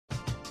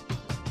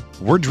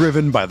We're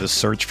driven by the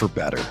search for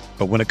better.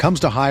 But when it comes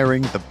to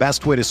hiring, the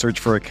best way to search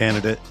for a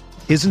candidate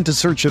isn't to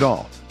search at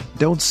all.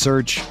 Don't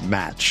search,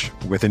 match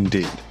with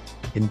Indeed.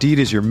 Indeed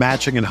is your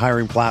matching and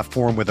hiring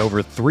platform with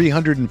over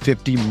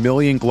 350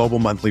 million global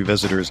monthly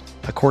visitors,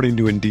 according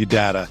to Indeed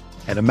data,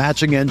 and a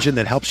matching engine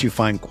that helps you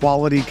find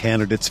quality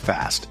candidates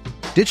fast.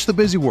 Ditch the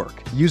busy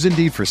work. Use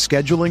Indeed for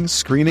scheduling,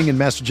 screening, and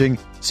messaging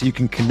so you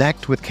can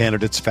connect with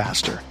candidates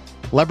faster.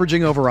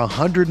 Leveraging over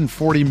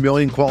 140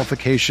 million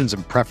qualifications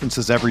and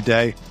preferences every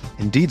day,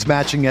 Indeed's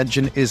matching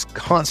engine is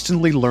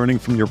constantly learning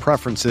from your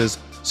preferences,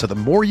 so the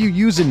more you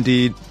use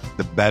Indeed,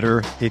 the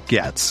better it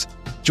gets.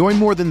 Join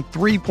more than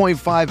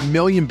 3.5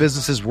 million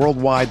businesses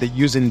worldwide that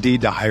use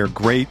Indeed to hire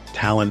great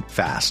talent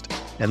fast.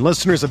 And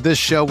listeners of this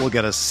show will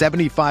get a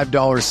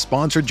 $75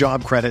 sponsored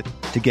job credit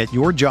to get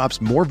your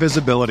jobs more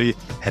visibility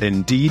at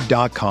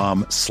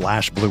Indeed.com/Blue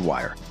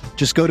Wire.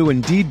 Just go to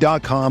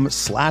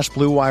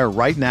Indeed.com/Blue Wire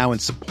right now and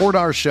support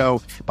our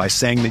show by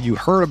saying that you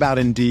heard about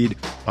Indeed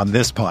on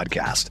this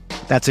podcast.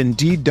 That's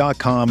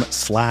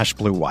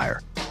Indeed.com/Blue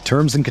Wire.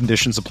 Terms and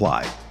conditions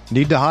apply.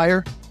 Need to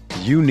hire?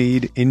 You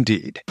need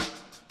Indeed.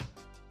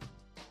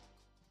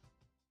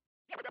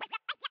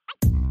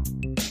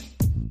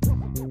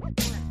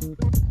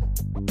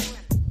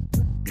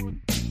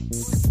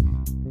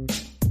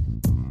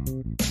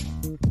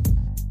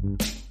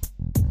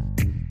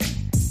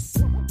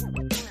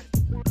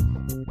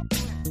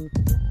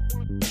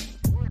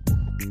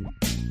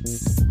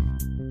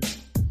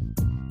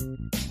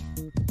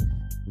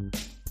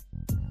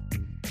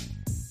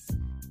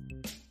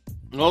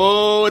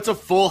 Oh, it's a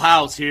full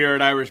house here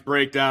at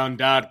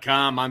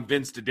IrishBreakdown.com. I'm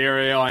Vince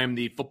D'Addario. I am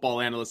the football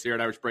analyst here at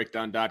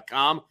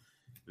IrishBreakdown.com.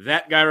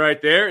 That guy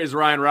right there is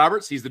Ryan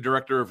Roberts. He's the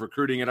director of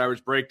recruiting at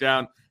Irish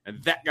Breakdown.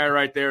 And that guy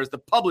right there is the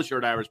publisher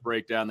at Irish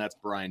Breakdown. That's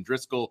Brian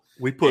Driscoll.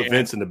 We put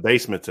Vince in the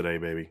basement today,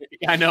 baby.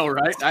 I know,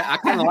 right? I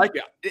kind of like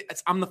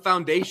it. I'm the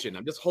foundation.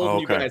 I'm just holding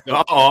you guys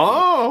up.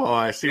 Oh,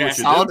 I see what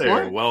you did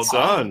there. Point. Well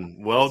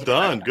done. Well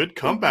done. Good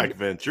comeback,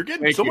 Vince. You're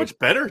getting so much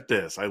better at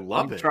this. I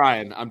love it.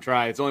 I'm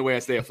trying. It's the only way I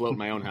stay afloat in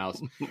my own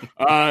house.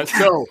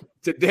 So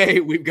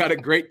today we've got a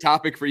great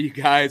topic for you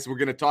guys. We're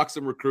going to talk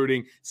some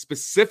recruiting,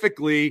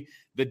 specifically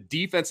the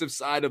defensive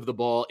side of the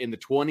ball in the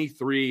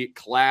 23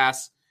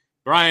 class.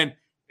 Brian,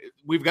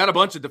 we've got a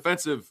bunch of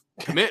defensive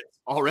commits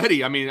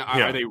already. I mean,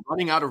 are they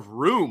running out of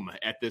room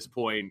at this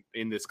point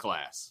in this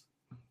class?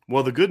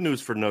 Well, the good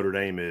news for Notre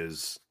Dame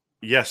is,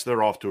 yes,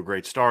 they're off to a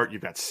great start.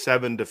 You've got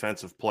 7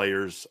 defensive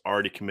players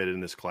already committed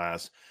in this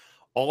class.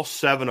 All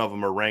 7 of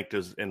them are ranked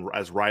as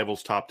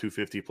Rivals top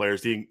 250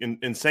 players. The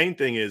insane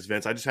thing is,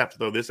 Vince, I just have to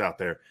throw this out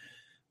there.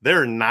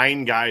 There are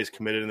 9 guys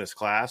committed in this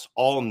class.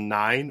 All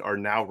 9 are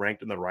now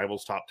ranked in the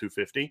Rivals top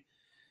 250.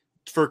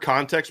 For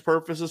context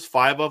purposes,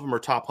 5 of them are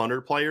top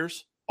 100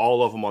 players.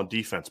 All of them on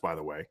defense, by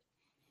the way.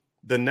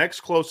 The next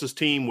closest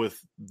team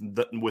with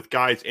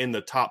guys in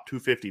the top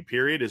 250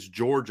 period is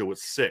Georgia with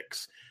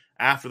 6.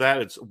 After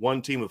that, it's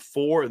one team with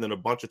 4, and then a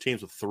bunch of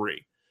teams with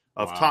 3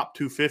 of top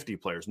 250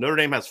 players. Notre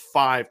Dame has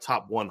 5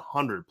 top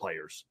 100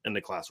 players in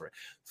the class, right?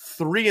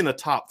 3 in the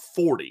top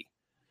 40.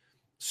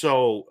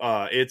 So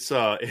it's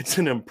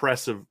an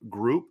impressive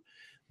group.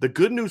 The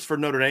good news for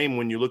Notre Dame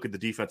when you look at the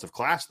defensive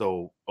class,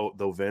 though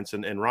Vince,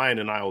 and Ryan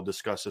and I will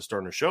discuss this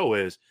during the show,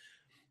 is,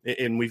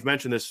 and we've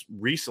mentioned this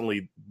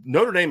recently,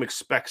 Notre Dame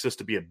expects this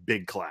to be a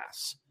big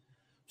class.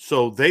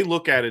 So they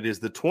look at it as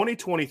the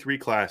 2023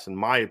 class, in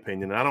my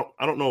opinion. And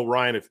I don't know,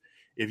 Ryan,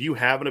 if you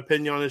have an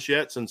opinion on this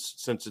yet,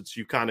 since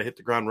you kind of hit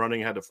the ground running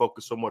and had to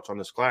focus so much on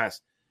this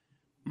class.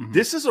 Mm-hmm.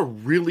 This is a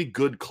really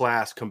good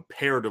class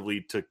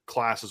comparatively to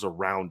classes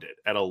around it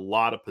at a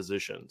lot of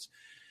positions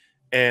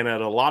and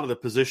at a lot of the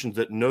positions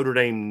that Notre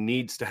Dame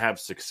needs to have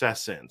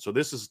success in. So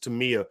this is, to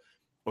me, a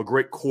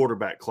great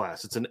quarterback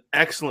class. It's an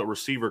excellent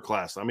receiver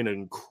class. I mean, an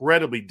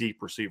incredibly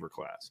deep receiver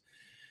class.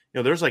 You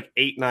know, there's like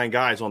 8-9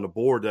 guys on the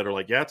board that are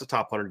like, yeah, it's a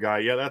top 100 guy.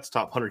 Yeah, that's a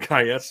top 100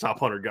 guy. Yeah, that's a top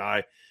 100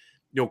 guy.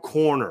 You know,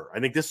 corner. I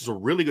think this is a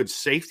really good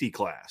safety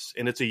class,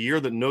 and it's a year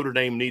that Notre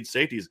Dame needs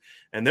safeties.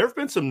 And there have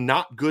been some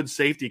not good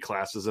safety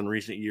classes in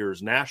recent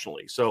years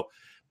nationally. So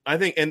I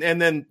think, and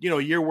then, you know,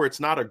 a year where it's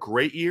not a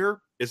great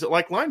year, is it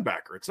like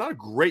linebacker? It's not a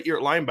great year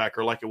at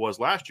linebacker like it was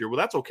last year. Well,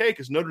 that's okay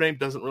because Notre Dame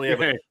doesn't really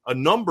have a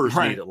numbers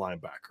need at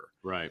linebacker.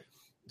 Right.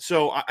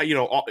 So,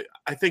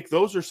 I think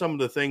those are some of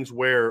the things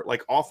where,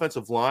 like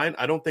offensive line,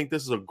 I don't think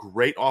this is a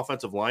great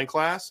offensive line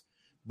class,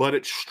 but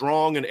it's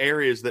strong in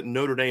areas that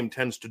Notre Dame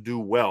tends to do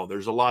well.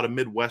 There's a lot of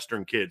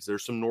Midwestern kids.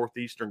 There's some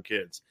Northeastern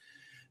kids,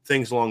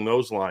 things along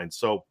those lines.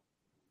 So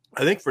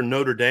I think for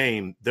Notre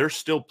Dame, there's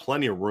still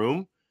plenty of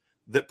room.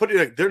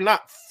 They're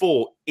not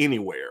full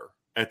anywhere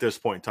at this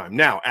point in time.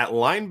 Now, at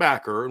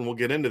linebacker, and we'll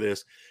get into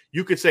this,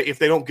 you could say if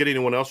they don't get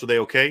anyone else, are they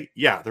okay?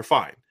 Yeah, they're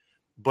fine.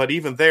 But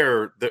even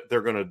there,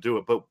 they're going to do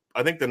it. But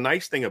I think the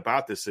nice thing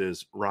about this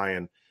is,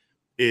 Ryan,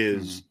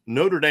 is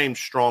Notre Dame's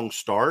strong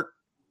start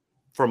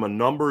from a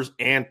numbers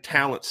and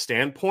talent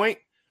standpoint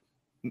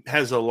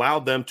has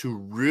allowed them to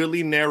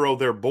really narrow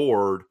their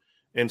board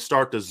and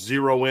start to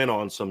zero in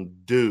on some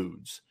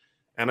dudes.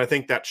 And I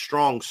think that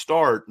strong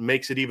start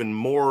makes it even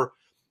more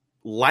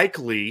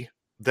likely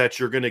that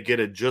you're going to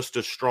get just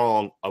as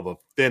strong of a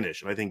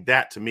finish. And I think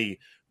that, to me,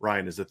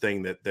 Ryan, is the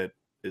thing that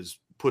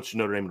puts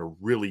Notre Dame in a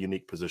really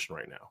unique position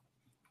right now.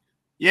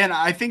 Yeah, and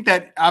I think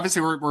that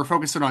obviously we're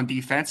focusing on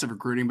defensive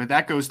recruiting, but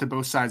that goes to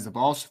both sides of the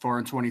ball so far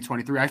in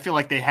 2023. I feel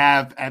like they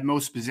have at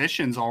most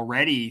positions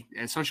already,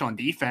 especially on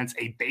defense,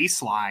 a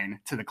baseline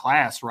to the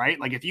class, right?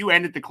 Like if you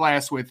ended the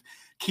class with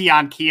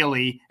Keon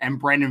Keeley and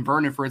Brendan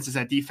Vernon, for instance,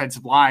 at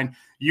defensive line,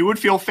 you would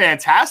feel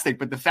fantastic.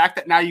 But the fact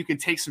that now you can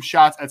take some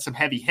shots at some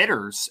heavy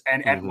hitters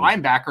and at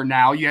linebacker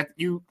now, you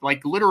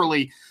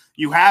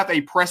have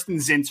a Preston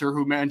Zinter,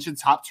 who mentioned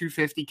top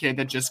 250 kid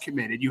that just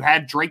committed. You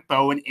had Drake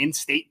Bowen,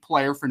 in-state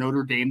player for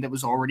Notre Dame that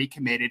was already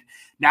committed.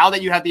 Now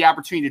that you have the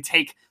opportunity to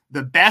take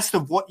the best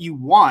of what you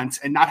want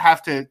and not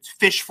have to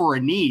fish for a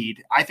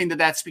need, I think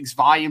that speaks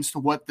volumes to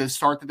what the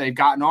start that they've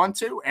gotten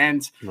onto.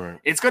 And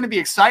It's going to be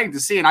exciting to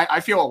see. And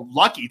I feel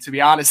lucky, to be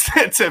honest,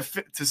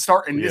 to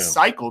start in this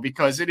cycle,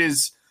 because it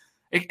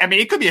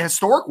could be a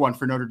historic one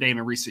for Notre Dame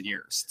in recent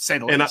years, to say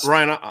the least.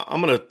 Ryan,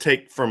 I'm going to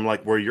take from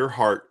like where your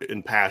heart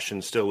and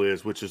passion still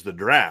is, which is the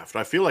draft.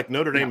 I feel like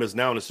Notre Dame is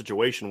now in a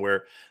situation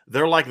where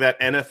they're like that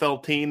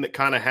NFL team that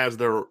kind of has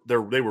they were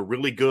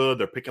really good.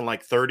 They're picking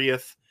like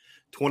 30th,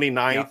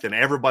 29th, and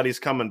everybody's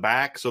coming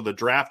back. So the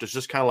draft is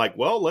just kind of like,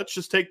 well, let's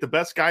just take the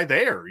best guy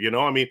there. And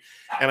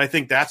I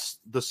think that's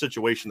the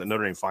situation that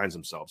Notre Dame finds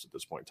themselves at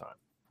this point in time.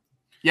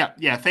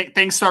 Yeah.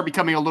 Things start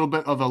becoming a little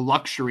bit of a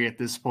luxury at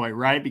this point,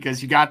 right?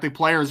 Because you got the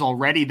players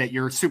already that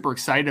you're super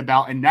excited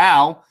about, and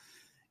now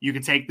you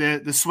can take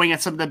the swing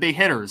at some of the big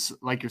hitters,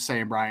 like you're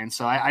saying, Brian.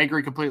 So I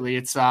agree completely.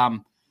 It's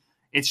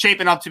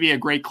shaping up to be a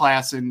great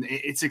class, and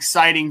it's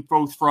exciting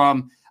both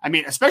from,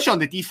 especially on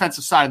the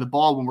defensive side of the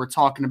ball when we're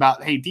talking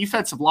about, hey,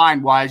 defensive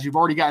line-wise, you've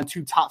already gotten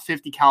 2 top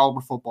 50 caliber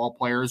football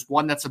players,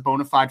 one that's a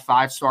bona fide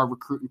 5-star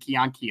recruit in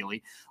Keon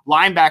Keeley.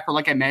 Linebacker,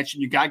 like I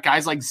mentioned, you got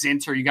guys like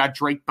Zinter, you got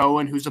Drake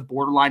Bowen, who's a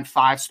borderline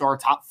 5-star,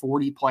 top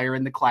 40 player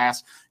in the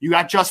class. You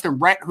got Justin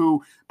Rhett,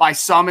 who by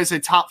some is a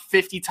top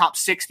 50, top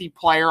 60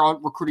 player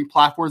on recruiting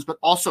platforms, but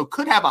also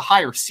could have a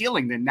higher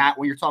ceiling than that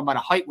when you're talking about a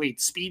height, weight,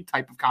 speed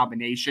type of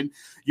combination.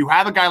 You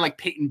have a guy like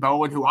Peyton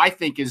Bowen, who I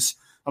think is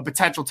a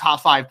potential top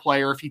 5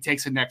 player if he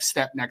takes a next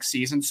step next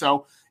season.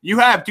 So you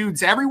have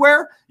dudes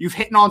everywhere. You've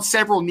hit on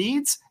several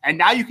needs, and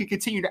now you can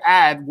continue to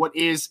add what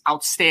is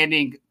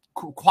outstanding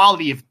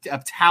quality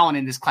of talent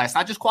in this class.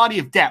 Not just quality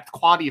of depth,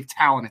 quality of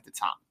talent at the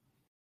top.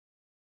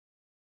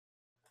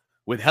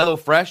 With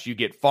HelloFresh, you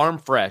get farm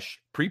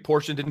fresh,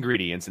 pre-portioned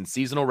ingredients and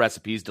seasonal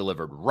recipes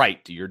delivered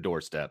right to your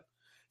doorstep.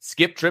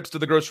 Skip trips to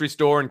the grocery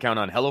store and count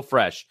on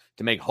HelloFresh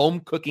to make home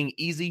cooking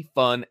easy,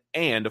 fun,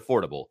 and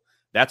affordable.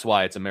 That's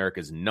why it's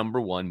America's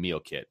 #1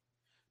 meal kit.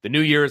 The new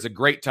year is a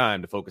great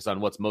time to focus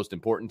on what's most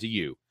important to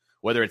you.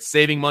 Whether it's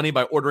saving money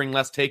by ordering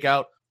less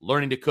takeout,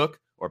 learning to cook,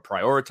 or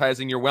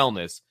prioritizing your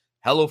wellness,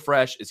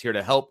 HelloFresh is here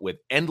to help with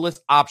endless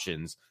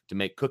options to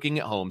make cooking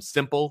at home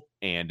simple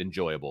and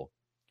enjoyable.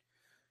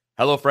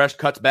 HelloFresh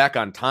cuts back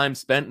on time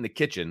spent in the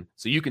kitchen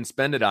so you can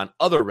spend it on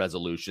other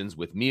resolutions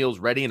with meals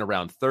ready in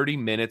around 30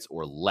 minutes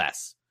or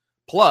less.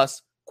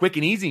 Plus, quick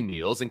and easy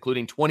meals,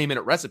 including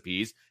 20-minute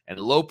recipes and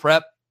low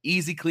prep,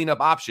 easy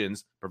cleanup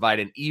options, provide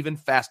an even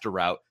faster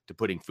route to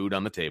putting food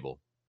on the table.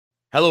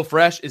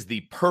 HelloFresh is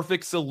the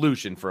perfect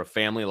solution for a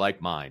family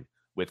like mine.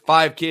 With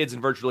 5 kids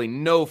and virtually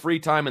no free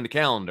time in the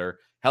calendar,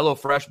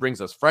 HelloFresh brings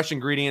us fresh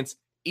ingredients,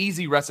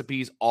 easy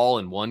recipes, all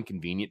in one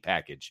convenient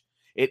package.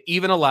 It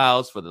even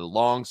allows for the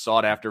long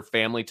sought-after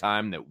family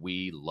time that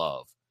we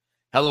love.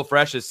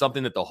 HelloFresh is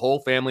something that the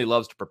whole family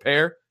loves to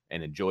prepare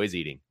and enjoys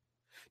eating.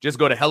 Just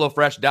go to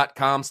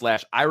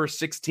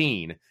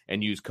HelloFresh.com/Irish16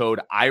 and use code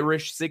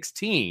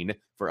Irish16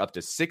 for up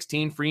to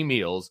 16 free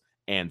meals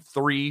and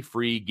 3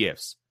 free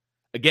gifts.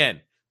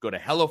 Again, go to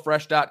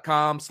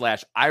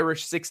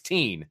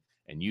HelloFresh.com/Irish16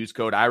 and use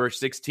code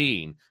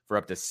Irish16 for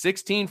up to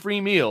 16 free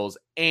meals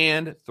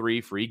and 3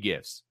 free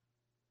gifts.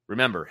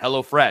 Remember,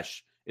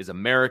 HelloFresh is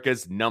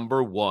America's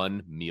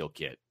 #1 meal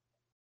kit.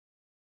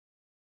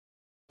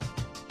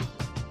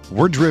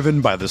 We're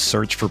driven by the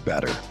search for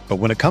better. But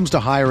when it comes to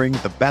hiring,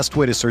 the best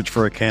way to search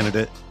for a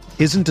candidate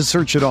isn't to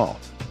search at all.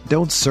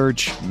 Don't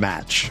search,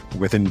 match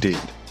with Indeed.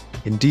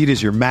 Indeed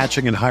is your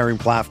matching and hiring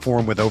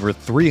platform with over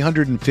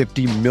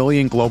 350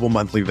 million global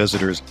monthly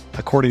visitors,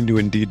 according to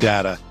Indeed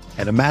data,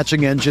 and a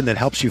matching engine that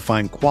helps you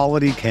find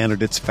quality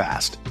candidates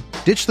fast.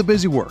 Ditch the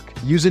busy work.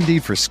 Use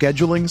Indeed for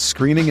scheduling,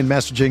 screening, and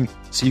messaging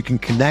so you can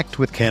connect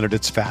with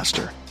candidates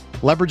faster.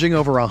 Leveraging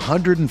over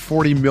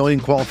 140 million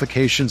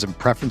qualifications and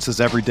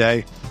preferences every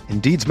day,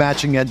 Indeed's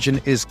matching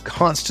engine is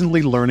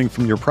constantly learning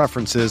from your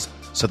preferences,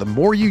 so the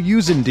more you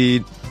use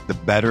Indeed, the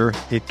better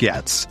it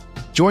gets.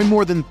 Join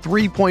more than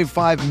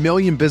 3.5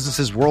 million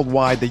businesses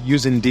worldwide that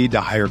use Indeed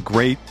to hire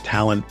great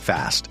talent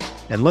fast.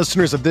 And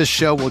listeners of this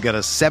show will get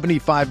a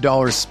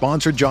 $75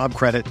 sponsored job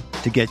credit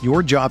to get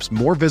your jobs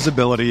more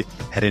visibility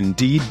at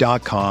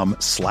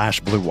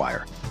Indeed.com/Blue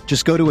Wire.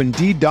 Just go to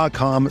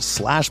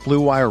Indeed.com/Blue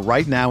Wire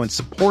right now and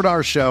support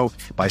our show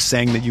by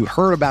saying that you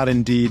heard about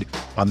Indeed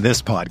on this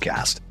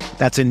podcast.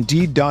 That's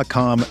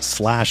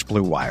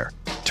Indeed.com/Blue Wire.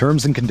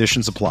 Terms and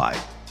conditions apply.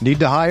 Need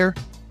to hire?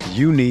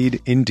 You need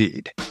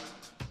Indeed.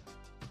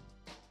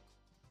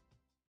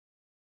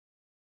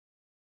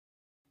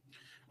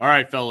 All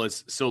right,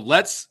 fellas. So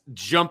let's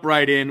jump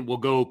right in. We'll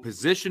go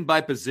position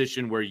by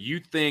position where you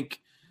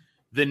think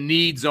the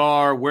needs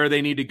are, where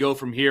they need to go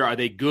from here. Are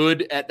they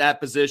good at that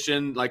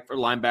position? Like for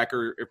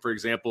linebacker, for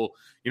example,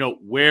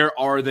 where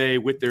are they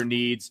with their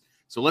needs?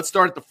 So let's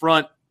start at the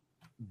front.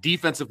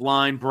 Defensive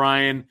line,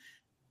 Brian,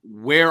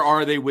 where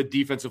are they with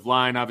defensive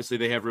line? Obviously,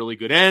 they have really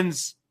good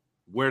ends.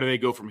 Where do they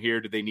go from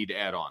here? Do they need to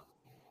add on?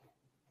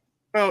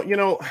 Well,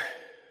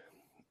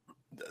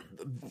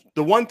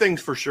 the one thing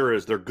for sure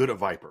is they're good at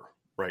Viper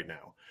right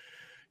now.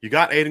 You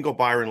got Aiden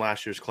Goldbyron in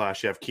last year's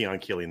class. You have Keon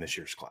Keeley in this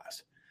year's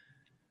class.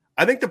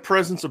 I think the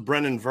presence of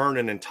Brennan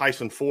Vernon and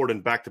Tyson Ford in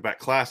back-to-back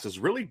classes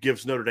really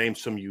gives Notre Dame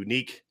some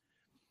unique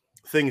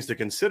things to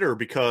consider,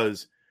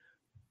 because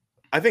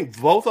I think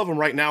both of them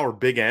right now are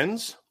big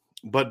ends,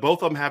 but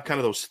both of them have kind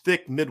of those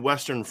thick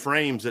Midwestern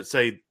frames that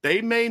say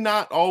they may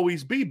not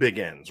always be big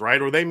ends,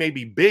 right? Or they may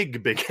be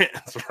big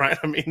ends, right?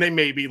 I mean, they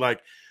may be like,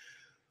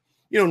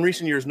 in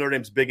recent years, Notre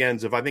Dame's big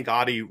ends, if I think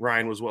Adi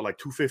Ryan was like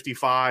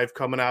 255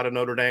 coming out of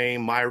Notre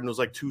Dame, Myron was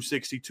like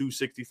 260,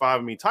 265.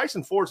 I mean,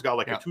 Tyson Ford's got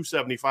like a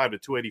 275 to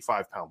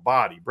 285 pound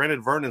body.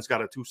 Brennan Vernon's got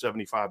a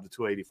 275 to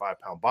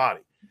 285 pound body.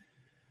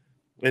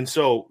 And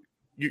so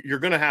you're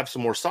going to have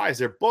some more size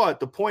there, but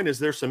the point is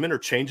there's some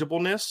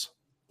interchangeableness.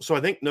 So I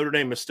think Notre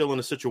Dame is still in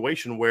a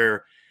situation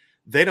where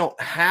they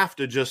don't have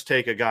to just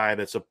take a guy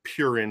that's a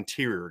pure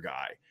interior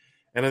guy.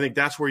 And I think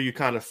that's where you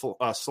kind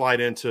of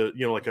slide into,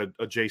 like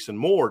a Jason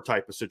Moore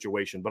type of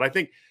situation. But I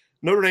think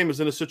Notre Dame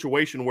is in a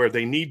situation where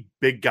they need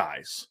big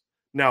guys.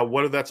 Now,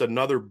 whether that's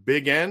another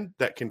big end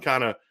that can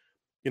kind of,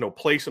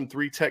 play some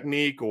 3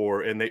 technique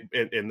and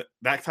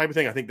that type of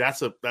thing, I think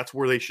that's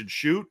where they should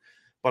shoot.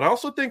 But I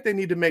also think they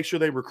need to make sure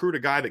they recruit a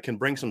guy that can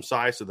bring some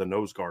size to the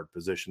nose guard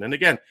position. And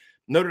again,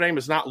 Notre Dame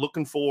is not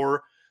looking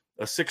for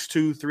a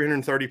 6'2",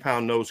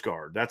 330-pound nose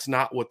guard. That's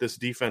not what this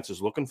defense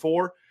is looking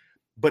for.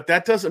 But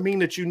that doesn't mean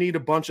that you need a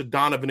bunch of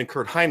Donovan and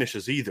Kurt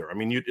Heinisches either. I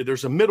mean,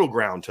 there's a middle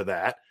ground to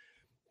that.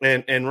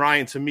 And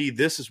Ryan, to me,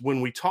 this is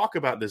when we talk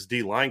about this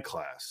D-line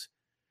class.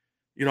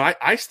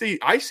 I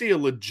see a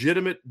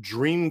legitimate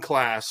dream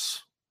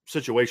class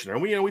situation.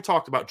 And we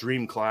talked about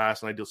dream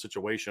class and ideal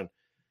situation.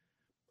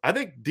 I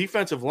think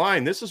defensive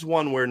line, this is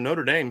one where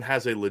Notre Dame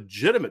has a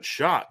legitimate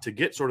shot to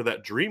get sort of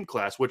that dream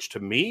class, which to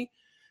me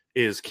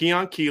is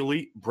Keon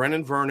Keeley,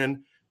 Brennan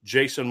Vernon,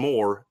 Jason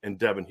Moore, and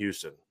Devin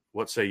Houston.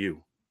 What say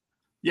you?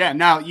 Yeah,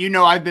 now,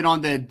 I've been on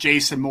the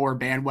Jason Moore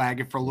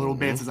bandwagon for a little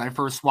bit since I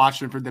first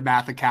watched him for the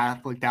Matha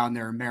Catholic down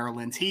there in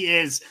Maryland. He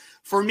is,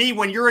 for me,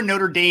 when you're a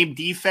Notre Dame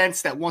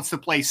defense that wants to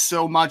play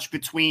so much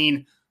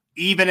between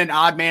even and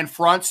odd man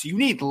fronts, you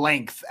need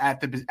length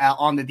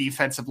on the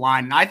defensive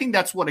line. And I think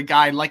that's what a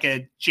guy like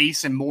a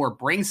Jason Moore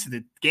brings to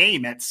the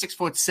game at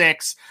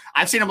 6'6".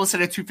 I've seen him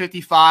listed at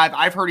 255.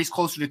 I've heard he's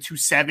closer to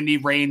 270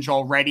 range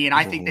already. And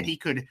I think that he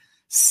could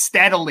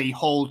steadily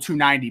hold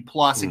 290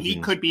 plus, and he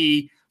could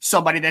be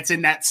somebody that's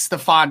in that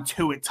Stephon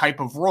Tuitt type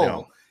of role.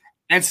 Yeah.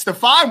 And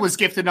Stephon was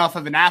gifted enough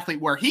of an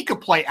athlete where he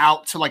could play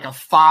out to like a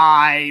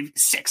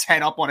 5-6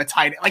 head up on a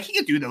tight end. Like he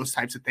could do those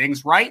types of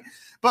things, right?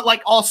 But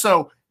like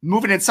also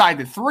moving inside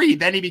the 3,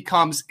 then he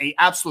becomes a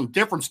absolute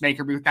difference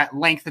maker with that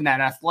length and that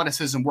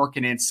athleticism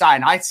working inside.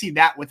 And I see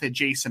that with a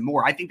Jason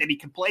Moore. I think that he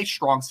can play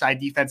strong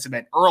side defensive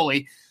end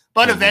early,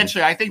 but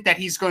eventually I think that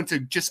he's going to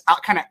just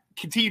kind of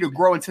continue to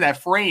grow into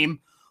that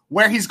frame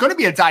where he's going to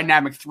be a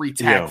dynamic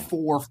 3-tech,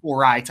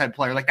 4-4-eye type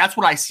player. Like that's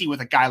what I see with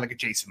a guy like a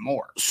Jason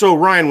Moore. So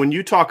Ryan, when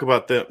you talk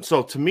about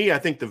so to me, I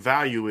think the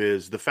value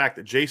is the fact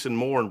that Jason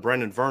Moore and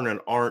Brennan Vernon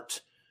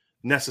aren't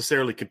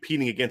necessarily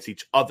competing against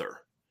each other.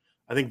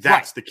 I think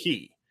that's the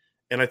key.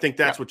 And I think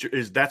that's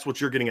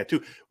what you're getting at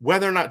too.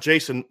 Whether or not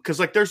Jason, because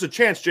like there's a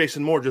chance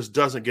Jason Moore just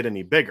doesn't get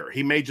any bigger.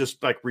 He may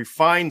just like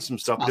refine some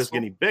stuff, doesn't get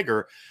any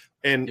bigger.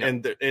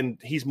 And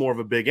he's more of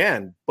a big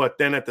end. But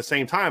then at the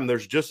same time,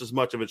 there's just as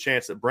much of a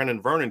chance that Brennan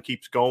Vernon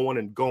keeps going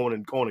and going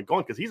and going and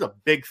going because he's a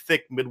big,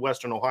 thick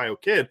Midwestern Ohio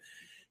kid,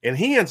 and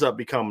he ends up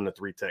becoming a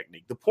 3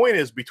 technique. The point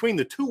is, between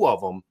the two of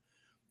them,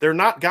 they're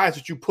not guys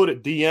that you put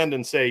at D end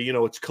and say,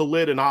 it's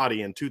Khalid and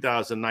Adi in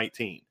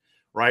 2019,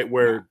 right,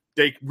 where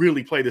they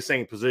really play the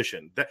same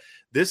position.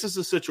 This is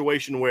a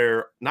situation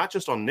where not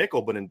just on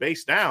nickel, but in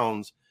base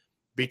downs,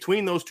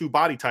 between those two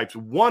body types,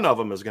 one of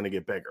them is going to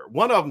get bigger.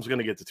 One of them is going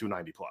to get to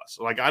 290 plus.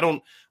 Like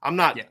I'm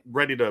not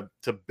ready to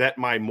bet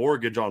my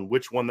mortgage on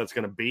which one that's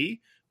going to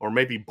be, or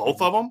maybe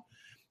both of them.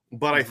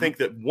 But I think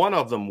that one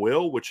of them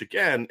will, which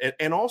again,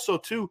 and also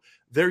too,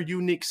 their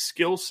unique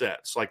skill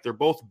sets. Like they're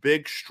both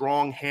big,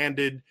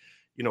 strong-handed,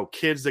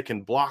 kids that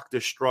can block,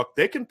 destruct.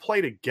 They can play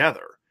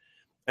together.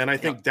 And I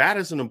think that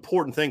is an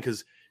important thing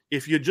because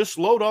if you just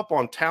load up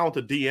on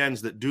talented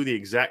DNs that do the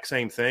exact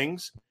same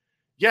things,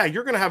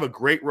 you're going to have a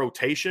great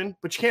rotation,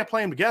 but you can't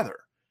play them together.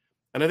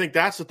 And I think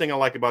that's the thing I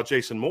like about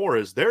Jason Moore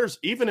is there's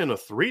even in a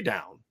 3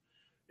 down,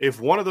 if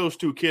one of those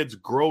two kids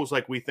grows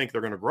like we think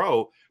they're going to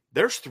grow,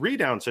 there's 3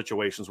 down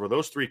situations where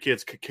those 3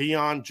 kids,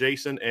 Keon,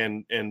 Jason,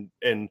 and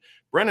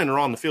Brennan, are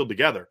on the field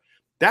together.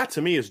 That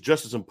to me is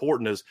just as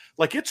important as,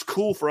 like, it's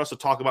cool for us to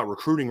talk about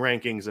recruiting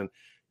rankings and,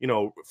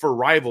 for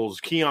rivals,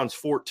 Keon's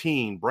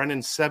 14,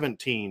 Brennan's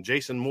 17,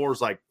 Jason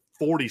Moore's like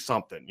 40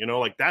 something,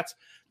 like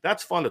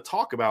that's fun to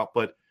talk about.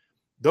 But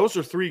those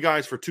are 3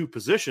 guys for 2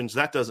 positions.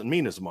 That doesn't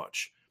mean as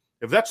much.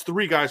 If that's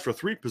 3 guys for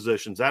 3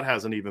 positions, that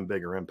has an even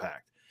bigger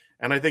impact.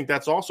 And I think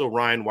that's also,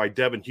 Ryan, why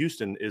Devin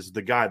Houston is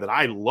the guy that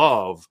I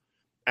love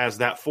as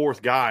that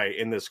 4th guy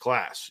in this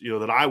class,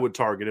 that I would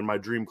target in my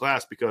dream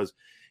class, because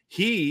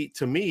he,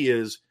 to me,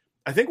 is,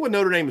 I think what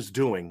Notre Dame is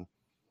doing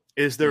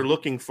is they're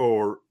looking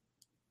for,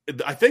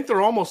 I think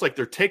they're almost like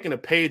they're taking a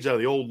page out of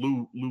the old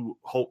Lou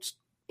Holtz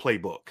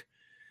playbook,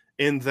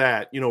 in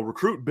that,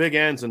 recruit big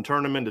ends and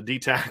turn them into D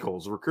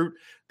tackles, recruit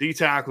D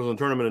tackles and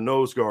turn them into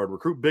nose guard,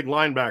 recruit big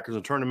linebackers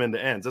and turn them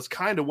into ends. That's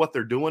kind of what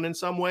they're doing in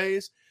some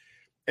ways.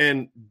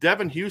 And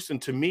Devin Houston,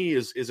 to me,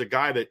 is a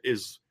guy that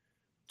is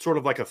sort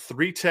of like a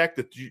 3 tech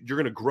that you're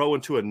going to grow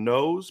into a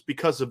nose,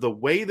 because of the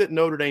way that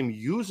Notre Dame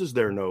uses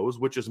their nose,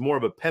 which is more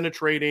of a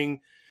penetrating,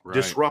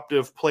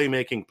 disruptive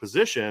playmaking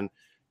position.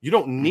 You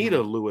don't need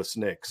a Lewis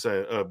Nix.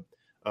 You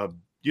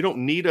don't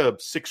need a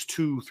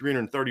 6'2",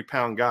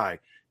 330-pound guy.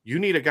 You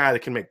need a guy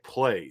that can make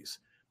plays.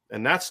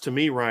 And that's, to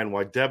me, Ryan,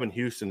 why Devin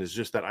Houston is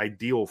just that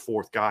ideal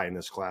 4th guy in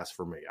this class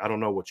for me. I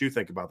don't know what you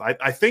think about that.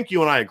 I think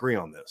you and I agree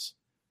on this.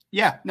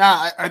 Yeah, no,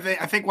 I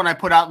think when I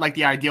put out like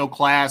the ideal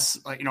class,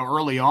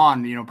 early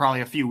on,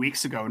 probably a few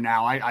weeks ago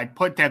now, I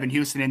put Devin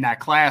Houston in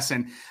that class.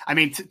 And I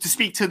mean, to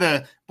speak to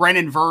the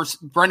Brennan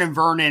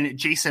Vernon,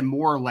 Jason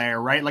Moore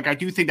layer, right? Like, I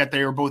do think that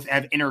they are both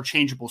have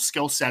interchangeable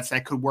skill sets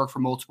that could work for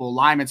multiple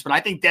alignments. But I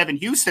think Devin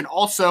Houston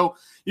also,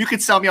 you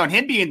could sell me on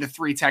him being the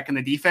 3 tech in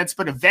the defense,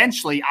 but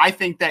eventually I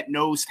think that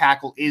nose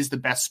tackle is the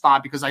best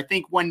spot, because I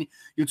think when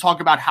you talk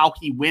about how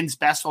he wins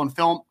best on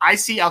film, I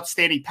see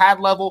outstanding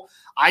pad level,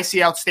 I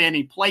see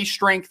outstanding play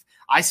strength,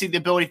 I see the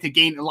ability to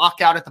gain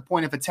lockout at the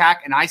point of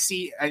attack, and I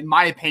see, in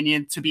my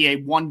opinion, to be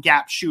a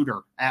 1-gap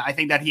shooter. I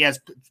think that he has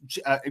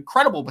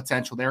incredible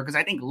potential there, because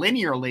I think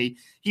linearly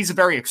he's a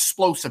very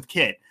explosive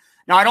kid.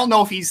 Now, I don't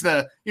know if he's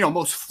the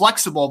most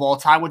flexible of all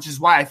time, which is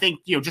why I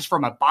think, just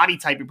from a body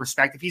typing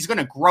perspective, he's going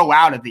to grow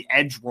out of the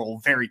edge role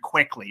very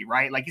quickly,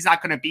 right? Like, he's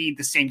not going to be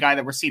the same guy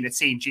that we're seeing at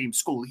St. James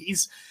School.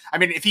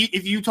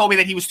 If you told me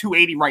that he was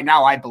 280 right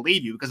now, I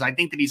believe you, because I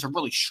think that he's a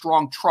really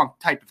strong trunk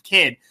type of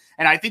kid.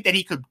 And I think that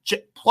he could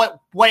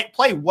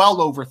play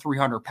well over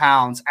 300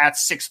 pounds at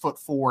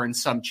 6'4" and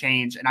some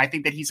change. And I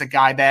think that he's a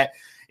guy that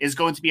is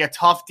going to be a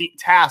tough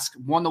task.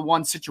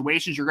 1-to-1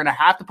 situations, you're going to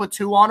have to put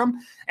 2 on him.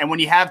 And when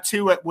you have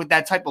 2 with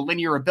that type of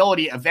linear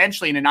ability,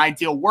 eventually in an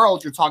ideal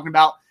world, you're talking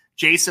about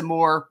Jason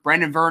Moore,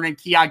 Brendan Vernon,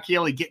 Keon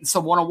Keeley getting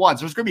some 1-on-1s.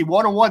 There's going to be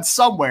 1-on-1s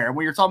somewhere. And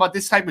when you're talking about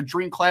this type of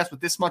dream class with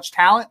this much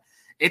talent,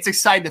 it's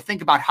exciting to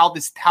think about how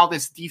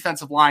this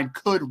defensive line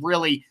could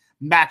really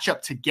match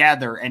up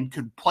together and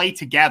could play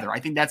together. I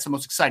think that's the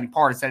most exciting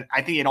part, is that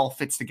I think it all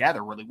fits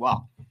together really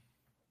well.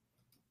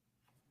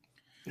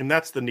 And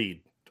that's the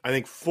need. I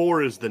think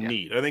 4 is the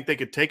need. I think they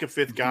could take a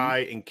 5th guy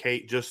and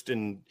Kate just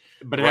in,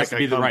 but it has to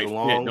be the right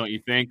fit, don't you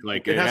think?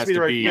 Like, it has to be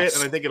the right fit,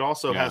 and I think it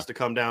also has to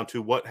come down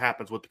to what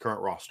happens with the current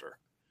roster.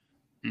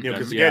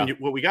 Because again,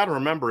 what we got to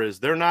remember is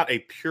they're not a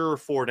pure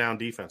 4-down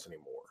defense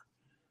anymore.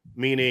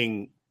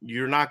 Meaning,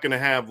 you're not going to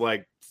have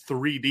like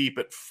 3 deep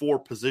at 4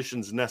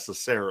 positions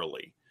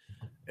necessarily.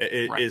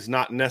 It is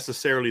not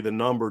necessarily the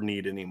number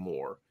need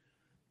anymore,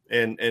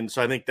 and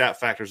so I think that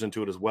factors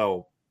into it as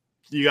well.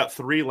 You got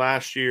 3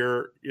 last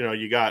year.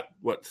 You got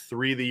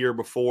 3 the year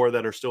before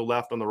that are still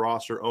left on the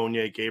roster: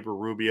 Onye, Gabriel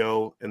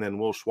Rubio, and then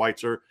Will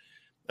Schweitzer.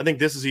 I think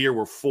this is a year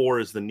where 4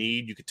 is the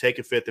need. You could take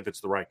a 5th if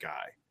it's the right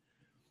guy,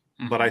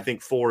 but I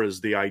think 4 is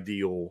the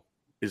ideal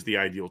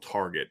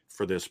target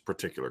for this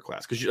particular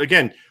class, because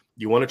again,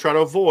 you want to try to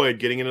avoid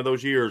getting into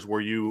those years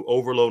where you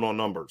overload on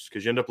numbers,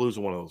 because you end up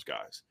losing one of those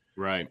guys.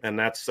 Right. And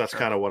that's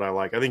kind of what I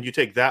like. I think you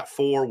take that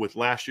 4 with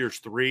last year's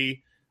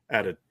 3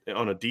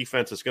 on a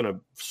defense that's going to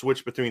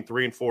switch between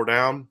 3 and 4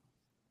 down.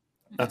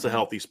 That's a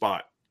healthy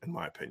spot, in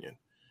my opinion.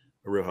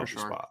 A real healthy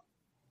spot.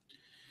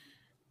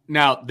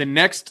 Now, the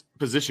next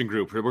position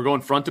group, we're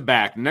going front to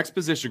back. The next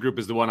position group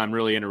is the one I'm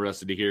really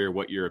interested to hear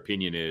what your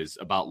opinion is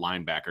about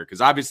linebacker,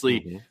 because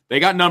obviously they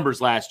got numbers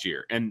last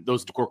year, and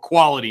those were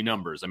quality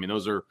numbers. I mean,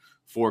 those are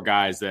 4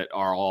 guys that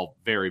are all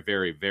very,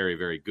 very, very,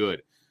 very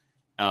good.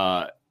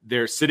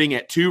 They're sitting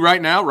at 2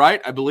 right now,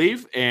 right? I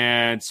believe.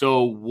 And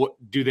so what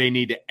do they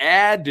need to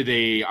add? Are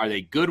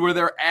they good where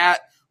they're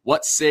at?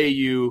 What say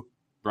you,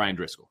 Brian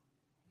Driscoll?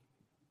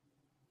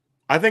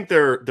 I think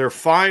they're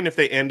fine if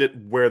they end it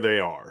where they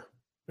are.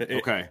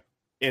 Okay.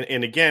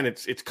 And again,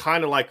 it's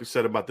kind of like we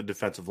said about the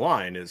defensive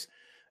line, is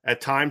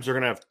at times they're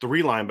going to have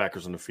 3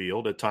 linebackers on the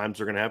field. At times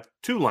they're going to have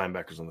 2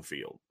 linebackers on the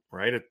field,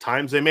 right? At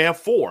times they may have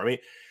 4. I mean,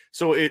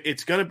 so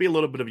it's going to be a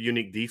little bit of a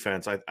unique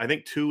defense. I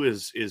think 2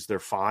 is they're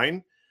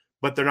fine,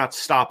 but they're not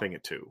stopping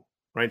at 2,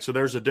 right? So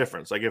there's a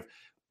difference. Like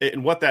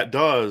And what that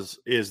does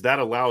is that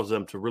allows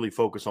them to really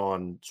focus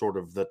on sort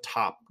of the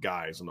top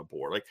guys on the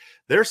board. Like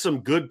there's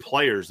some good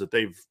players that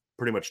they've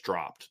pretty much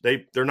dropped.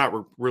 They're not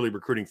really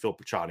recruiting Phil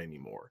Pichotti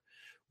anymore.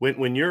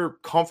 When you're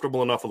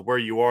comfortable enough with where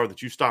you are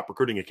that you stop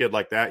recruiting a kid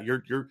like that,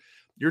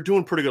 you're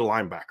doing pretty good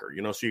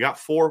linebacker. So you got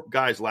 4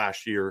 guys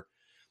last year.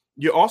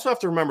 You also have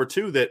to remember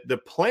too that the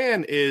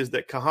plan is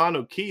that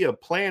Kahanu Kia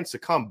plans to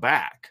come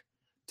back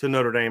to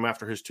Notre Dame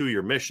after his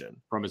 2-year mission.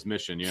 From his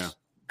mission, yeah.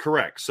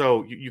 Correct.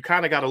 So you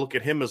kind of got to look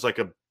at him as like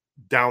a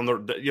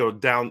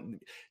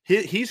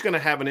he's going to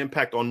have an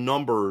impact on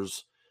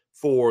numbers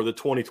for the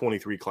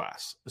 2023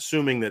 class,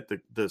 assuming that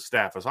the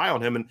staff is high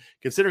on him. And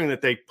considering that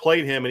they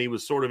played him and he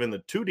was sort of in the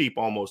 2 deep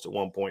almost at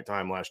one point in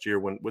time last year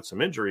with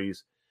some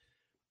injuries,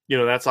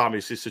 that's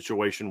obviously a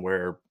situation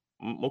where,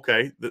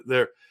 okay,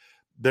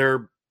 they're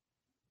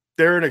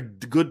in a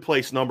good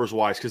place numbers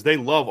wise. Cause they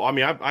love,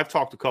 I've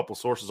talked to a couple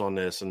sources on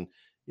this and,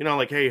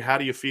 like, hey, how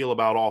do you feel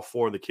about all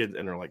 4 of the kids?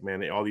 And they're like,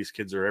 man, all these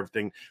kids are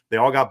everything. They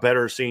all got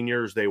better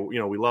seniors. They,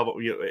 we love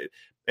it.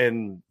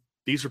 And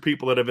these are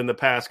people that have in the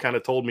past kind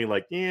of told me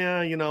like,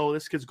 yeah,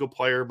 this kid's a good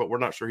player, but we're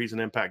not sure he's an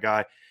impact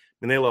guy.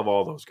 And they love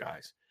all those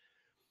guys.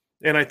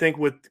 And I think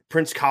with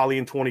Prince Kollie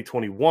in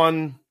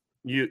 2021,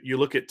 you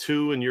look at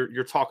 2 and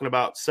you're talking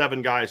about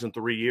 7 guys in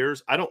 3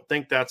 years. I don't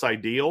think that's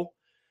ideal,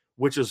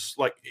 which is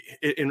like,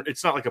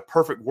 it's not like a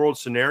perfect world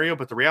scenario,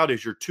 but the reality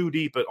is you're 2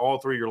 deep at all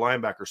 3 of your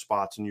linebacker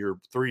spots and you're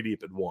 3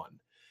 deep at 1.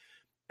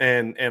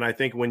 And I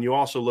think when you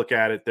also look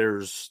at it,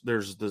 there's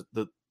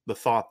the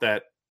thought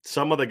that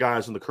some of the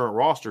guys in the current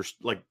roster,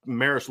 like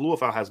Maris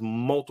Luafau, has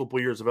multiple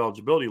years of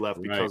eligibility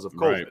left because of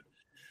COVID.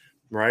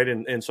 Right.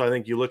 And so I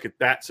think you look at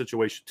that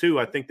situation too.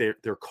 I think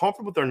they're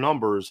comfortable with their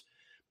numbers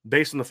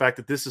based on the fact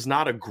that this is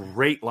not a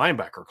great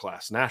linebacker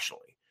class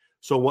nationally.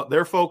 So what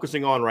they're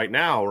focusing on right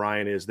now,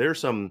 Ryan, is there's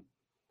some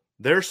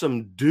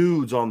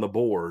dudes on the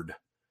board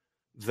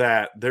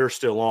that they're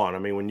still on. I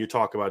mean, when you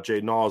talk about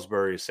Jaden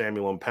Osbury,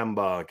 Samuel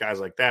Mpemba, guys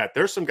like that,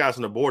 there's some guys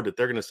on the board that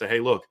they're going to say, hey,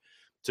 look,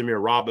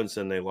 Tamir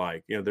Robinson they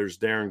like. There's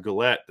Darren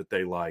Gillette that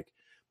they like.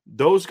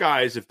 Those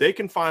guys, if they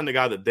can find the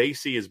guy that they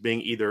see as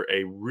being either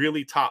a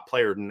really top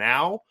player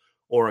now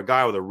or a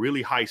guy with a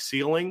really high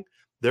ceiling,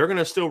 they're going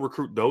to still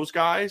recruit those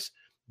guys.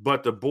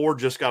 But the board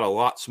just got a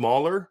lot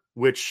smaller,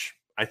 which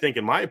I think,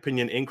 in my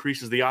opinion,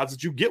 increases the odds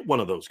that you get one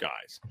of those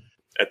guys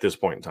at this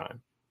point in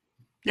time.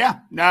 Yeah,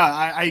 no,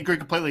 I agree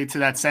completely to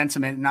that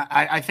sentiment. And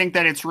I think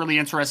that it's really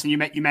interesting.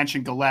 You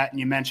mentioned Gillette and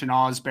you mentioned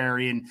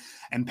Osbury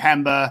and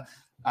Pemba,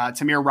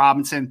 Tamir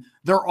Robinson.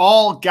 They're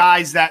all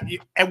guys that,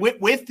 and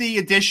with the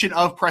addition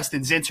of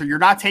Preston Zinter, you're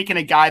not taking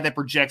a guy that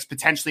projects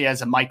potentially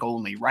as a Mike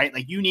only, right?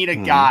 Like you need a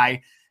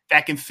guy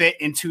that can fit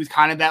into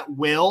kind of that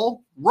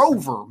Will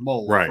Rover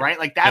mold, right?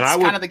 Like that's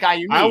kind of the guy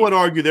you need. I would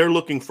argue they're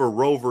looking for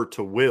Rover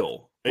to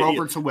Will.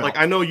 Rover to Will. Like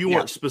I know you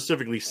weren't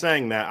specifically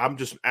saying that. I'm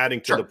just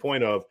adding to the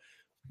point of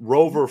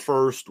Rover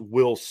first,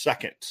 Will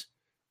second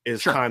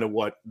is kind of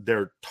what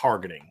they're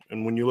targeting.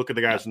 And when you look at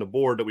the guys on the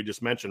board that we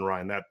just mentioned,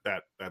 Ryan,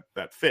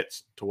 that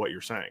fits to what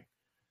you're saying.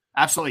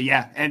 Absolutely,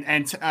 yeah.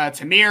 And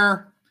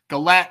Tamir,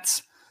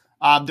 Gillette,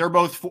 they're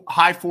both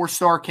high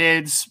 4-star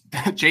kids.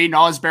 Jaden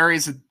Osbury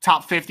is a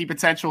top 50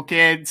 potential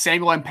kid.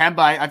 Samuel Mpemba,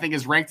 I think,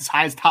 is ranked as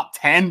high as top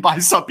 10 by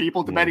some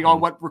people, depending on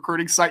what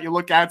recruiting site you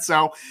look at.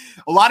 So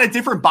a lot of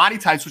different body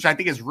types, which I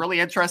think is really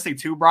interesting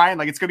too, Brian.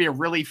 Like it's going to be a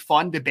really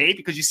fun debate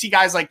because you see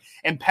guys like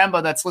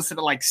Mpemba that's listed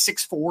at like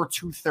 6'4",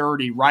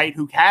 230, right?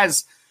 Who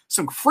has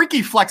some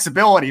freaky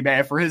flexibility,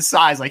 man, for his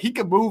size. Like he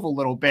can move a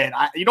little bit.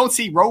 You don't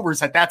see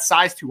Rovers at that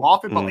size too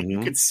often, but like you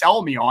could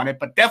sell me on it,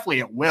 but definitely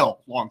it will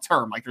long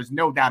term. Like there's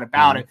no doubt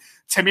about it.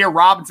 Tamir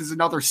Robinson is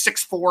another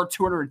 6'4",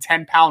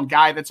 210-pound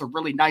guy that's a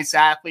really nice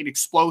athlete,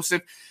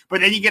 explosive.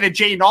 But then you get a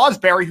Jaden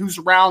Osbury who's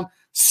around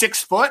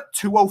 6 foot,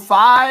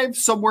 205,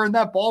 somewhere in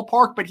that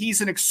ballpark, but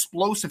he's an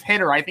explosive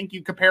hitter. I think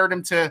you compared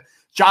him to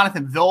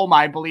Jonathan Vilma,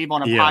 I believe,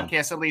 on a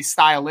podcast, at least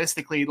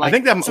stylistically. Like, I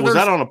think that was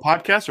that on a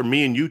podcast or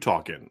me and you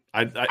talking.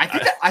 I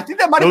think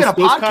that might have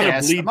been a podcast. Kind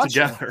of bleed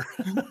together.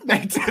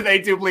 Sure. they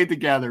do bleed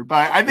together,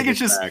 but I think it's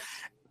just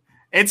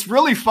it's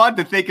really fun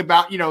to think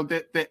about.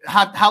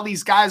 How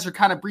these guys are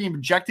kind of being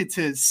projected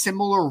to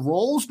similar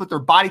roles, but their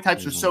body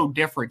types are so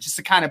different. Just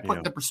to kind of put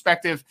into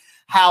perspective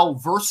how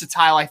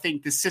versatile I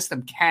think this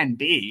system can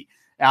be,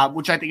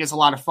 which I think is a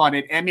lot of fun.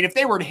 I mean, if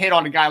they were to hit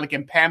on a guy like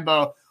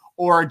Mpemba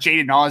or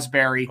Jaden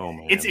Osbury,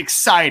 it's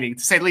exciting to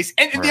say the least.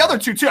 And the other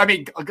two too. I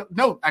mean,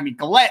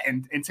 Gillette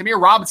and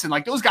Tamir Robinson,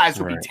 like those guys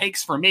would be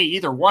takes for me.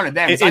 Either one of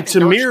them. And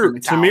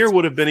Tamir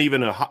would have been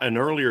even an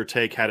earlier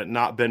take had it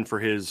not been for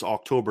his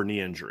October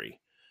knee injury.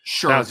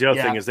 Sure. That's the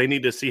other thing is they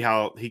need to see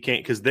how he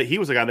can't because he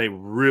was a guy they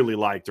really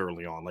liked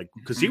early on, like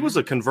because he was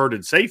a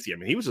converted safety. I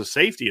mean, he was a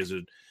safety as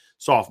a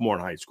sophomore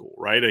in high school,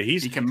 right?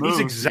 He's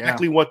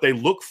exactly what they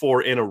look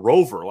for in a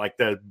Rover, like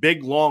the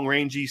big, long,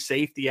 rangy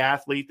safety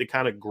athlete that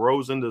kind of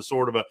grows into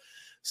sort of a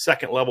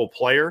second level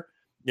player.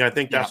 I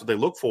think that's what they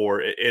look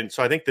for. And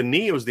so I think the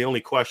knee was the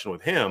only question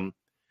with him.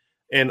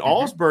 And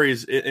Osbury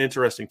is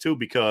interesting too,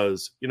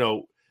 because,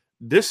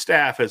 this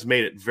staff has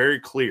made it very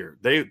clear.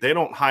 They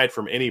don't hide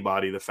from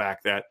anybody the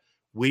fact that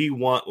we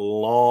want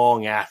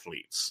long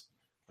athletes.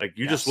 Like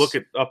you just look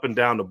at up and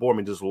down the board, I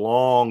mean, just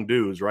long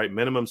dudes, right?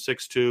 Minimum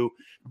 6'2".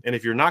 And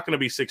if you're not going to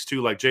be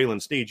 6'2" like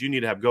Jalen Sneed, you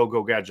need to have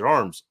go gadget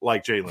arms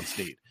like Jalen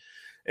Sneed.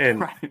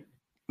 And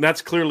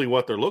that's clearly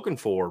what they're looking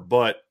for.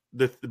 But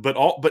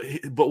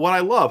what I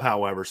love,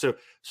 however, so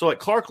like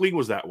Clark Lee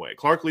was that way.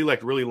 Clark Lee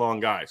liked really long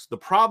guys. The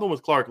problem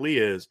with Clark Lee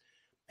is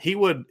he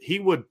would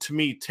to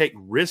me take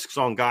risks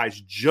on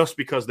guys just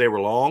because they were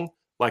long,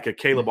 like a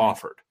Caleb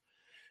Offord.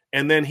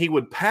 And then he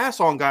would pass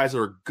on guys that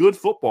are good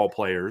football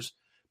players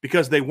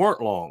because they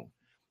weren't long.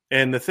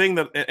 And the thing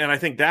and I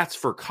think that's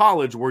for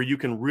college where you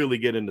can really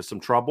get into some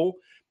trouble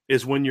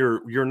is when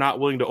you're not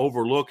willing to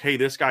overlook, hey,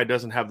 this guy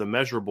doesn't have the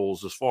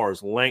measurables as far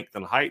as length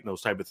and height and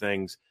those type of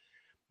things.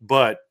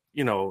 But,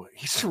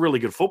 he's a really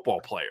good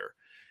football player.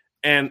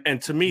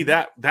 And to me,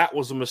 that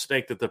was a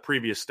mistake that the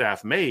previous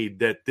staff made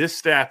that this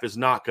staff is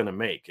not going to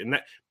make.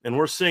 And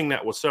we're seeing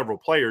that with several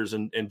players,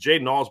 and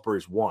Jaden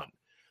Osbury's one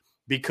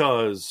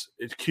because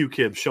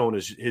Q-Kib's shown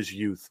his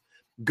youth.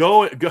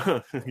 Go.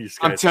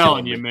 I'm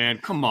telling you, man.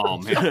 Come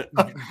on, man.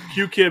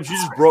 Q-Kibs, you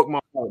just broke my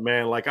heart,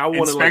 man. Like I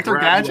want to Inspector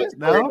Gadget,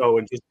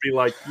 and just be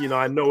like,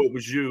 I know it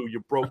was you. You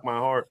broke my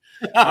heart.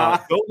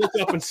 Go look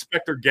up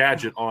Inspector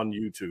Gadget on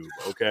YouTube,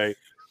 okay?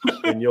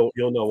 And you'll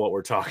know what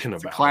we're talking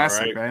about.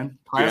 Classic, right? Man.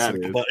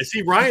 Classic. Yeah, but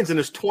see, Ryan's in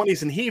his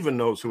 20s and he even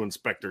knows who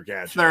Inspector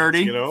Gadget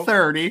 30, is.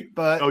 30,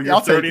 but you're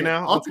 30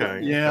 now? Okay.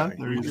 Yeah.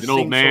 Okay. He's an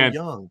old man.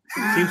 So young.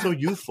 He seems so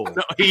youthful.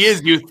 No, he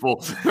is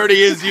youthful. 30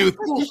 is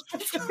youthful.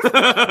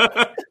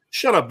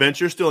 Shut up,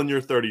 Bench. You're still in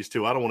your 30s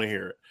too. I don't want to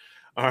hear it.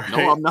 All right.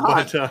 No, I'm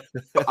not.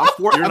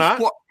 But, you're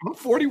not? I'm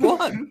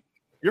 41.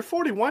 You're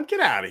 41? Get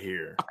out of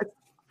here.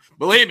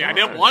 Believe me, I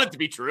didn't want it to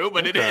be true,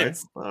 but it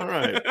is. All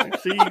right.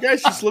 See, you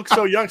guys just look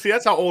so young. See,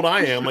 that's how old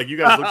I am. Like, you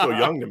guys look so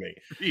young to me.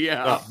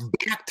 Yeah.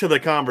 Back to the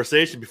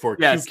conversation before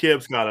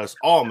Q-Kibs got us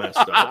all messed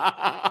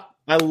up.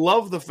 I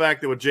love the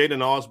fact that with Jaden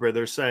Osbury,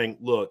 they're saying,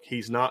 look,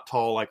 he's not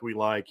tall like we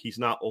like. He's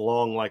not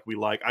long like we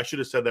like. I should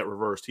have said that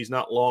reversed. He's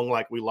not long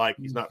like we like.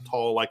 He's not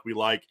tall like we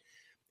like.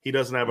 He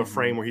doesn't have a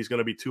frame where he's going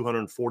to be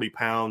 240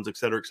 pounds, et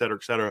cetera, et cetera,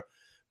 et cetera.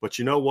 But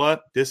you know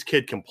what? This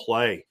kid can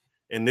play,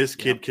 and this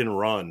kid can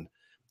run.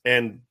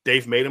 And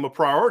they've made him a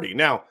priority.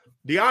 Now,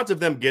 the odds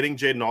of them getting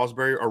Jaden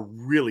Osbury are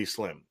really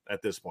slim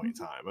at this point in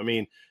time. I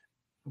mean,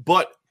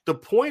 but the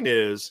point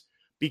is,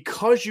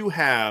 because you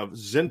have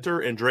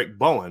Zinter and Drake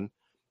Bowen,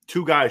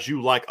 two guys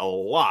you like a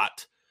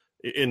lot,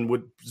 and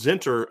with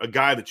Zinter, a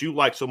guy that you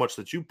like so much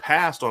that you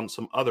passed on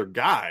some other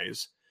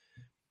guys,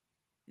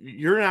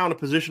 you're now in a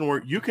position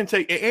where you can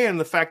take, and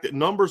the fact that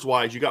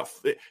numbers-wise, you got,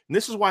 and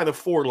this is why the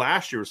 4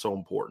 last year is so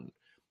important.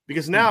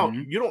 Because now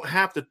you don't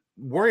have to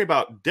worry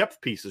about depth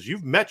pieces.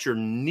 You've met your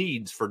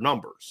needs for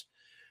numbers.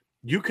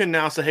 You can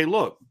now say, hey,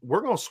 look,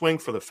 we're going to swing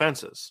for the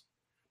fences.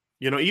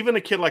 Even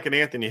a kid like an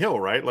Anthony Hill,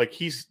 right? Like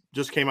he's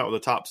just came out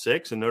with a top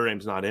 6 and Notre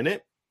Dame's not in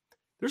it.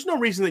 There's no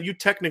reason that you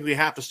technically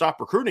have to stop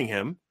recruiting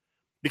him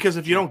because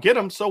if you don't get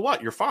him, so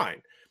what? You're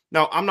fine.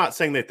 Now, I'm not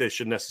saying that they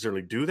should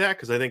necessarily do that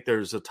because I think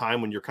there's a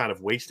time when you're kind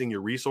of wasting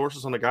your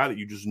resources on a guy that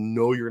you just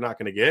know you're not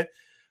going to get.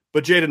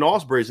 But Jaden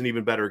Osbury is an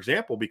even better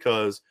example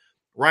because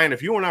Ryan,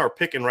 if you and I are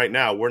picking right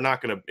now, we're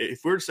not going to –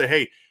 if we were to say,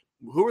 hey,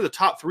 who are the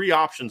top 3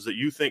 options that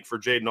you think for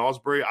Jaden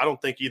Osbury, I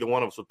don't think either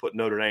one of us would put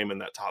Notre Dame in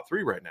that top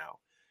 3 right now.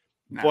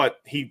 No.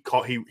 But he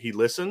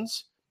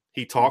listens,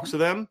 he talks to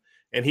them,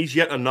 and he's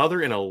yet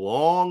another in a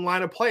long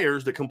line of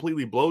players that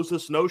completely blows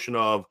this notion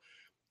of,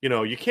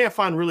 you can't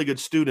find really good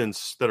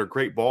students that are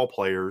great ball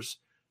players.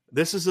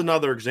 This is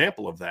another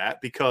example of that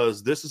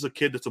because this is a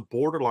kid that's a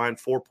borderline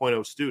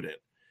 4.0 student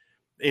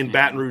in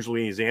Baton Rouge,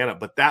 Louisiana.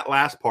 But that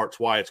last part's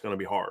why it's going to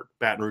be hard.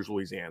 Baton Rouge,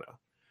 Louisiana.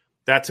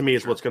 That to me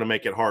is what's going to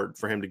make it hard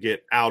for him to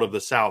get out of the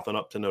South and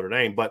up to Notre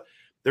Dame. But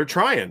they're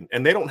trying,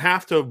 and they don't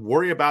have to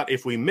worry about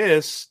if we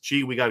miss,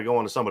 we got to go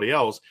on to somebody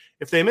else.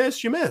 If they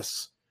miss, you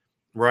miss,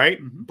 right?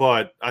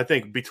 But I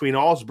think between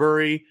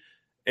Osbury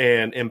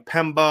and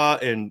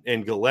Mpemba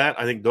and Gillette,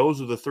 I think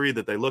those are the 3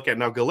 that they look at.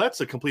 Now, Gillette's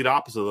the complete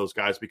opposite of those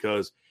guys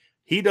because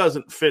he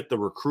doesn't fit the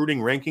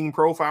recruiting ranking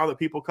profile that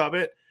people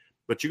covet.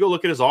 But you go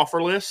look at his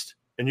offer list,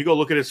 and you go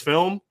look at his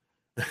film,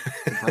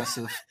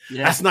 impressive.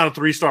 Yeah. That's not a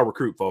 3-star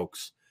recruit,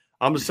 folks.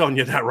 I'm just telling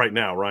you that right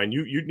now, Ryan.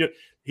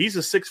 He's a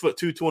 6'2",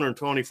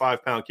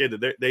 225-pound kid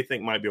that they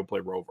think might be able to play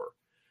Rover.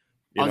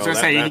 I was going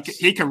to say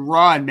he can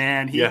run,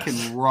 man. He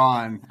can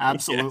run,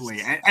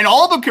 absolutely, and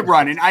all of them can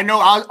run. And I know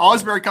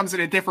Osbury comes in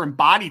a different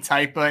body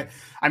type, but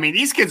I mean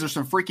these kids are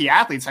some freaky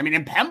athletes. I mean,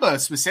 Mpemba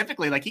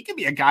specifically, like he could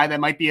be a guy that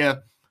might be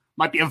a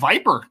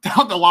Viper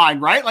down the line,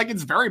 right? Like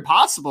it's very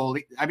possible.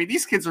 I mean,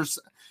 these kids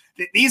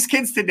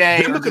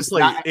today could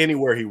play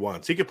anywhere he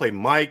wants. He could play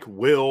Mike,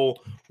 Will,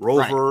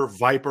 Rover,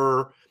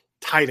 Viper,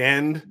 tight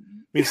end.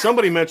 I mean,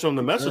 somebody mentioned on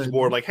the message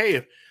board, like,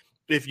 hey,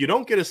 if you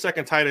don't get a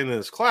second tight end in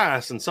this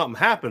class and something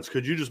happens,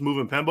 could you just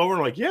move Mpemba over?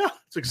 And like, yeah,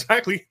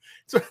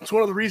 it's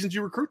one of the reasons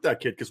you recruit that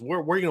kid because where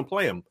are you going to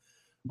play him?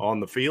 On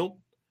the field?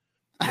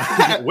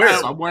 Where?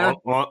 Somewhere.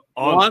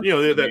 On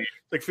that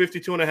like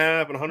 52 and a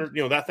half and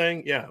 100, that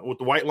thing. Yeah, with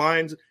the white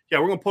lines. Yeah,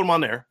 we're going to put him on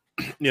there,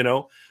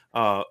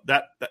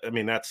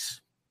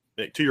 That's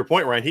to your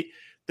point, Ryan.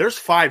 There's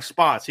 5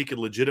 spots he could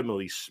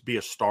legitimately be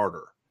a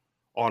starter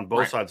on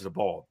both sides of the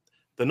ball.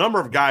 The number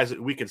of guys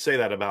that we can say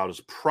that about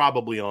is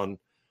probably on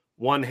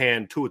one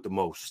hand, 2 at the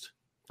most,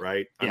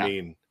 right? Yeah. I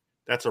mean,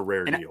 that's a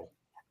rare deal.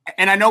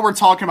 And I know we're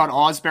talking about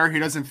Ausberry, who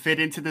doesn't fit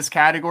into this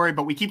category,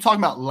 but we keep talking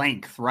about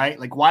length, right?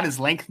 Like, why does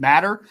length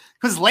matter?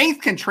 Because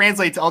length can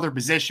translate to other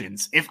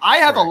positions. If I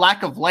have a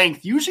lack of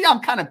length, usually I'm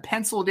kind of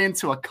penciled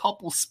into a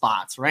couple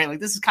spots, right?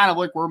 Like, this is kind of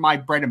like where my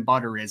bread and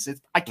butter is.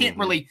 I can't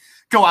really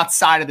go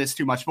outside of this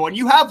too much. But when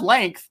you have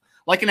length,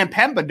 like an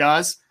Mpemba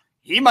does,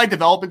 he might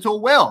develop into a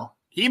Will.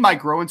 He might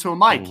grow into a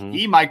Mike.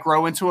 He might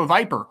grow into a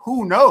Viper.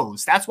 Who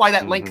knows? That's why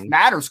that length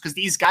matters, because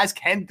these guys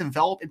can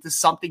develop into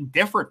something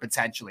different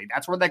potentially.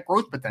 That's where that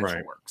growth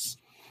potential works.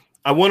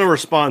 I want to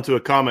respond to a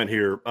comment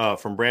here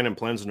from Brandon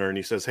Plensner, and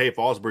he says, hey, if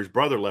Ausberry's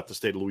brother left the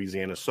state of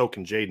Louisiana, so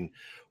can Jaden.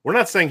 We're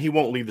not saying he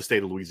won't leave the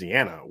state of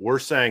Louisiana. We're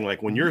saying,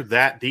 like, when you're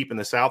that deep in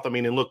the South, I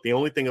mean, and look, the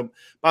only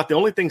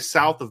thing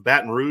south of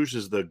Baton Rouge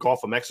is the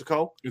Gulf of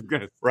Mexico,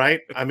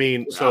 right? I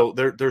mean, so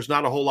there's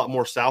not a whole lot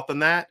more south than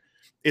that.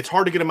 It's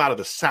hard to get them out of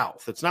the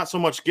South. It's not so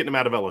much getting them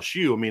out of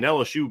LSU. I mean,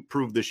 LSU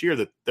proved this year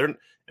that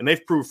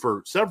they've proved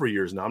for several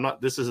years now.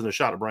 This isn't a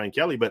shot at Brian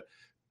Kelly, but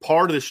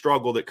part of the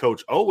struggle that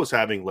Coach O was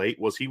having late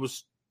was he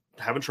was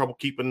having trouble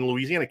keeping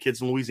Louisiana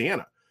kids in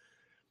Louisiana.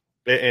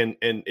 And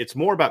it's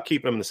more about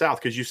keeping them in the South,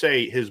 because you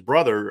say his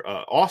brother,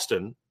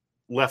 Austin,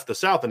 left the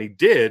South, and he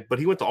did, but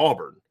he went to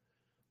Auburn.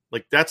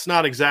 Like, that's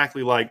not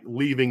exactly like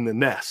leaving the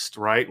nest,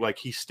 right? Like,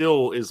 he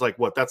still is like,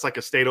 what? That's like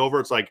a state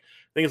over. It's like,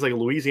 I think it's like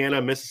Louisiana,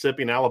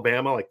 Mississippi, and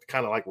Alabama, like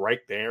kind of like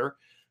right there.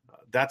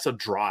 That's a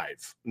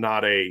drive,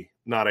 not a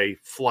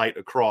flight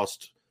across,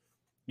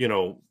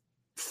 4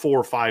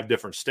 or 5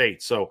 different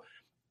states. So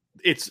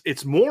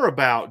it's more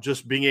about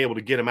just being able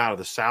to get him out of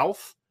the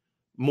South,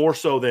 more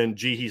so than,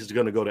 gee, he's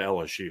going to go to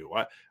LSU.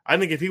 I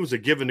think if he was a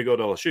given to go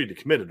to LSU, he'd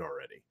committed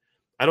already.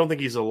 I don't think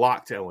he's a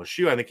lock to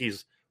LSU. I think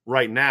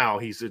right now,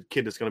 he's a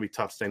kid that's going to be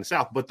tough to stay in the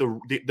South. But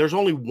there's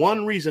only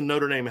one reason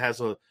Notre Dame has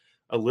a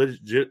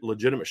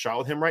legitimate shot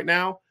with him right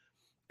now,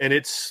 and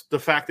it's the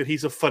fact that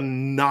he's a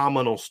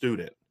phenomenal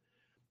student.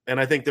 And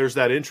I think there's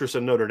that interest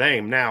in Notre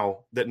Dame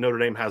now that Notre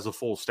Dame has a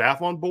full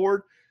staff on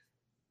board.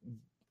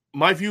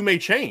 My view may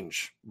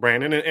change,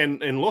 Brandon.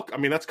 And look, I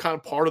mean, that's kind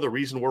of part of the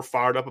reason we're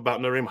fired up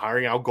about Notre Dame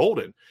hiring Al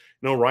Golden.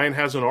 Ryan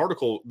has an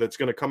article that's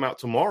going to come out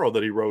tomorrow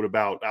that he wrote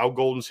about Al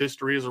Golden's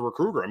history as a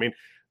recruiter. I mean,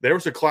 there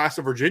was a class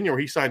of Virginia where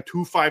he signed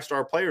 2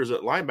 5-star players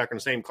at linebacker in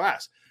the same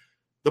class.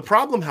 The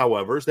problem,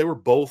 however, is they were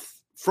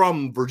both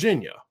from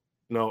Virginia,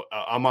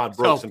 Ahmad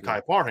Brooks and Kai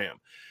Parham.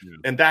 Yeah.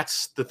 And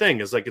that's the thing,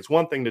 is like, it's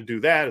one thing to do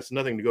that. It's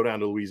nothing to go down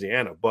to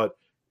Louisiana. But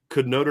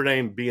could Notre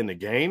Dame be in the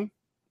game?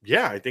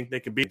 Yeah, I think they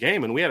could be in the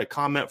game. And we had a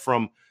comment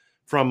from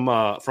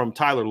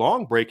Tyler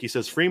Longbreak. He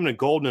says Freeman and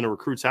Golden in a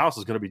recruit's house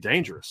is going to be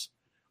dangerous.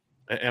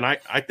 And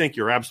I think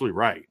you're absolutely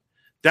right.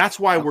 That's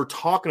why we're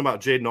talking about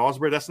Jaden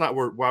Ausberry. That's not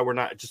why we're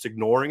not just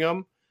ignoring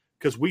him,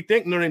 because we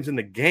think Notre Dame's in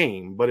the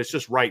game, but it's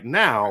just right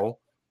now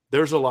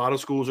there's a lot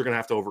of schools are going to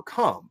have to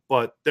overcome.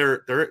 But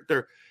they're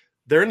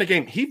in the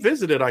game.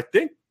 I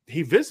think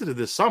he visited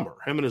this summer.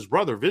 Him and his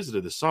brother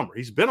visited this summer.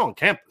 He's been on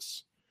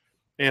campus,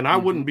 and I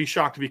wouldn't be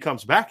shocked if he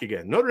comes back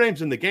again. Notre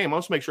Dame's in the game.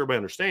 Let's make sure everybody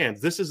understands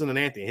this isn't an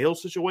Anthony Hill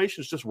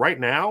situation. It's just right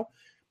now.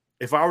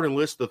 If I were to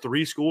list the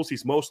 3 schools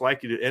he's most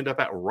likely to end up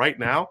at right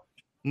now,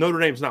 Notre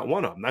Dame's not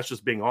one of them. That's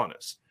just being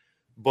honest.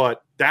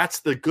 But that's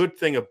the good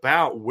thing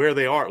about where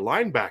they are at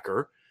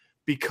linebacker,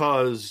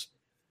 because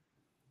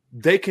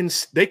they can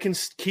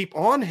keep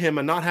on him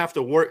and not have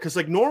to worry. Because,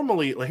 like,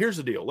 normally, here's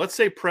the deal. Let's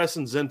say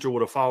Preston Zinter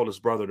would have followed his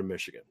brother to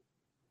Michigan.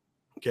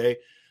 Okay?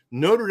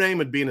 Notre Dame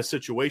would be in a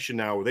situation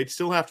now where they'd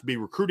still have to be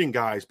recruiting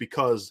guys,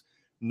 because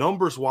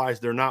numbers-wise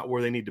they're not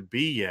where they need to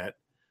be yet.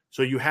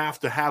 So you have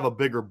to have a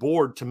bigger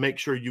board to make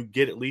sure you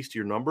get at least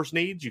your numbers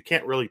needs. You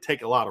can't really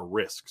take a lot of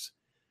risks.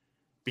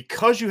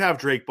 Because you have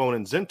Drake Bone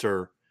and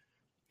Zinter,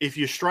 if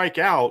you strike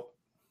out,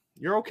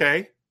 you're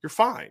okay. You're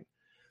fine.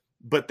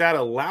 But that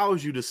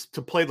allows you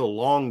to play the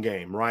long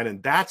game, right?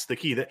 And that's the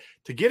key. That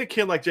to get a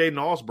kid like Jaden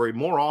Ausberry,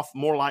 more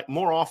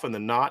often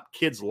than not,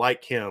 kids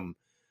like him,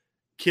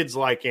 kids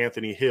like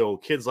Anthony Hill,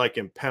 kids like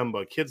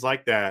Mpemba, kids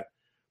like that,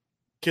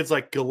 kids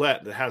like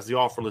Gillette that has the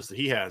offer list that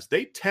he has,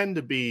 they tend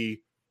to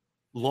be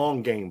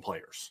long game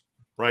players,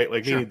 right?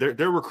 Like, sure,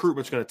 their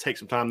recruitment's going to take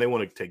some time. They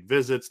want to take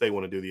visits. They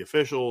want to do the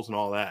officials and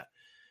all that.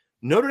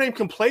 Notre Dame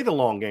can play the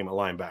long game at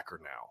linebacker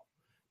now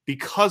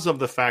because of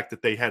the fact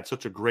that they had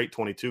such a great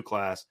 22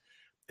 class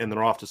and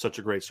they're off to such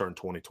a great start in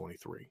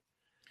 2023.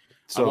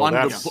 So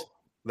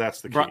that's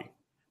the key.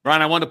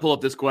 Brian, I wanted to pull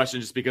up this question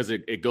just because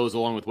it goes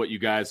along with what you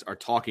guys are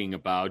talking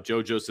about.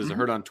 JoJo says, I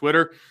heard on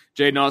Twitter,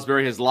 Jaden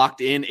Ausberry has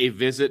locked in a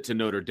visit to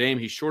Notre Dame.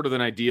 He's shorter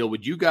than ideal.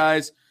 Would you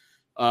guys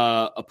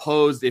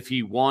oppose if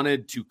he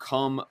wanted to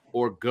come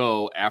or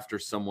go after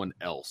someone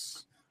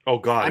else? Oh,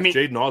 God. If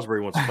Jaden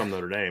Ausberry wants to come to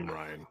Notre Dame,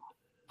 Ryan.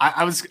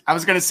 I was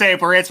going to say,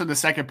 if we're answering the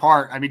second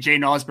part, I mean,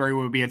 Jaden Ausberry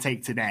would be a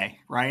take today,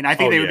 right? And I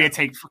think would be a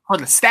take for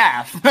the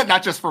staff,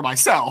 not just for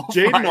myself.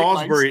 Jaden right?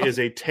 Ausberry is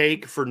a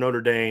take for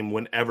Notre Dame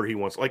whenever he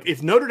wants. Like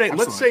if Notre Dame,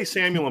 Absolutely. let's say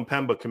Samuel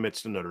Mpemba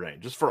commits to Notre Dame,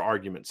 just for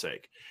argument's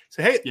sake.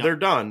 Say, hey, they're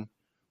done.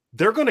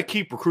 They're going to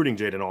keep recruiting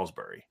Jaden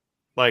Ausberry.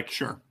 Like,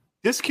 sure,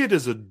 this kid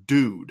is a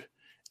dude.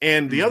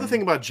 And the other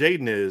thing about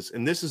Jaden is,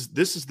 and this is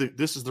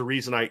the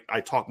reason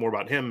I talk more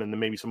about him and then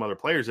maybe some other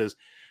players is,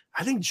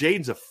 I think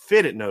Jaden's a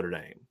fit at Notre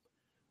Dame,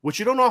 which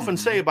you don't often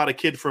say about a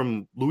kid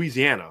from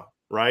Louisiana,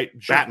 right?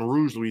 Sure. Baton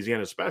Rouge,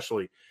 Louisiana,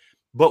 especially.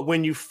 But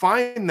when you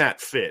find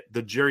that fit,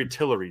 the Jerry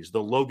Tillerys,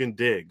 the Logan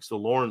Diggs, the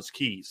Lawrence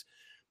Keys,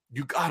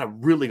 you got to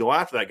really go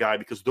after that guy,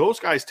 because those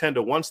guys tend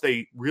to, once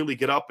they really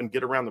get up and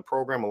get around the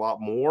program a lot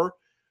more,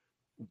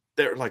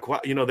 they're like,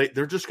 wow,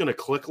 they're just going to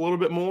click a little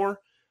bit more.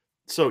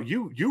 So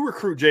you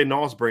recruit Jaden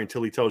Ausberry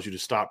until he tells you to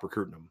stop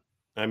recruiting him.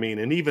 I mean,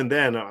 and even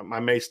then, I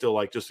may still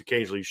like just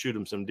occasionally shoot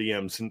him some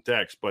DMs and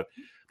texts. But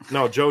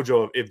no,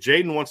 JoJo, if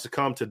Jaden wants to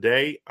come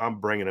today, I'm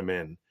bringing him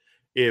in.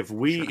 If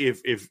we,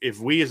 if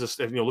we as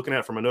a, looking at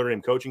it from a Notre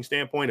Dame coaching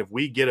standpoint, if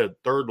we get a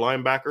third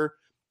linebacker,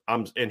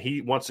 and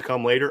he wants to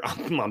come later,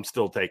 I'm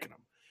still taking him.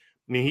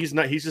 I mean,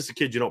 he's just a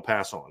kid you don't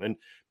pass on. And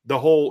the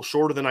whole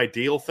shorter than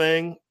ideal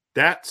thing,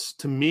 that's,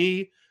 to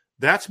me,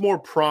 that's more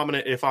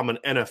prominent if I'm an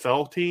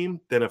NFL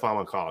team than if I'm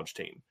a college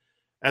team.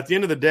 At the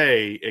end of the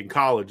day, in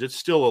college, it's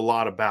still a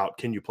lot about,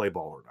 can you play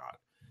ball or not?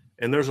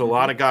 And there's a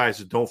lot of guys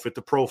that don't fit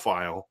the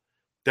profile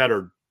that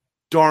are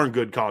darn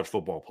good college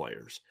football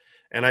players.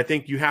 And I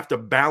think you have to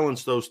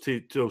balance those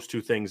two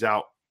things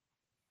out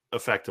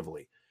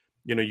effectively.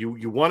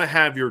 You want to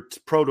have your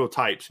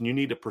prototypes and you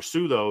need to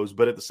pursue those,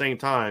 but at the same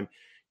time,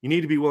 you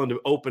need to be willing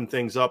to open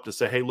things up to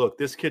say, hey, look,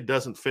 this kid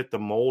doesn't fit the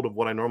mold of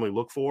what I normally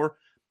look for,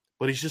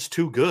 but he's just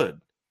too good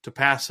to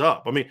pass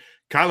up. I mean,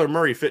 Kyler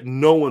Murray fit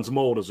no one's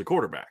mold as a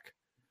quarterback,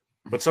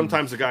 but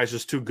sometimes the guy's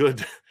just too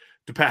good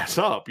to pass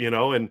up,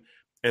 and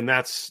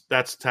that's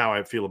how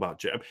I feel about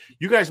Jim.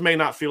 You guys may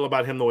not feel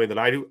about him the way that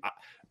I do.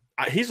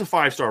 He's a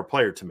 5-star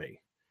player to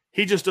me.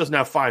 He just doesn't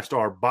have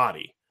 5-star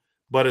body.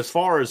 But as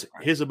far as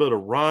his ability to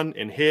run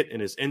and hit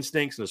and his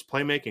instincts and his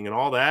playmaking and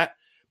all that,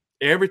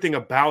 everything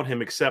about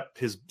him except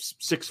his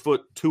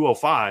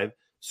 6'205"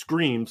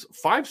 screams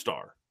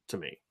 5-star to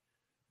me.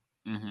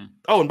 Mm-hmm.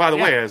 Oh, and by the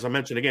way, as I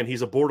mentioned again,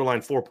 he's a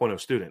borderline 4.0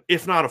 student,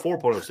 if not a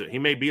 4.0 student. He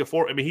may be a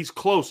 4. I mean, he's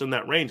close in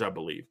that range, I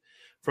believe,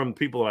 from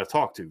people that I've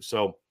talked to.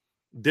 So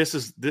this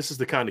is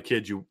the kind of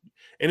kid you.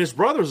 And his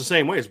brother's the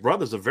same way. His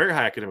brother's a very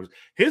high academic.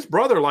 His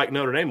brother liked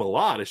Notre Dame a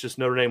lot. It's just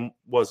Notre Dame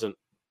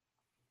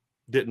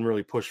didn't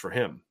really push for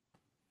him.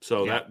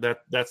 So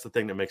that's the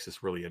thing that makes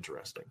this really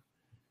interesting.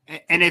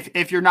 And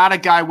if you're not a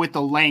guy with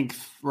the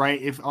length, right?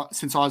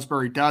 Since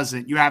Ausberry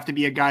doesn't, you have to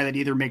be a guy that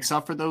either makes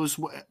up for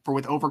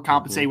with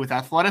overcompensate with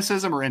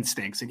athleticism or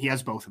instincts, and he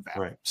has both of them.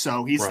 Right.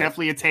 So he's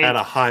definitely a take at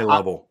a high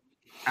level.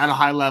 At a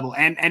high level.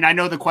 And I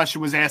know the question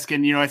was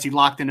asking, as he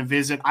locked in a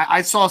visit.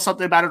 I saw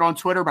something about it on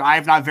Twitter, but I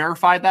have not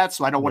verified that,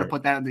 so I don't want to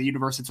put that in the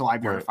universe until I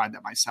verified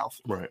that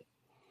myself. Right.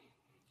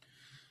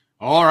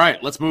 All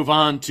right, let's move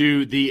on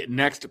to the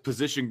next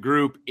position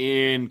group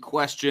in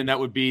question. That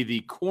would be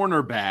the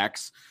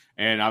cornerbacks.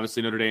 And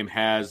obviously Notre Dame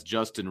has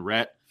Justin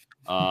Rhett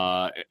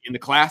in the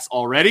class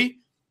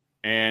already.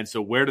 And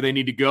so where do they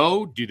need to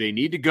go? Do they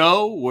need to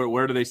go?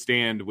 Where do they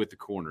stand with the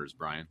corners,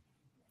 Brian?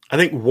 I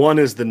think one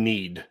is the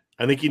need.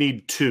 I think you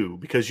need two,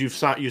 because you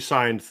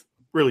signed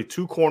really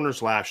 2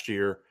 corners last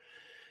year.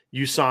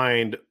 You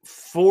signed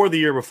 4 the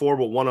year before,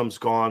 but one of them's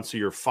gone, so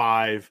you're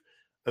 5.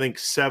 I think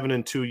 7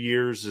 in 2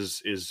 years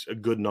is a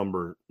good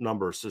number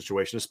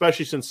situation,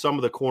 especially since some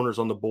of the corners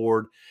on the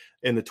board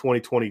in the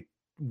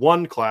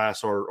 2021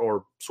 class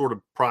or sort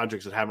of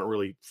projects that haven't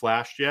really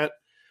flashed yet.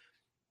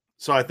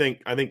 So I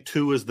think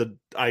 2 is the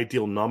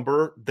ideal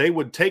number. They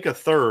would take a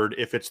third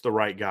if it's the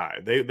right guy.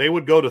 They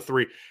would go to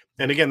 3.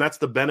 And again, that's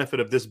the benefit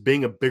of this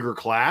being a bigger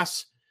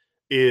class,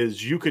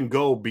 is you can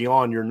go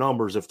beyond your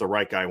numbers if the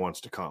right guy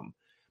wants to come.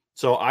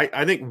 So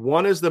I think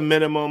 1 is the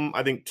minimum.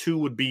 I think 2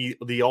 would be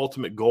the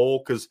ultimate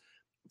goal, because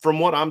from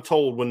what I'm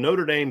told, when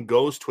Notre Dame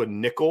goes to a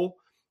nickel,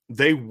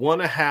 they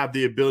want to have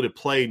the ability to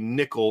play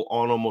nickel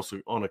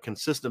on a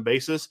consistent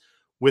basis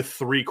with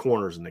 3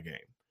 corners in the game.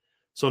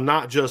 So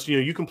not just,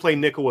 you can play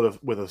nickel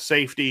with a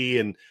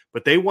safety,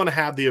 but they want to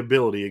have the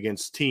ability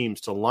against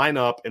teams to line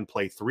up and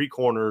play 3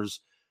 corners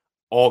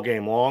all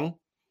game long.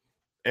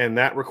 And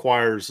that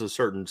requires a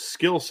certain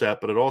skill set,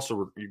 but it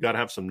also, you got to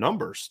have some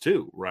numbers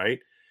too, right?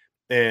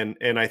 And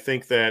I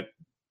think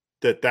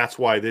that's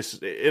why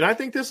I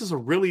think this is a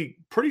really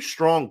pretty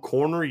strong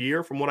corner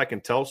year from what I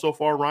can tell so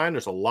far, Ryan.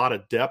 There's a lot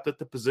of depth at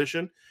the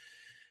position.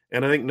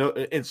 And I think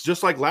it's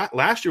just like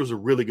last year was a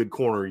really good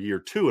corner year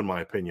too, in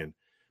my opinion.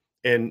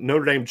 And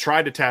Notre Dame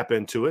tried to tap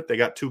into it. They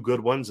got 2 good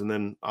ones and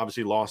then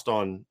obviously lost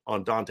on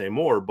Dante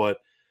Moore. But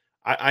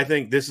I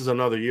think this is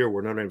another year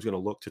where Notre Dame's going to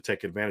look to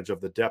take advantage of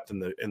the depth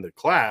in the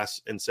class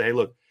and say, hey,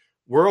 look,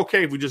 we're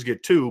okay if we just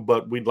get 2,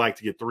 but we'd like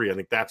to get 3. I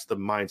think that's the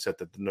mindset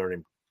that the Notre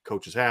Dame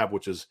coaches have,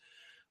 which is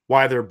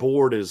why their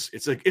board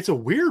it's a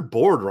weird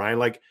board, Ryan.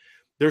 Like,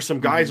 There's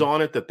some guys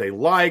on it that they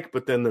like,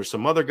 but then there's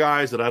some other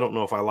guys that I don't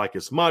know if I like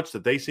as much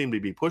that they seem to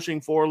be pushing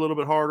for a little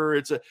bit harder.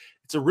 It's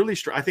a really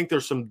I think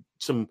there's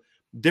some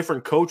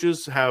different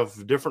coaches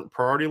have different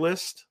priority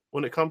lists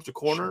when it comes to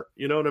corner. Sure.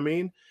 You know what I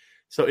mean?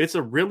 So it's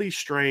a really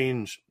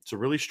strange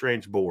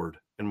board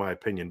in my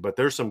opinion. But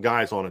there's some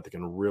guys on it that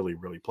can really,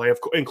 really play,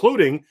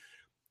 including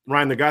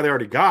Ryan, the guy they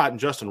already got, and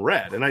Justin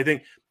Redd. And I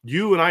think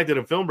you and I did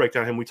a film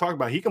breakdown of him. We talked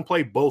about he can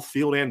play both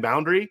field and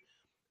boundary,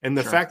 and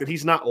the fact that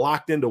he's not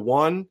locked into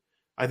one,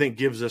 I think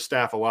gives the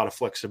staff a lot of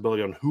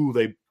flexibility on who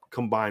they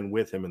combine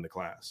with him in the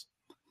class.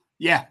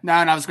 Yeah, no,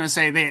 and I was going to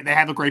say they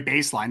have a great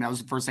baseline. That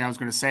was the first thing I was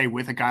going to say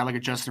with a guy like a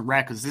Justin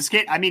Redd, because this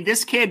kid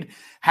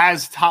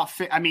has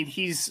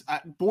he's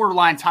a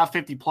borderline top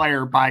 50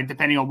 player by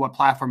depending on what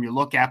platform you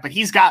look at, but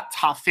he's got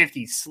top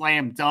 50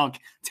 slam dunk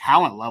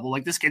talent level.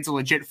 Like this kid's a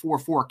legit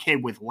 4'4"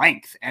 kid with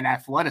length and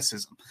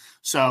athleticism.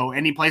 So,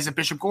 and he plays at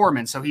Bishop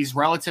Gorman, so he's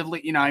relatively,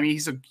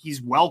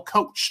 he's well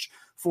coached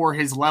for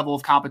his level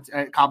of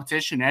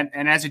competition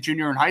and as a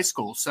junior in high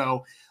school.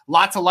 So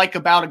lot to like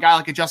about a guy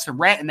like a Justin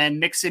Redd, and then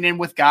mixing in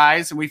with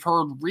guys. And we've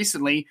heard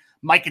recently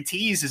Micah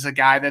Tease is a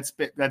guy that's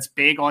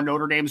big on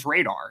Notre Dame's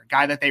radar, a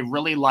guy that they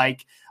really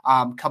like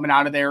coming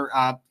out of there.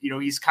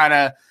 He's kind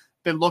of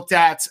been looked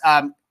at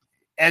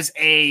as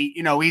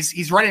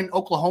he's right in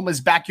Oklahoma's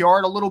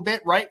backyard a little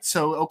bit, right?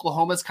 So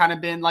Oklahoma's kind of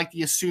been like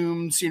the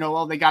assumes,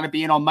 they got to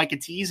be in on Micah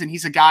Tease. And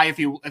he's a guy, if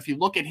you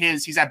look at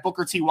he's at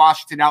Booker T.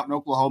 Washington out in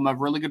Oklahoma,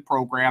 really good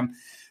program,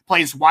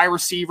 plays wide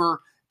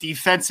receiver,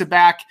 defensive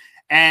back,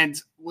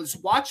 and was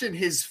watching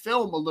his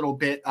film a little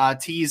bit,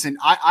 Tease, and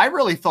I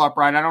really thought,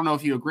 Brian, I don't know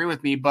if you agree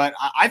with me, but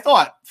I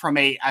thought from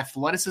a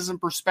athleticism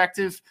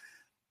perspective,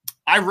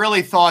 I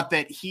really thought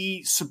that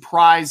he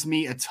surprised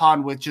me a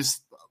ton with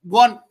just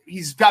one,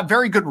 he's got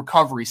very good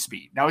recovery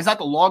speed. Now, he's not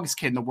the longest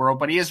kid in the world,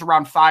 but he is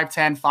around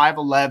 5'10",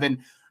 5'11",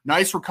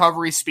 nice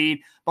recovery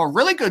speed, but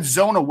really good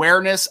zone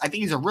awareness. I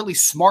think he's a really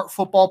smart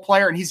football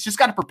player, and he's just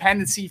got a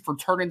propensity for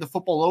turning the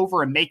football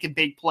over and making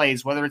big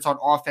plays, whether it's on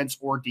offense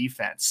or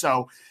defense.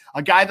 So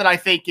a guy that I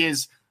think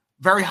is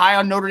very high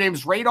on Notre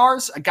Dame's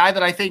radars, a guy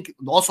that I think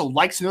also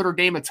likes Notre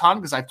Dame a ton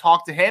because I've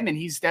talked to him, and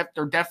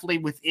they're definitely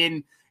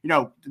within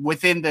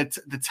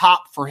the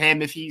top for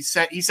him. If he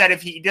said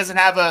if he doesn't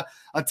have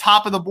a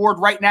top of the board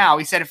right now,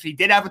 he said if he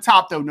did have a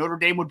top, though, Notre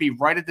Dame would be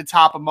right at the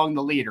top among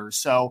the leaders.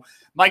 So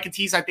Micah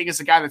Tease, I think,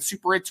 is a guy that's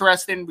super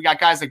interesting. We got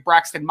guys like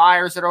Braxton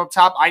Myers that are up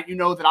top.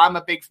 That I'm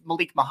a big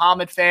Malik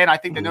Muhammad fan. I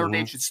think that Notre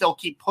Dame should still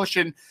keep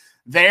pushing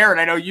there. And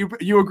I know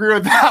you agree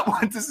with that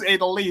one, to say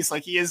the least.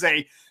 Like, he is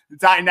a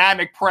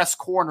dynamic press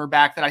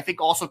cornerback that I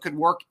think also could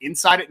work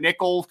inside at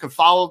nickel, could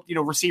follow,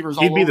 receivers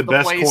all over the place. He'd be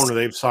the best corner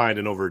they've signed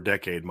in over a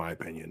decade, in my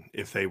opinion,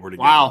 if they were to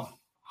get him.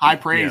 High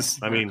praise.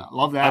 Yeah. I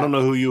love that. I don't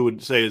know who you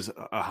would say is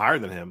higher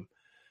than him.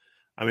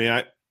 I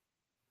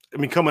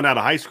mean, coming out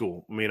of high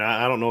school,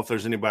 I don't know if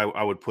there's anybody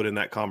I would put in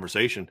that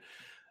conversation.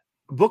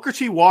 Booker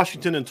T.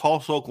 Washington and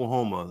Tulsa,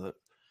 Oklahoma.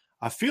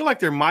 I feel like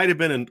there might have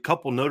been a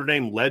couple Notre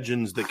Dame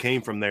legends that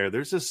came from there.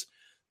 There's this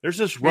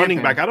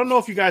running back. I don't know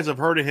if you guys have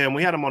heard of him.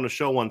 We had him on the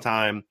show one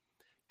time.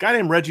 Guy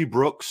named Reggie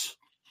Brooks.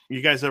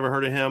 You guys ever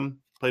heard of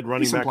him? Played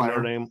running back in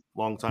Notre Dame a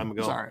long time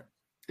ago. Sorry.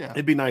 Yeah.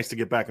 It'd be nice to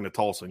get back into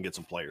Tulsa and get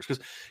some players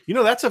because,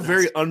 that's a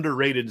very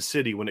underrated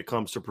city when it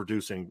comes to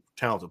producing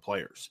talented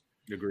players.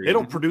 Agreed. They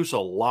don't produce a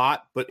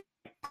lot, but,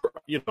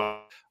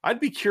 I'd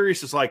be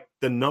curious as like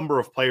the number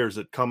of players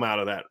that come out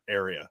of that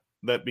area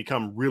that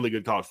become really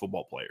good college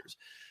football players.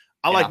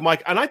 I like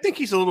Mike, and I think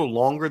he's a little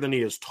longer than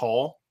he is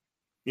tall,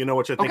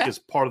 which I think is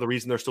part of the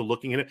reason they're still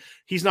looking at it.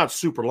 He's not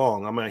super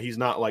long. He's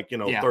not like,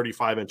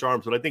 35-inch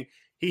arms, but I think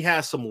he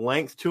has some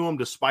length to him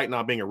despite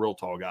not being a real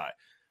tall guy.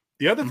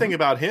 The other thing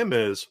about him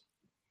is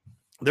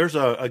there's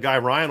a guy,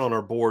 Ryan, on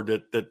our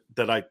board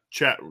that I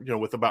chat,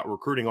 with about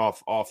recruiting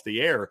off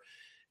the air,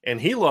 and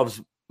he loves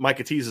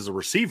Micah Tease as a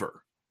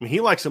receiver.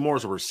 He likes him more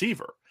as a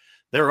receiver.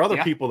 There are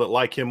other people that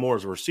like him more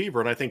as a receiver,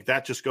 and I think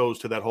that just goes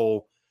to that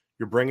whole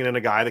you're bringing in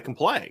a guy that can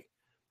play.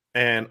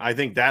 And I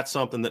think that's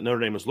something that Notre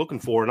Dame is looking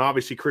for. And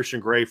obviously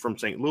Christian Gray from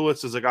St.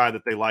 Louis is a guy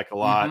that they like a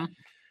lot.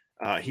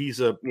 He's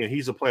a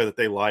player that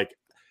they like.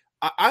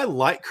 I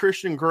like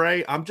Christian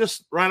Gray.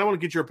 Ryan, I want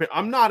to get your opinion.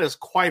 I'm not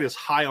quite as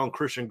high on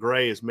Christian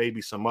Gray as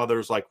maybe some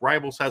others. Like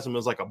Rivals has him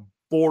as like a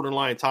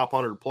borderline top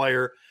 100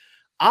 player.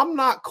 I'm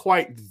not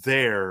quite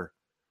there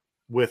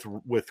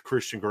with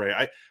Christian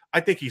Gray. I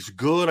think he's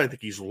good. I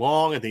think he's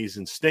long. I think he's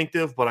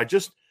instinctive, but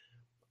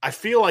I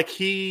feel like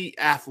he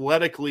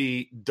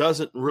athletically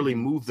doesn't really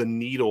move the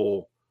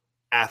needle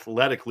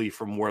athletically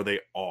from where they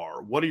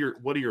are. What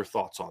are your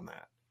thoughts on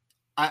that?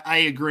 I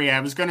agree. I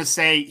was going to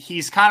say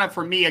he's kind of,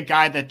 for me, a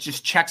guy that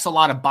just checks a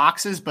lot of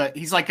boxes, but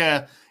he's like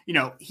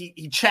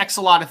he checks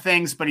a lot of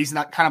things, but he's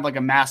not kind of like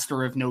a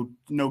master of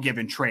no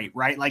given trait,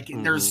 right? Like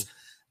there's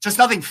just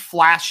nothing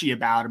flashy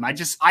about him. I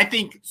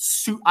think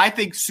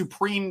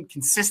supreme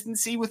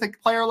consistency with a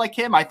player like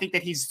him. I think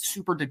that he's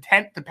super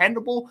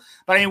dependable.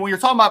 But when you're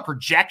talking about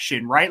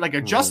projection, right? Like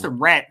a Justin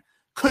Redd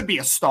could be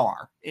a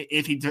star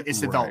if he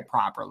is developed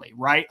properly,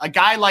 right? A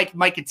guy like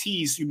Micah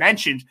Tease, you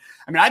mentioned,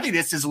 I mean, I think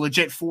this is a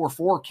legit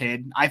 4-4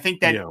 kid. I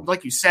think that,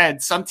 like you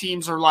said, some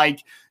teams are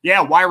like,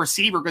 wide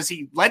receiver, because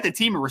he led the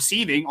team in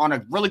receiving on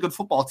a really good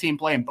football team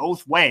playing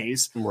both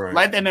ways,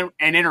 led them in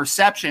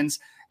interceptions,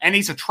 and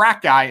he's a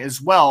track guy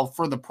as well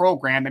for the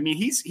program. I mean,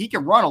 he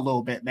can run a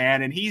little bit,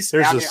 man, and there's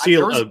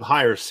a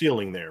higher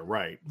ceiling there,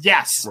 right?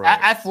 Yes,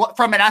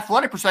 from an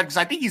athletic perspective, because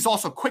I think he's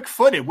also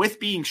quick-footed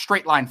with being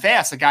straight line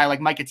fast. A guy like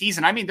Micah Tease,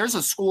 and I mean, there's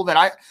a school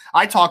that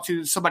I talked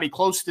to somebody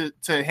close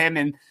to him,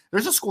 and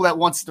there's a school that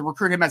wants to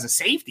recruit him as a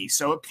safety.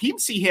 So you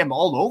see him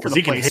all over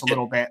the place a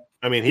little bit.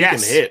 I mean, he can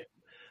hit.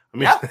 I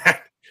mean.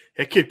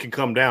 That kid can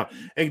come down.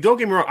 And don't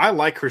get me wrong, I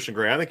like Christian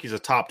Gray. I think he's a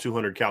top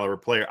 200 caliber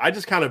player. I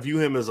just kind of view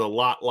him as a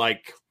lot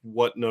like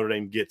what Notre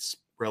Dame gets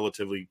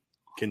relatively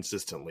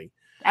consistently.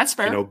 That's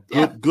fair.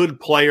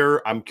 Good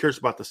player. I'm curious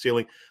about the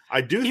ceiling.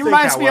 I do he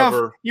reminds me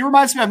of,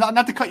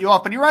 not to cut you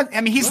off, but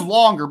he's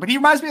longer, but he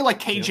reminds me of like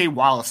KJ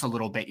Wallace a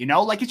little bit,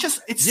 like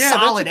it's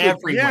solid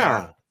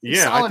everywhere.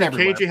 Yeah, I think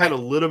KJ had a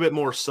little bit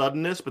more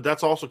suddenness, but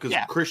that's also because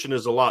Christian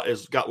has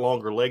got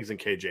longer legs than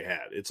KJ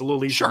had. It's a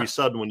little easier to be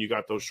sudden when you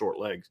got those short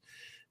legs.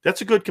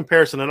 That's a good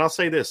comparison. And I'll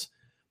say this,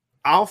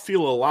 I'll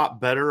feel a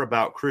lot better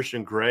about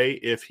Christian Gray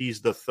if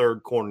he's the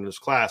third corner in this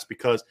class,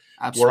 because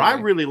where I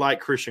really like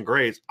Christian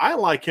Gray is I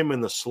like him in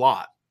the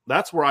slot.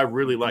 That's where I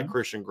really like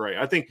Christian Gray.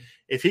 I think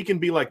if he can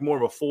be like more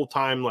of a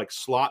full-time like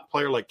slot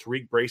player like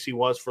Tariq Bracy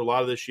was for a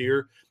lot of this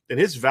year, then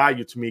his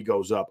value to me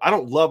goes up. I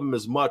don't love him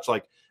as much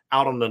like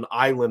out on an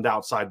island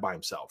outside by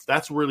himself.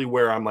 That's really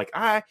where I'm like,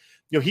 and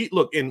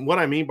what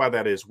I mean by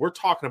that is we're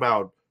talking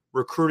about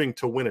recruiting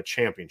to win a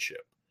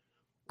championship.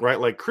 Right?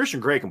 Like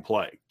Christian Gray can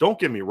play. Don't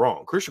get me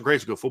wrong. Christian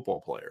Gray's a good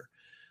football player.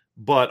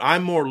 But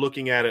I'm more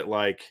looking at it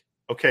like,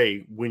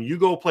 okay, when you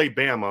go play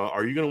Bama,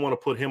 are you going to want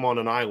to put him on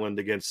an island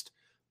against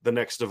the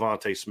next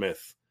Devontae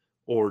Smith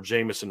or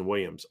Jamison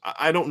Williams?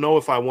 I don't know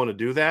if I want to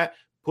do that.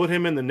 Put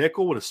him in the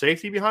nickel with a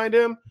safety behind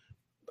him.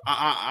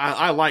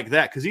 I like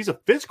that because he's a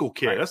physical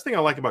kid. Right. That's the thing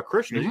I like about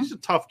Christian. Mm-hmm. He's a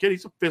tough kid.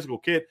 He's a physical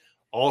kid.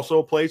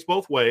 Also plays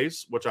both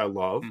ways, which I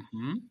love.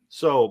 Mm-hmm.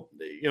 So,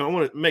 I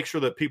want to make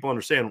sure that people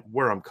understand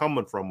where I'm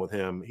coming from with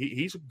him.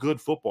 He's a good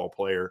football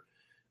player.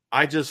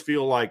 I just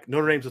feel like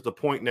Notre Dame's at the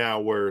point now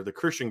where the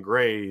Christian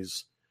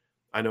Grays,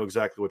 I know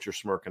exactly what you're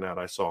smirking at.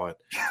 I saw it.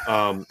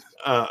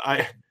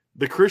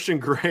 The Christian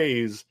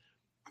Grays,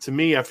 to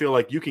me, I feel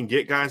like you can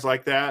get guys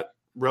like that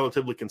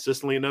relatively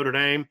consistently in Notre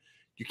Dame.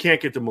 You can't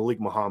get the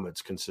Malik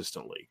Muhammad's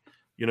consistently.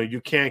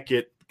 You can't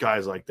get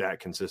guys like that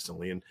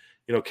consistently. And,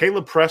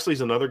 Caleb Presley's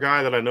another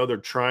guy that I know they're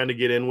trying to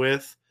get in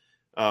with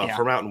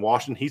from out in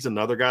Washington. He's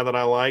another guy that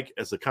I like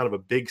as a kind of a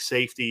big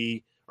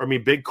safety,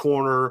 big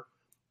corner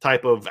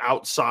type of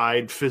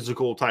outside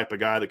physical type of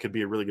guy that could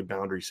be a really good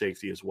boundary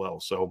safety as well.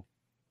 So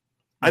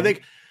I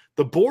think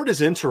the board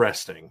is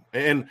interesting.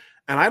 And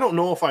I don't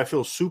know if I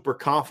feel super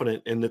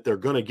confident in that they're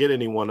going to get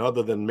anyone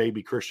other than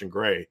maybe Christian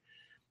Gray.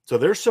 So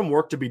there's some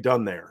work to be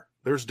done there.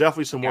 There's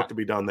definitely some work to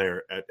be done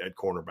there at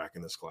cornerback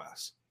in this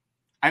class.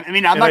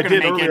 I'm not going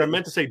to make it. I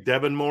meant to say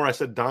Devin Moore. I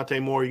said Dante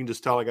Moore. You can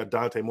just tell I got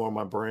Dante Moore in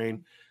my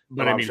brain.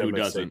 But I mean, who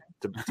doesn't?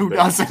 Who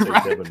doesn't?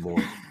 Right? Devin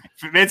Moore.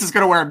 Vince is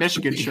going to wear a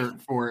Michigan shirt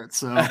for it.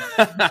 So,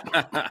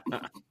 I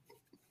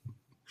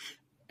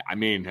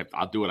mean,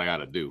 I'll do what I got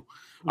to do.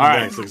 All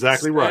right, that's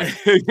exactly right.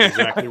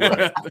 Exactly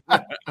right.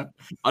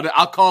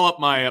 I'll call up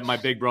my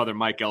big brother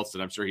Mike Elston.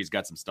 I'm sure he's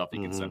got some stuff he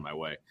can send my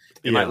way.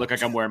 It might look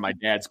like I'm wearing my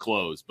dad's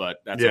clothes, but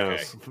that's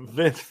okay.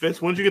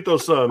 Vince, when did you get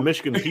those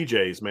Michigan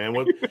PJs, man?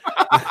 What?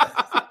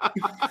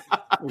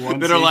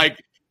 That are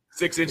like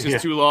 6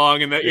 inches too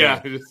long, and that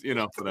just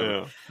whatever.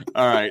 Yeah.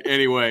 All right.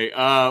 Anyway,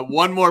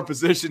 one more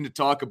position to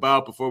talk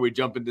about before we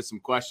jump into some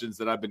questions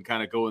that I've been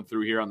kind of going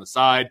through here on the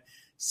side.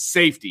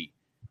 Safety.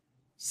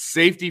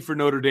 Safety for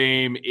Notre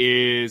Dame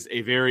is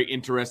a very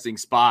interesting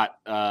spot,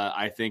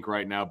 I think,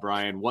 right now,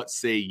 Brian. What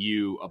say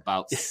you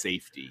about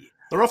safety?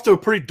 They're off to a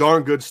pretty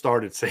darn good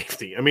start at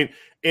safety. I mean,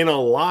 in a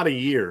lot of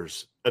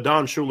years,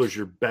 Adon Schuler's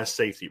your best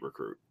safety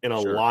recruit. In a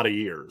lot of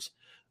years.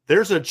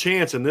 There's a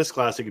chance in this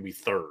class he could be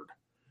third.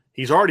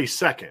 He's already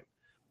second.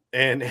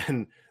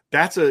 And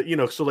that's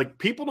so like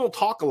people don't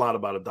talk a lot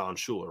about Adon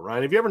Schuler,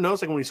 right? Have you ever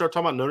noticed, like when we start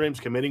talking about Notre Dame's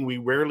committing, we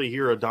rarely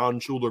hear Adon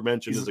Schuler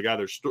mentioned as a guy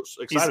they're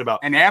excited about.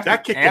 And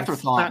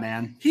afterthought,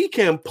 man. He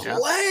can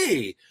play.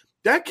 Yeah.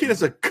 That kid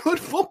is a good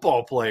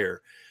football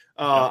player.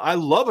 I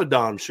love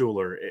Adon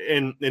Schuler.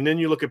 And then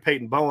you look at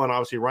Peyton Bowen.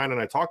 Obviously, Ryan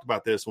and I talked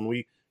about this when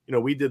we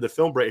did the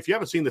film break. If you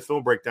haven't seen the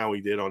film breakdown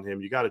we did on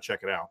him, you got to check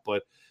it out.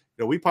 But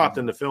we popped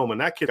in the film, and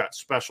that kid got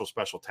special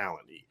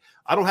talent.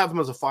 I don't have him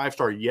as a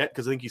 5-star yet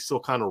because I think he's still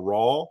kind of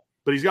raw.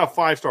 But he's got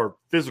 5-star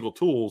physical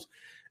tools,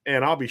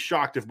 and I'll be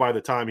shocked if by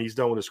the time he's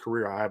done with his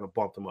career, I haven't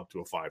bumped him up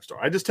to a 5-star.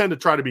 I just tend to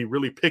try to be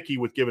really picky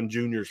with giving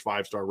juniors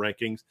 5-star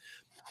rankings,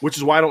 which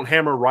is why I don't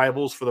hammer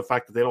rivals for the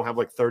fact that they don't have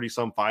like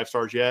 30-some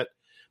 5-stars yet.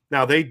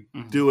 Now, they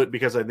do it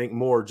because I think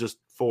more just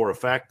for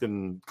effect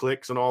and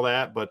clicks and all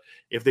that. But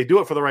if they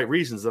do it for the right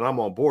reasons, then I'm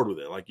on board with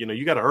it. Like,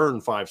 you got to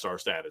earn 5-star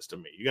status to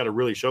me. You got to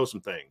really show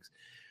some things.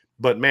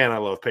 But man, I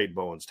love Peyton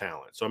Bowen's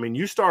talent. So I mean,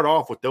 you start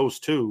off with those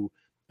two.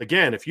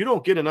 Again, if you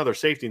don't get another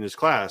safety in this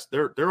class,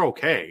 they're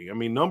okay. I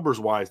mean, numbers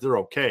wise, they're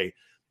okay.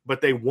 But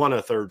they want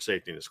a third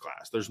safety in this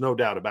class. There's no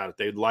doubt about it.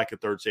 They'd like a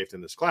third safety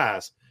in this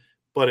class,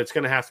 but it's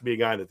going to have to be a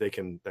guy that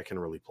can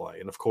really play.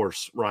 And of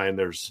course, Ryan,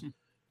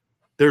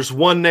 there's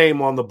one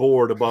name on the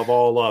board above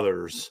all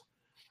others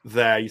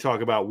that you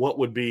talk about what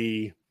would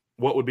be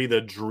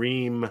the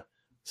dream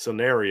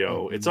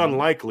scenario. It's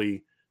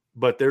unlikely,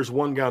 but there's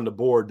one guy on the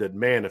board that,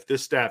 man, if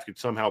this staff could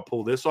somehow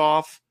pull this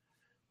off,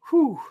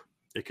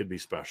 it could be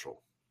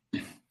special.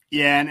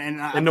 Yeah, and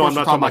no, I'm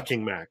not talking about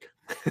King Mac.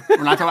 We're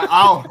not talking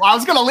about, I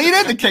was going to lead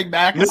into King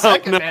Mac in a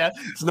second, man.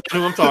 It's not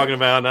who I'm talking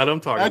about.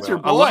 That's your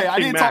boy. I love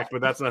King Mac,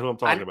 but that's not who I'm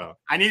talking about.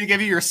 I need to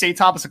give you your St.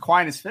 Thomas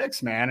Aquinas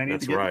fix, man.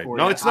 That's right.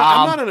 No, it's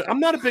not. I'm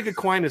not a big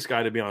Aquinas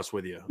guy, to be honest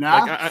with you. No?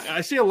 Like,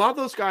 I see a lot of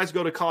those guys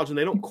go to college and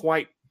they don't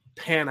quite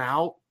pan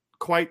out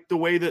quite the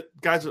way that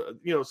guys,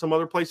 some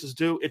other places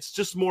do. It's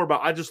just more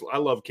about, I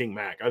love King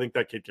Mac. I think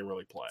that kid can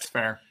really play. It's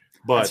fair.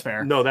 But that's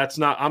fair. No, that's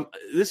not.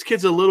 This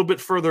kid's a little bit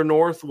further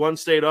north, one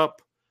state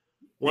up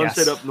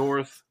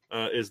north.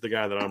 Is the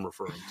guy that I'm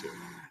referring to.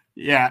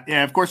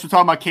 Yeah. Of course, we're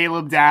talking about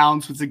Caleb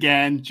Downs once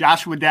again.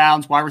 Joshua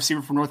Downs, wide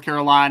receiver from North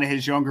Carolina,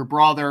 his younger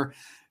brother,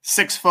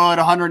 6 foot,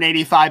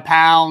 185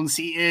 pounds.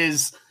 He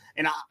is,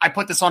 and I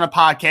put this on a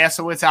podcast,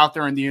 so it's out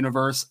there in the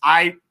universe.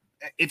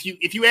 If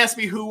you ask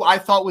me who I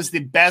thought was the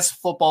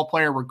best football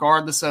player,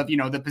 regardless of the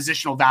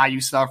positional value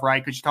stuff,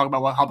 right? Because you talk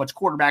about how much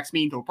quarterbacks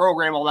mean to a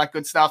program, all that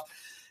good stuff.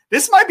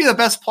 This might be the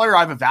best player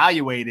I've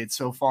evaluated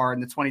so far in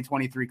the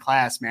 2023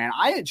 class, man.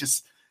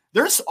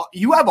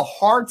 You have a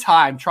hard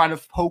time trying to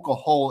poke a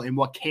hole in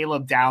what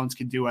Caleb Downs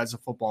can do as a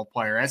football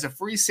player, as a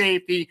free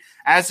safety,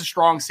 as a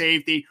strong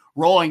safety,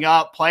 rolling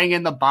up, playing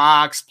in the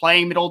box,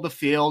 playing middle of the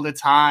field at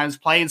times,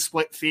 playing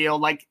split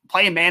field, like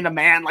playing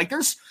man-to-man. Like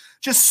there's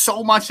just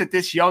so much that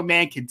this young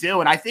man can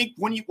do. And I think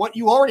what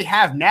you already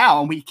have now,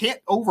 and we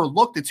can't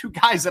overlook the two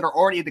guys that are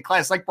already in the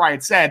class, like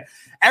Brian said,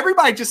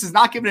 everybody just is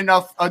not giving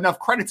enough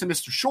credit to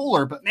Mr.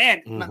 Schuler. But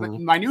man,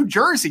 my New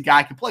Jersey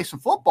guy can play some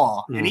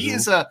football, and he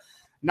is a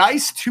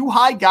nice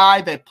too-high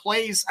guy that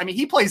plays. I mean,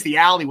 he plays the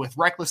alley with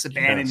reckless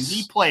abandon. Yes.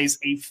 He plays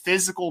a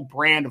physical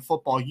brand of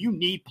football. You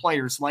need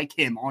players like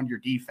him on your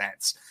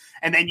defense.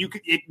 And then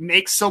it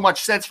makes so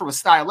much sense from a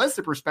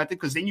stylistic perspective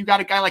because then you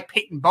got a guy like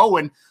Peyton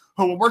Bowen,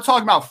 who when we're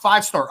talking about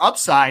 5-star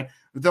upside,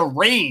 the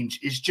range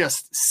is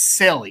just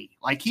silly.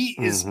 Like he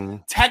is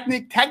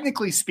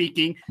technically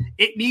speaking,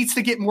 it needs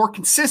to get more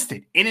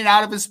consistent in and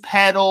out of his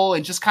pedal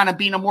and just kind of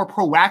being a more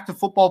proactive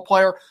football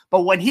player.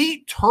 But when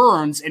he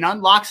turns and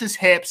unlocks his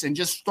hips and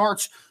just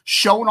starts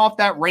showing off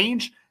that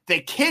range,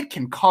 the kid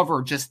can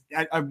cover just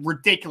a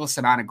ridiculous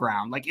amount of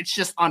ground. Like it's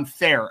just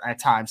unfair at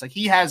times. Like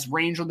he has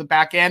range on the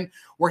back end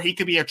where he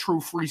could be a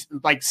true free,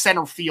 like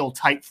center field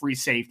type free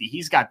safety.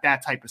 He's got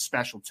that type of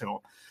special to him.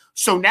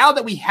 So now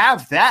that we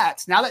have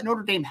that, now that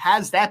Notre Dame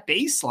has that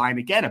baseline,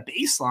 again, a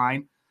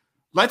baseline,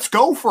 let's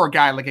go for a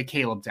guy like a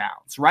Caleb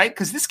Downs, right?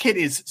 Because this kid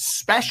is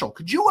special.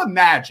 Could you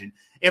imagine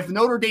if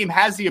Notre Dame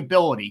has the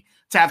ability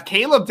to have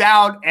Caleb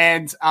Downs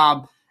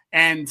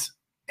and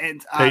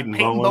Peyton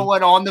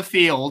Bowen on the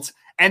field,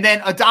 and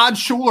then Adon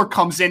Schuler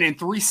comes in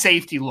 3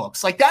 safety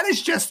looks? Like that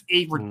is just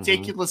a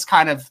ridiculous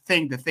kind of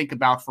thing to think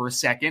about for a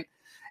second.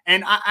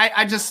 And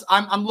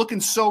I'm looking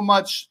so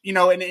much,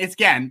 and it's,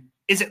 again,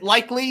 is it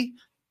likely?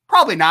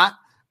 Probably not.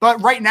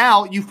 But right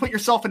now, you've put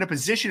yourself in a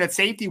position at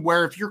safety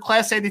where if you're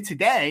class A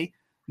today,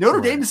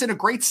 Notre Dame is in a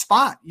great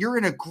spot. You're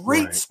in a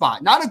great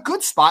spot, not a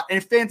good spot, and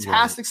a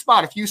fantastic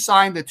spot if you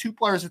sign the 2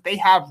 players that they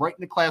have right in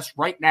the class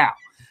right now.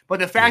 But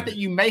the fact that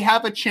you may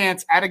have a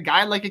chance at a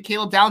guy like a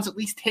Caleb Downs, at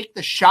least take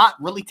the shot,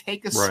 really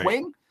take a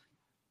swing,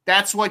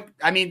 that's what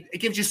 – I mean, it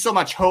gives you so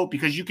much hope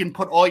because you can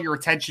put all your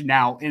attention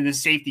now in the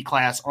safety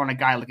class on a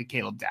guy like a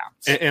Caleb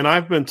Downs. And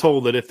I've been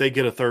told that if they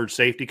get a third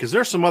safety – because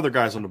there's some other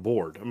guys on the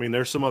board. I mean,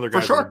 there's some other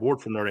guys on the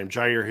board from Notre Dame.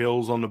 Jair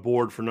Hill's on the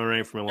board for Notre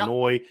Dame from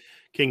Illinois.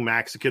 King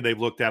Mac's a kid they've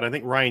looked at. I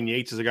think Ryan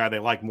Yates is a guy they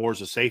like more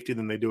as a safety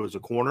than they do as a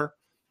corner.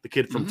 The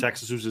kid from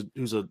Texas who's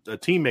a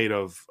teammate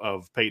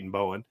of Peyton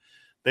Bowen.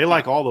 They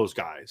like all those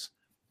guys.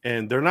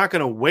 And they're not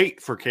going to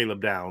wait for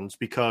Caleb Downs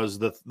because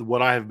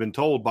what I have been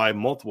told by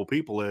multiple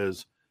people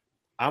is –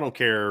 I don't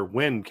care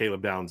when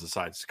Caleb Downs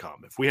decides to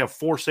come. If we have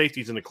 4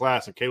 safeties in the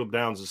class and Caleb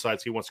Downs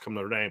decides he wants to come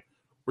to Notre Dame,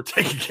 we're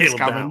taking Caleb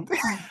Downs.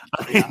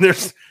 I mean,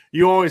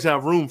 you always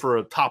have room for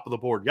a top of the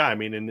board guy. I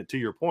mean, and to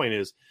your point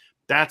is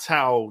that's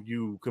how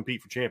you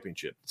compete for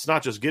championship. It's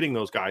not just getting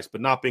those guys,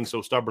 but not being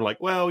so stubborn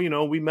like, well,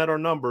 we met our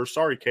numbers.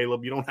 Sorry,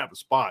 Caleb, you don't have a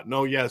spot.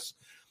 No, yes,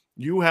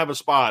 you have a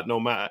spot. No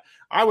matter.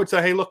 I would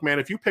say, hey, look, man,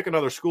 if you pick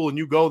another school and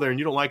you go there and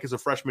you don't like as a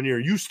freshman year,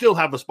 you still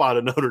have a spot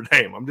at Notre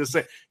Dame. I'm just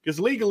saying,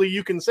 because legally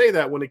you can say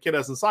that when a kid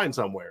hasn't signed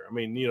somewhere. I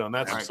mean, and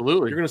that's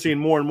absolutely, you're going to see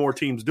more and more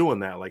teams doing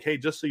that. Like, hey,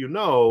 just so you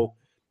know,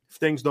 if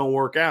things don't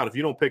work out, if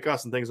you don't pick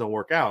us and things don't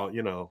work out,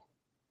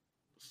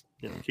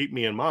 keep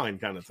me in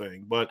mind kind of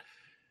thing. But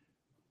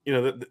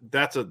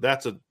that's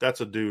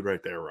a dude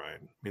right there,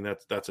 Ryan. I mean,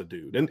 that's a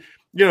dude. And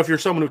if you're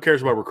someone who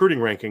cares about recruiting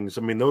rankings,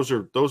 I mean, those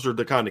are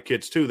the kind of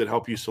kids too that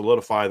help you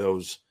solidify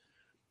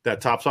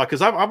that top spot.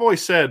 Because I've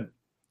always said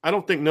I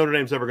don't think Notre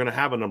Dame's ever going to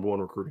have a number one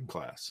recruiting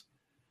class.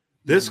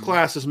 This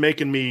class is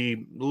making me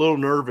a little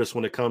nervous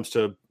when it comes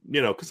to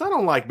because I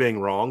don't like being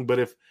wrong, but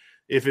if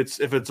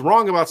it's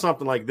wrong about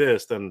something like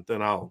this, then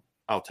I'll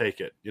take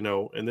it.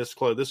 And this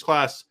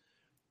class.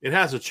 It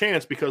has a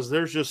chance because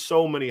there's just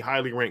so many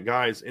highly ranked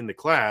guys in the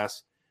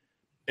class,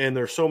 and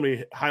there's so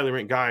many highly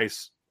ranked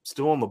guys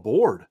still on the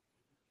board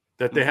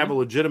that they have a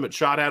legitimate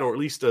shot at, or at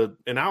least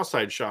an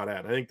outside shot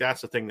at. I think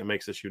that's the thing that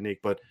makes this unique.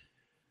 But,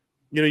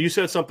 you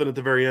said something at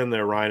the very end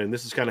there, Ryan, and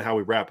this is kind of how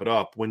we wrap it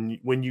up.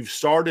 When you've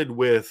started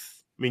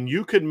with, I mean,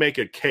 you could make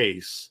a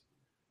case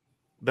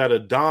that a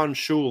Don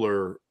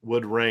Schuler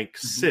would rank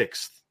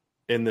sixth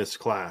in this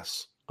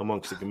class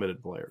amongst the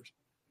committed players,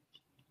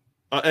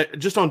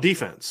 just on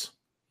defense.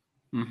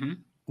 Mm-hmm.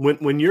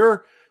 When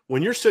you're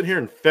sitting here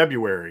in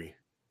February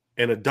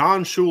and a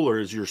Don Schuler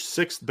is your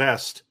sixth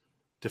best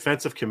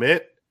defensive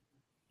commit,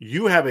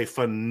 you have a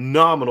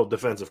phenomenal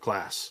defensive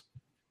class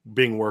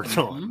being worked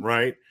on,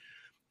 right?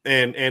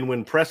 And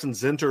when Preston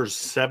Zinter's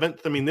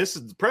seventh, I mean,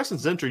 Preston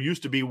Zinter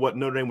used to be what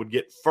Notre Dame would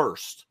get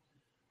first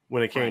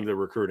when it came to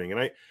recruiting.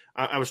 And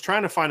I was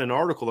trying to find an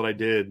article that I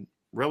did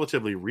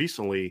relatively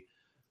recently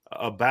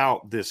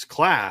about this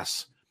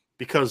class,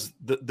 because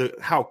the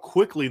how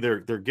quickly they're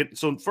getting.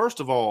 So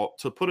first of all,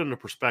 to put it into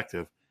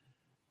perspective,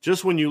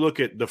 just when you look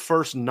at the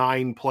first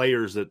 9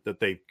 players that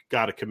they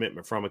got a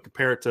commitment from and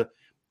compare it to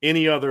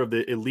any other of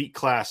the elite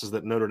classes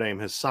that Notre Dame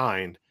has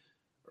signed,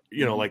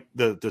 like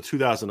the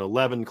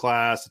 2011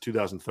 class, the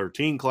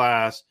 2013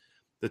 class,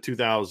 the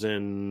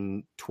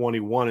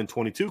 2021 and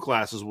 22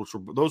 classes,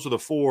 those are the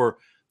 4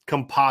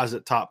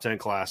 composite top 10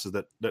 classes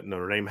that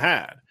Notre Dame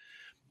had.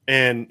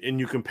 And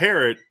you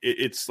compare it,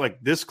 it's like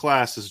this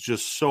class is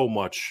just so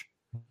much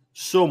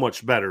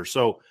better.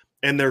 So,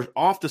 and they're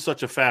off to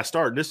such a fast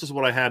start. This is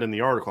what I had in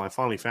the article. I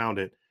finally found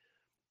it.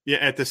 Yeah,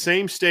 at the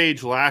same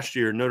stage last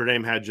year, Notre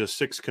Dame had just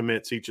 6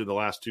 commits each of the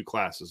last 2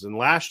 classes. And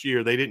last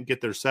year, they didn't get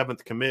their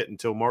 7th commit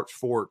until March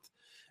 4th.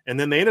 And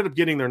then they ended up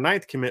getting their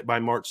 9th commit by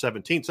March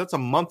 17th. So that's a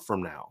month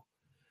from now.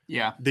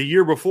 Yeah. The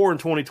year before in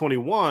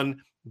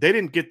 2021, they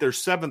didn't get their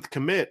 7th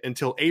commit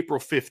until April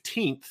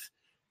 15th.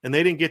 And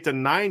they didn't get to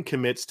 9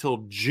 commits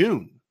till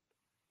June.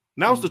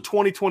 And that was the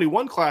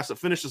 2021 class that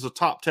finished as a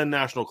top 10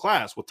 national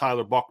class with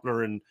Tyler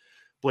Buchner and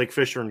Blake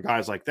Fisher and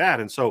guys like that.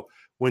 And so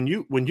when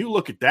you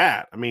look at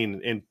that, I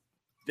mean,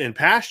 in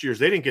past years,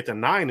 they didn't get to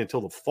 9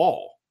 until the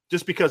fall,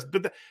 just because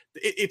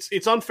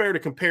it's unfair to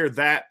compare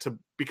that to,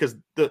 because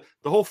the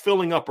whole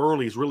filling up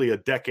early is really a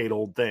decade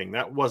old thing.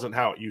 That wasn't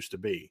how it used to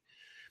be.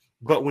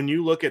 But when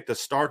you look at the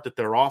start that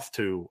they're off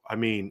to, I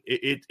mean,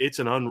 it's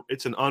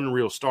an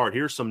unreal start.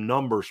 Here's some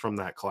numbers from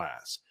that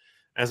class.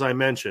 As I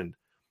mentioned,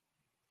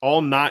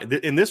 all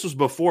 9, and this was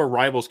before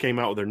Rivals came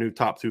out with their new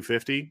top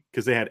 250,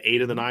 because they had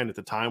 8 of the 9 at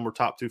the time were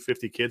top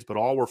 250 kids, but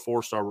all were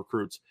 4-star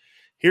recruits.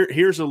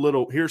 Here's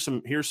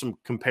some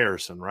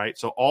comparison, right?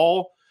 So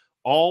all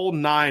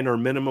 9 are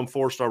minimum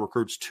 4-star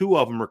recruits. 2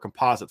 of them are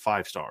composite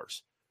 5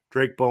 stars,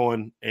 Drake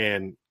Bowen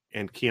and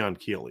Keon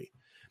Keeley.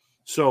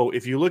 So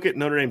if you look at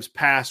Notre Dame's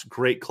past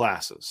great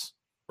classes,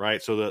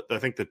 right? So I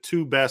think the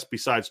 2 best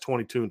besides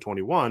 22 and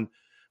 21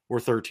 were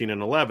 13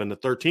 and 11. The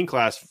 13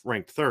 class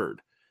ranked 3rd.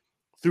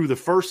 Through the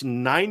first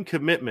 9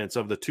 commitments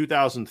of the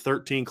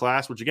 2013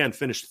 class, which again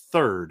finished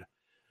 3rd,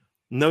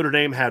 Notre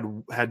Dame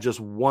had just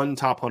 1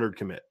 top 100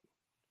 commit.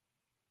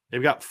 They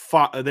got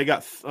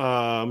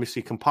let me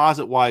see,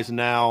 composite wise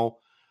now,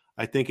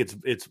 I think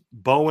it's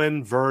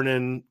Bowen,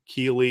 Vernon,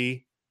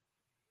 Keeley,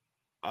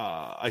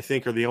 I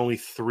think are the only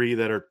 3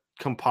 that are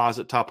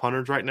composite top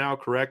 100s right now,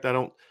 correct?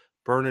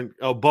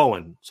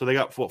 Bowen. So they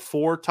got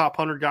 4 top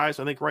 100 guys,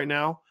 I think, right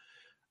now.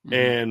 Mm-hmm.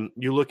 And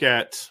you look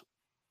at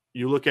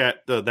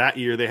that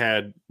year, they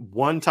had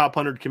 1 top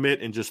 100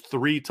 commit and just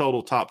 3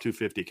 total top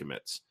 250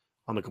 commits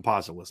on the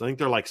composite list. I think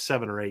they're like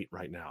 7 or 8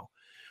 right now.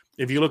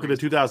 If you look at the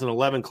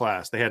 2011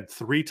 class, they had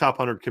 3 top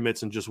 100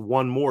 commits and just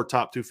 1 more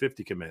top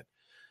 250 commit.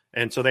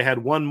 And so they had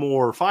 1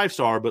 more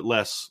 5-star, but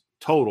less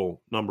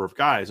total number of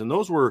guys. And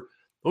those were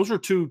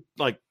 2,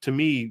 like, to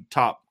me,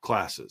 top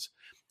classes.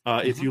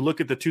 If you look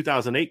at the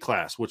 2008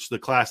 class, which the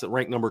class that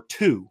ranked number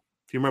 2,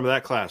 if you remember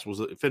that class,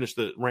 finished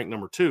the ranked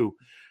number 2,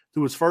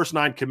 through its first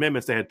 9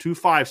 commitments, they had 2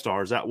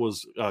 5-stars. That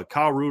was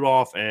Kyle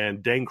Rudolph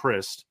and Dane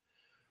Christ,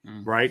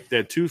 right? They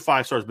had 2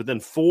 5-stars, but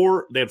then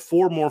they had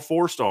 4 more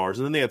 4-stars,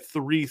 and then they had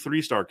 3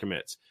 3-star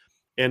commits.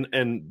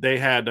 And they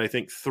had, I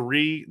think,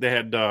 3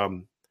 of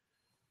the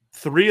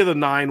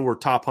 9 were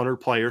top 100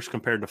 players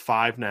compared to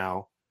 5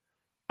 now.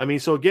 I mean,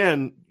 so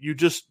again, you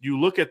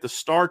look at the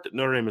start that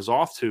Notre Dame is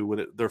off to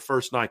with their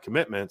first 9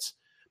 commitments,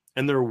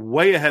 and they're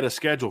way ahead of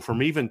schedule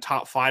from even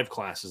top 5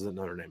 classes that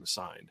Notre Dame has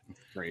signed.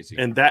 Crazy.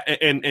 And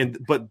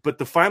but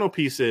the final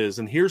piece is,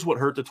 and here's what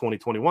hurt the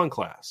 2021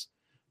 class.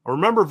 I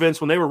remember,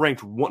 Vince, when they were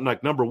ranked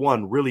number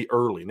one really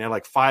early, and they had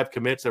like 5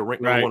 commits. They were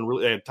ranked number one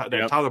really. They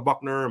had Tyler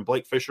Buckner and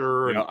Blake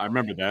Fisher. Yeah, I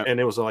remember that. And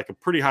it was like a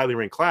pretty highly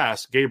ranked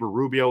class. Gabriel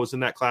Rubio was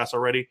in that class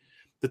already.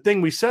 The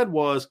thing we said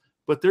was,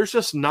 but there's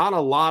just not a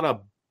lot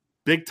of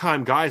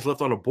big-time guys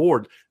left on the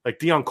board. Like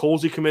Deion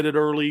Colsey committed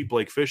early.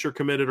 Blake Fisher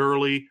committed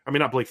early. I mean,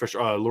 not Blake Fisher.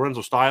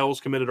 Lorenzo Styles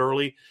committed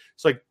early.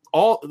 It's like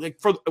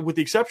with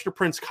the exception of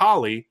Prince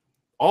Kollie,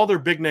 all their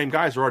big-name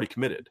guys are already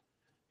committed.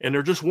 And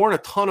there just weren't a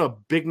ton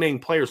of big-name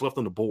players left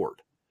on the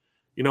board.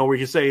 You know, where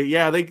you say,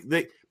 yeah, they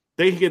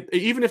get,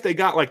 even if they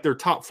got like their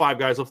top 5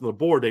 guys left on the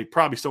board, they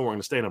probably still weren't going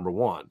to stay number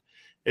one.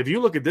 If you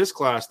look at this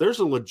class, there's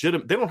a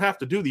legitimate – they don't have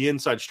to do the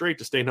inside straight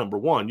to stay number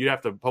one. You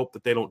have to hope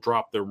that they don't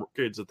drop their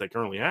kids that they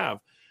currently have.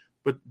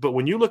 But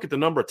when you look at the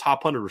number of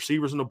top 100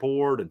 receivers on the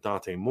board and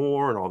Dante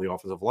Moore and all the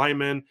offensive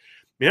linemen, I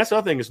mean, that's the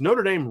other thing is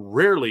Notre Dame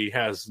rarely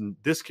has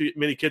this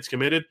many kids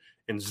committed,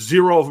 and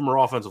 0 of them are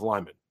offensive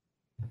linemen.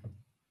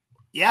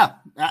 Yeah.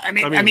 I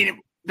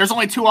mean, there's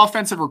only 2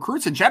 offensive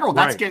recruits in general.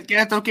 That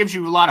gives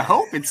you a lot of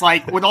hope. It's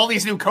like with all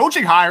these new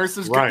coaching hires,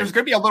 there's going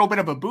to be a little bit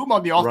of a boom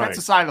on the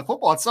offensive side of the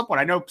football at some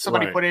point. I know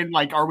somebody put in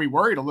like, are we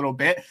worried a little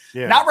bit?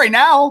 Yeah. Not right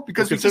now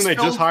because they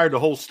just hired the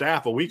whole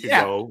staff a week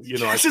ago. You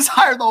know, just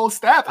hired the whole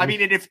staff. I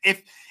mean,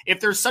 if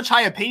there's such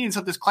high opinions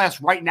of this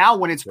class right now,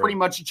 when it's pretty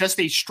much just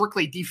a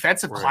strictly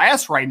defensive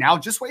class right now,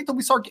 just wait till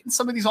we start getting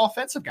some of these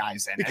offensive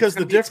guys in. Because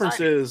the difference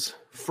is,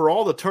 for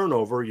all the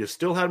turnover, you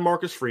still had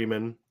Marcus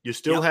Freeman, you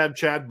still had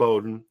Chad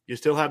Bowden, you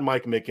still had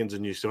Mike Mickens,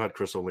 and you still had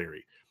Chris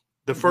O'Leary.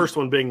 The first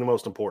one being the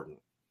most important.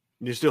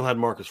 You still had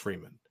Marcus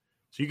Freeman.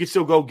 So you could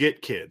still go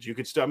get kids. You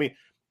could still, they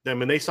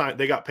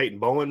got Peyton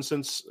Bowen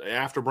since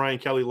after Brian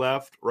Kelly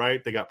left,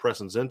 right? They got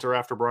Preston Zinter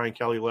after Brian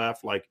Kelly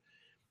left. Like,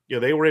 you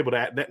know, they were able to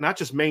add, not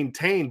just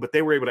maintain, but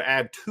they were able to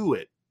add to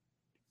it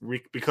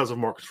because of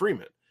Marcus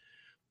Freeman.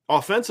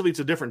 Offensively, it's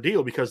a different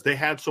deal because they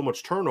had so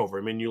much turnover.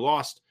 I mean, you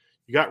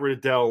got rid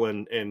of Dell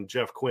and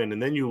Jeff Quinn,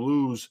 and then you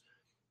lose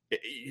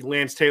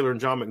Lance Taylor and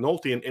John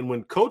McNulty. And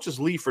when coaches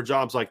leave for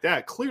jobs like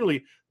that,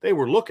 clearly they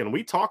were looking.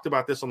 We talked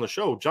about this on the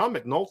show. John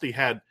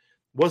McNulty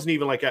wasn't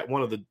even like at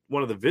one of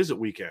the visit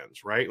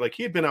weekends, right? Like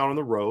he had been out on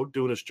the road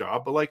doing his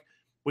job, but like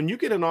when you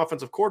get an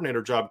offensive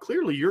coordinator job,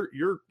 clearly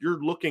you're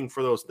looking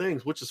for those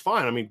things, which is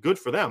fine. I mean, good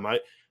for them.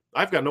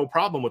 I've got no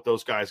problem with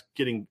those guys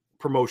getting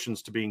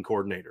promotions to being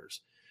coordinators.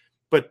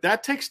 But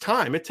that takes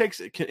time. It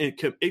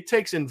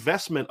takes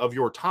investment of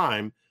your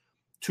time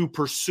to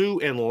pursue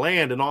and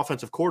land an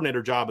offensive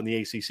coordinator job in the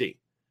ACC.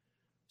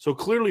 So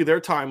clearly their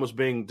time was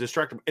being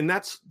distracted, and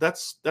that's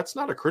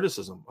not a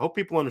criticism. I hope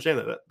people understand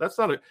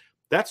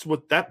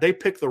that. They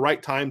picked the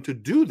right time to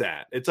do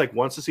that. It's like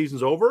once the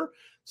season's over,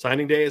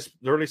 the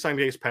early signing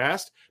day is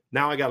passed.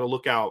 Now I got to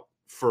look out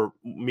for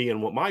me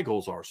and what my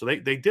goals are. So they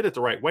did it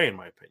the right way, in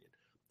my opinion.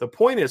 The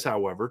point is,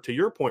 however, to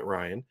your point,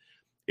 Ryan,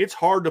 it's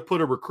hard to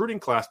put a recruiting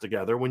class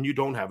together when you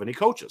don't have any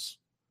coaches.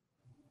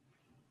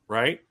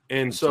 Right.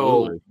 And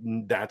Absolutely.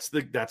 So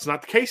that's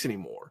not the case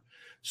anymore.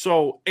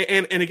 So,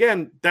 and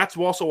again, that's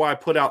also why I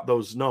put out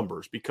those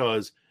numbers,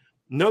 because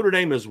Notre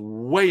Dame is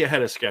way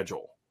ahead of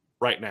schedule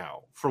right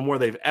now from where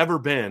they've ever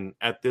been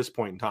at this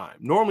point in time.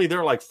 Normally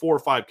they're like 4 or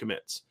 5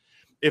 commits.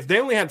 If they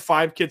only had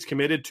 5 kids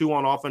committed, 2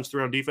 on offense,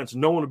 3 on defense,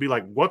 no one would be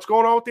like, what's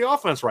going on with the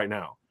offense right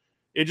now?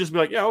 It'd just be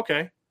like, yeah,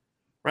 okay.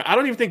 Right. I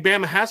don't even think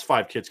Bama has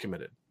 5 kids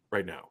committed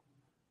right now.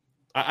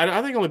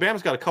 I think only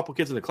Bama's got a couple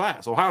kids in the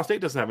class. Ohio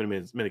State doesn't have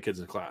many kids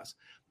in the class.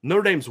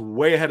 Notre Dame's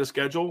way ahead of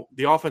schedule.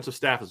 The offensive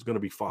staff is going to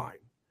be fine.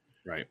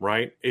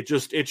 Right. It's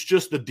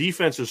just the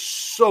defense is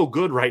so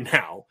good right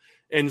now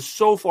and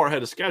so far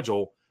ahead of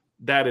schedule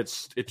that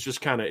it's just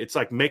kind of, it's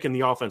like making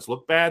the offense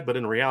look bad, but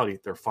in reality,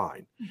 they're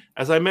fine.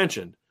 As I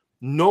mentioned,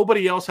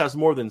 nobody else has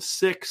more than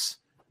 6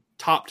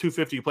 top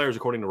 250 players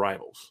according to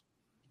Rivals.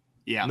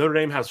 Yeah. Notre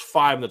Dame has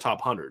 5 in the top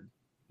 100.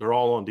 They're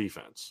all on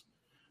defense.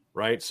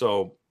 Right.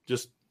 So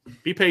just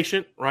be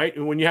patient, right?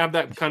 And when you have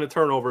that kind of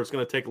turnover, it's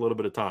going to take a little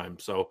bit of time.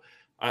 So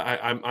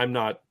I'm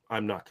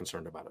not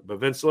concerned about it. But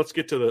Vince, let's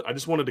get to I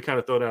just wanted to kind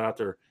of throw that out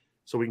there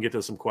so we can get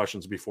to some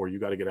questions before you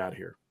got to get out of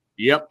here.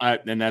 Yep,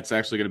 and that's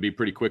actually going to be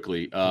pretty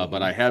quickly.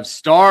 But I have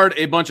starred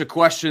a bunch of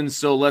questions,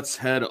 so let's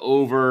head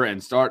over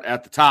and start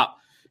at the top.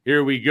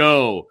 Here we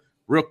go.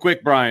 Real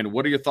quick, Brian,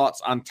 what are your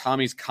thoughts on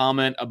Tommy's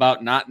comment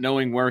about not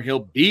knowing where he'll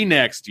be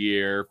next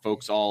year?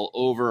 Folks all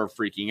over are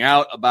freaking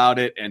out about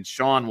it, and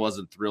Sean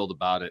wasn't thrilled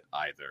about it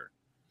either.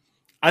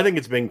 I think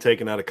it's being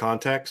taken out of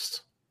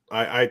context.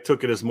 I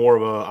took it as more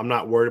of a I'm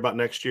not worried about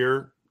next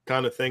year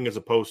kind of thing, as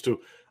opposed to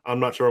I'm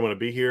not sure I'm going to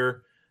be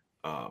here.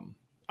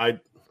 I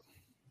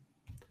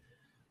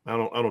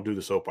don't do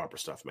the soap opera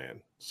stuff, man.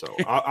 So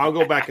I'll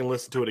go back and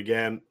listen to it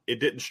again.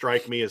 It didn't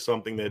strike me as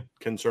something that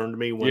concerned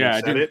me when he said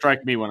it. It didn't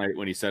strike me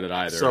when he said it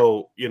either.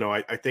 So,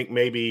 I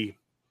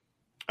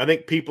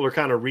think people are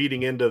kind of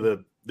reading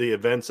into the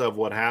events of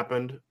what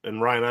happened.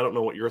 And Ryan, I don't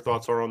know what your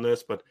thoughts are on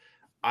this, but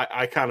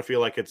I kind of feel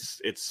like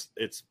it's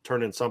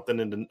turning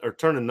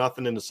turning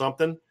nothing into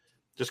something.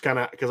 Just kind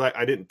of because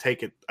I didn't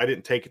take it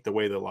the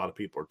way that a lot of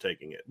people are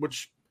taking it,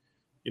 which,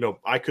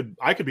 I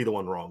could be the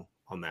one wrong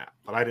on that,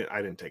 but I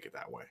didn't take it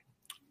that way.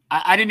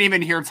 I didn't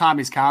even hear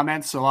Tommy's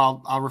comments, so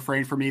I'll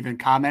refrain from even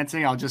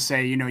commenting. I'll just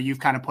say, you've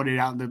kind of put it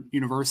out in the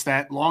universe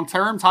that long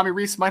term, Tommy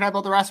Rees might have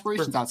other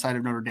aspirations outside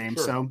of Notre Dame.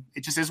 Sure. So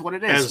it just is what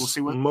it is. As we'll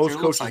see what most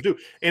coaches do.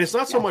 And it's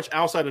not so much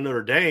outside of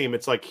Notre Dame.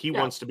 It's like he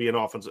wants to be an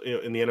offense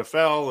in the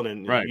NFL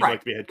and he'd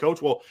like to be a head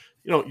coach. Well,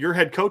 your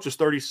head coach is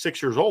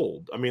 36 years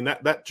old. I mean,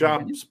 that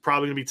job's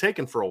probably going to be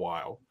taken for a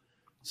while.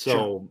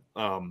 So,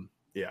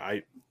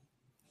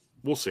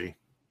 we'll see.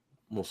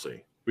 We'll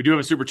see. We do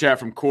have a super chat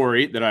from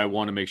Corey that I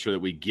want to make sure that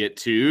we get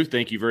to.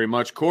 Thank you very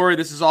much, Corey.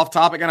 This is off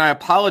topic, and I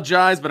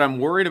apologize, but I'm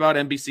worried about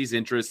NBC's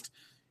interest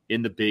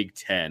in the Big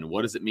Ten.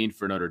 What does it mean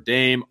for Notre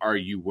Dame? Are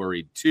you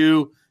worried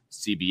too?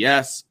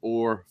 CBS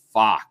or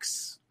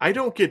Fox? I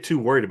don't get too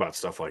worried about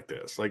stuff like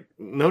this. Like,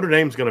 Notre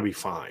Dame's going to be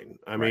fine.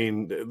 I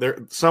mean,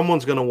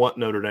 someone's going to want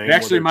Notre Dame. It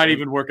actually might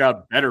even work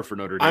out better for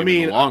Notre Dame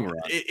in the long run.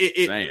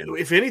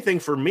 If anything,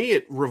 for me,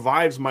 it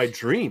revives my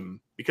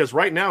dream because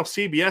right now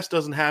CBS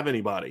doesn't have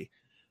anybody.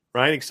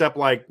 Right, except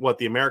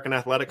the American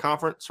Athletic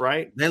Conference,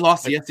 right? They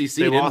lost the SEC.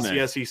 They lost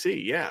the SEC,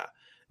 yeah.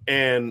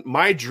 And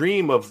my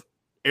dream of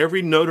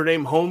every Notre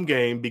Dame home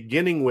game,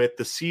 beginning with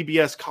the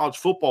CBS college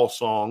football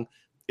song,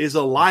 is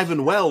alive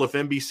and well if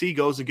NBC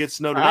goes and gets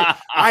Notre Dame.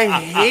 I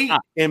hate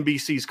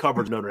NBC's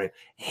coverage of Notre Dame.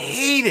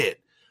 Hate it.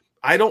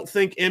 I don't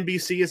think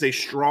NBC is a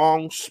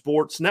strong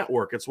sports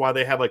network. It's why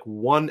they have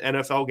one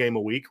NFL game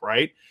a week,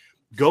 right?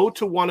 Go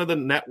to one of the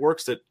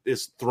networks that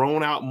is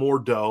throwing out more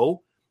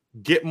dough.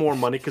 Get more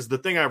money, because the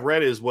thing I've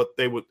read is what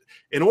they would,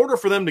 in order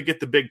for them to get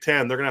the Big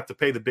Ten, they're going to have to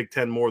pay the Big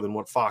Ten more than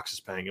what Fox is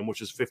paying them, which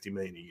is $50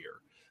 million a year.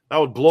 That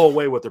would blow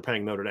away what they're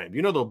paying Notre Dame.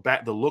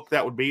 The look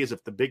that would be is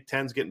if the Big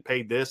Ten's getting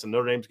paid this and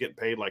Notre Dame's getting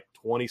paid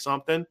 20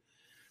 something.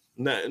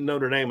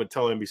 Notre Dame would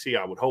tell NBC,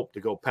 I would hope,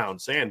 to go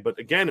pound sand. But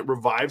again, it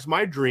revives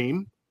my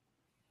dream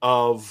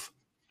of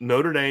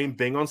Notre Dame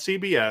being on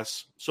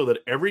CBS so that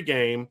every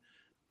game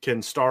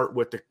can start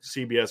with the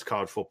CBS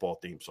college football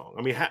theme song.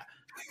 I mean,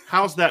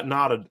 how's that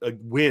not a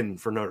win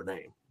for Notre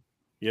Dame?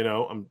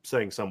 I'm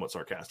saying somewhat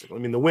sarcastically. I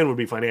mean, the win would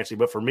be financially,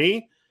 but for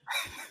me,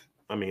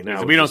 we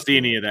don't see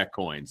any of that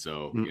coin.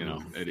 So,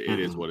 it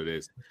is what it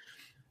is.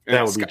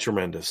 That would be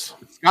tremendous.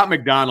 Scott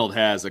McDonald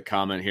has a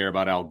comment here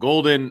about Al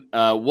Golden.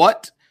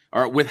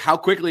 With how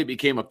quickly it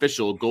became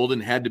official, Golden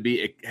had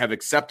to have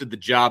accepted the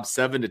job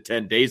 7 to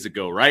 10 days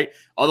ago, right?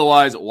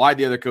 Otherwise, why'd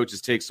the other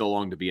coaches take so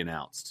long to be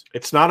announced?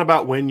 It's not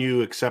about when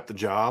you accept the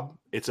job.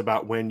 It's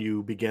about when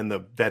you begin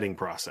the vetting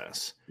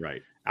process.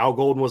 Right. Al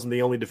Golden wasn't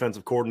the only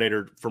defensive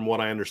coordinator, from what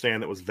I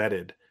understand, that was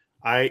vetted.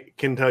 I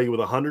can tell you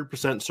with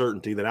 100%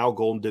 certainty that Al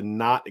Golden did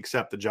not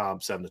accept the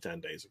job 7 to 10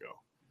 days ago.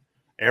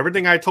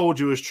 Everything I told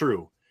you is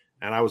true.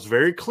 And I was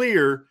very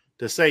clear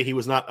to say he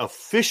was not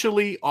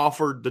officially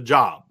offered the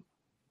job.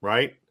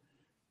 Right?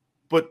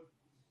 But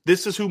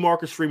this is who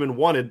Marcus Freeman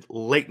wanted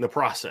late in the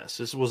process.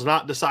 This was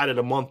not decided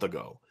a month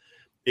ago.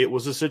 It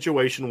was a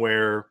situation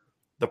where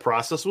the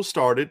process was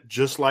started,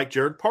 just like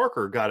Jared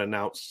Parker got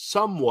announced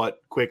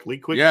somewhat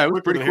quickly. Yeah, it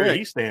was pretty quick.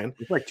 East Stand.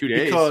 It's 2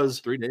 days. Because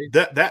 3 days.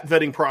 That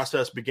vetting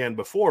process began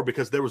before,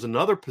 because there was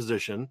another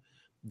position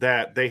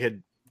that they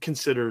had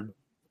considered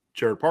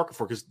Jared Parker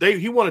for, because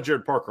he wanted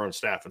Jared Parker on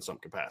staff in some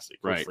capacity.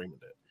 Right. Freeman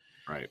did.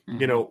 Right.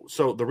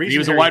 So the reason he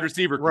was a wide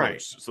receiver coach.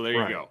 Right. So there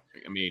you go.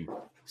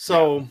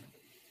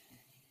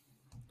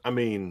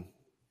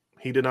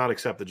 He did not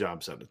accept the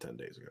job 7 to 10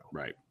 days ago.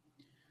 Right.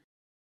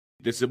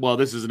 This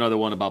is another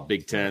one about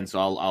Big Ten, so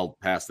I'll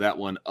pass that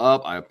one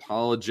up. I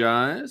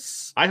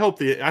apologize. I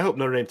hope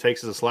Notre Dame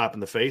takes it as a slap in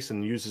the face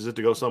and uses it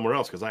to go somewhere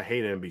else, because I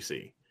hate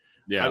NBC.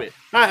 Yeah,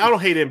 I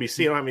don't hate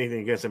NBC. I don't have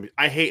anything against NBC.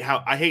 I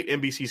hate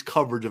NBC's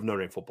coverage of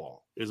Notre Dame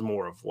football. Is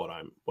more of what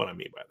I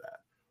mean by that.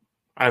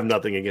 I have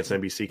nothing against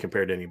NBC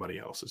compared to anybody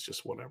else. It's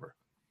just whatever.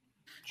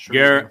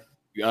 Sure.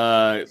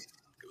 Garrett,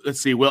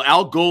 let's see. Will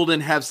Al Golden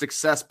have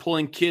success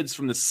pulling kids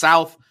from the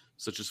South,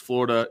 such as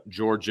Florida,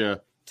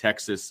 Georgia,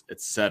 Texas,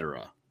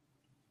 etc.?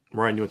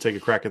 Ryan, you want to take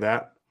a crack at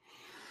that?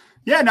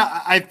 Yeah, no,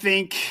 I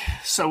think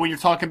so. When you're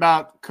talking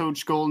about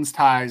Coach Golden's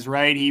ties,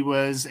 right? He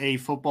was a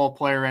football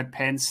player at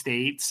Penn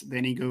State.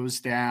 Then he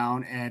goes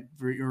down at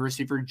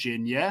University of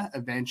Virginia,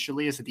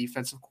 eventually as a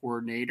defensive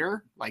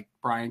coordinator, like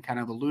Brian kind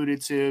of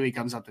alluded to. He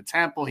comes up to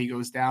Temple. He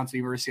goes down to the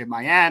University of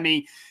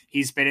Miami.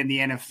 He's been in the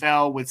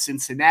NFL with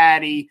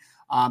Cincinnati.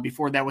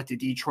 Before that with the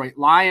Detroit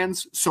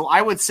Lions. So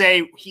I would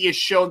say he has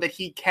shown that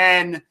he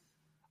can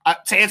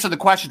to answer the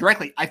question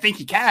directly, I think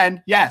he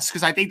can, yes,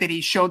 because I think that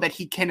he's shown that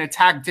he can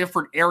attack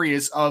different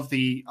areas of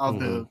the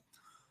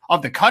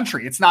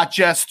country. It's not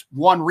just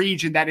one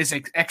region that is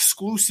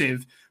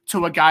exclusive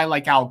to a guy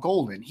like Al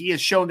Golden. He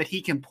has shown that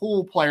he can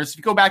pull players. If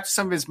you go back to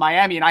some of his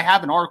Miami, and I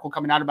have an article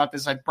coming out about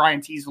this, like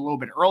Brian teased a little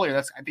bit earlier.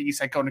 I think he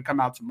said going to come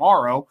out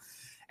tomorrow.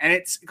 And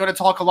it's going to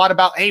talk a lot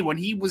about, hey, when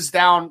he was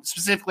down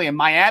specifically in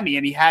Miami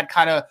and he had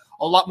kind of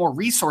a lot more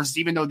resources,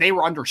 even though they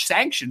were under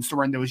sanctions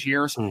during those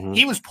years,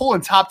 he was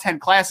pulling top 10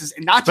 classes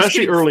and not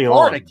especially just early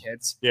Florida on.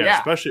 Kids. Yeah,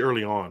 especially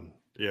early on.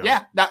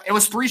 Yeah, it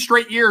was 3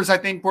 straight years, I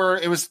think, where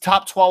it was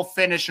top 12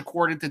 finish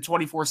according to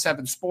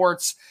 24/7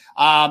 Sports.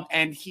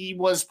 And he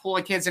was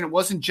pulling kids, and it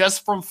wasn't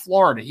just from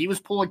Florida. He was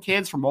pulling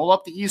kids from all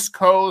up the East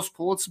Coast,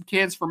 pulling some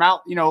kids from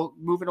out,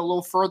 moving a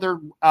little further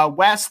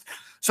west.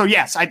 So,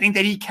 yes, I think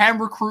that he can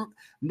recruit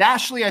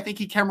nationally. I think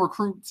he can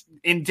recruit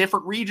in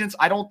different regions.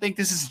 I don't think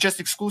this is just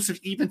exclusive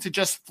even to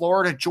just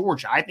Florida,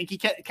 Georgia. I think he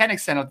can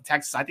extend up to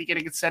Texas. I think he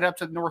can extend up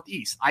to the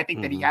Northeast. I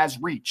think that he has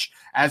reach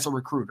as a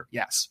recruiter.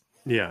 Yes.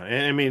 Yeah,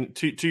 and I mean,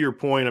 to your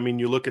point, I mean,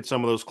 you look at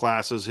some of those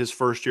classes. His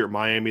first year at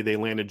Miami, they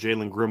landed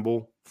Jalen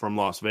Grimble from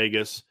Las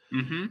Vegas.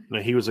 Mm-hmm.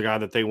 He was a guy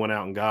that they went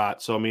out and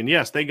got. So I mean,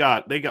 yes, they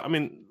got. I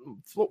mean,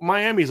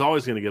 Miami's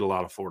always going to get a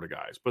lot of Florida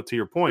guys. But to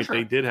your point,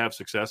 They did have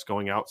success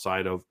going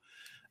outside of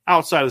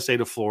the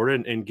state of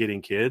Florida and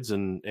getting kids.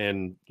 And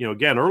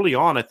again, early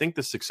on, I think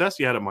the success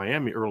he had at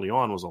Miami early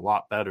on was a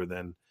lot better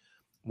than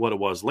what it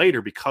was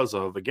later because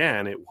of,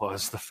 again, it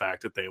was the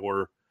fact that they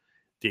were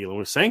dealing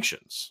with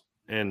sanctions.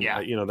 And,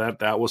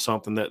 that was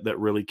something that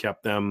really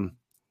kept them,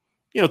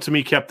 to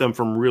me, kept them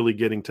from really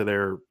getting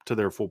to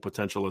their full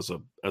potential as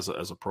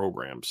a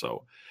program.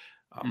 So,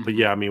 but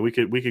yeah, I mean, we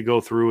could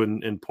go through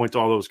and point to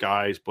all those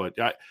guys, but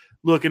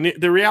look, and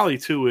the reality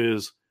too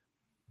is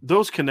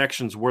those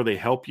connections where they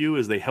help you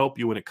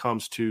when it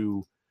comes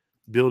to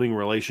building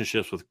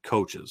relationships with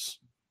coaches,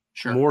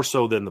 more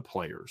so than the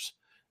players.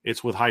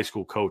 It's with high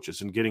school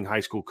coaches and getting high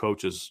school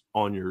coaches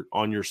on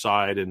your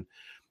side and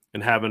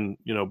having,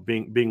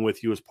 being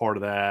with you as part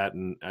of that.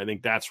 And I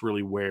think that's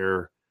really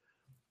where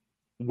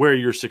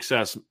your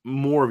success,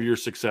 more of your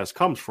success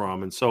comes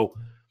from. And so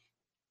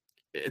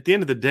at the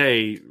end of the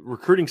day,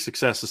 recruiting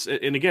success is,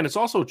 and again, it's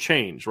also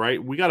changed,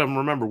 right? We got to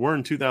remember we're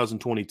in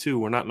 2022.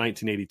 We're not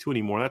 1982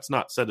 anymore. That's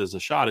not said as a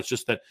shot. It's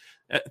just that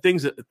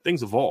things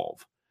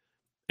evolve.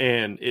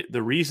 And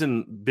the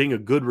reason being a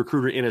good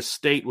recruiter in a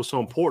state was so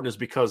important is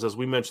because, as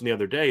we mentioned the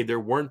other day, there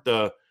weren't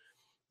the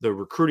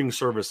recruiting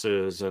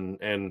services and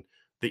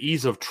the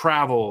ease of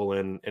travel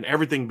and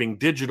everything being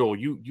digital.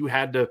 You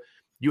had to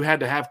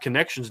have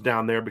connections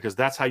down there because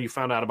that's how you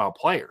found out about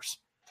players.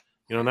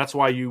 And that's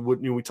why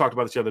we talked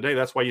about this the other day.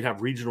 That's why you'd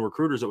have regional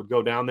recruiters that would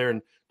go down there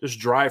and just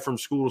drive from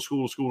school to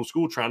school to school to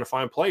school trying to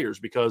find players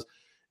because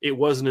it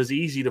wasn't as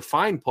easy to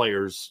find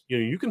players.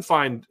 You can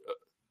find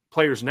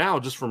players now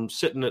just from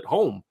sitting at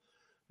home,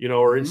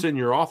 or sitting in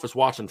your office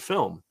watching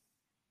film,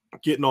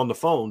 getting on the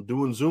phone,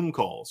 doing Zoom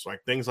calls,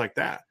 like things like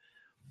that.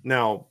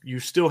 Now, you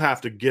still have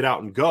to get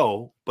out and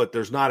go, but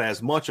there's not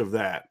as much of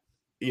that,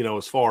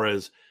 as far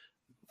as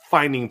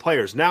finding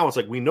players. Now it's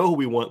like, we know who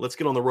we want. Let's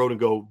get on the road and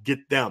go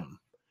get them.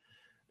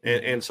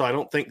 And so I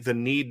don't think the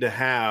need to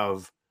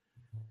have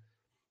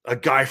a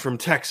guy from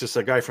Texas,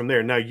 a guy from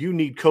there. Now, you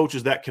need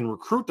coaches that can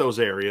recruit those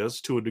areas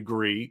to a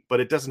degree,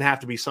 but it doesn't have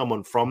to be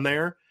someone from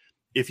there.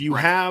 If you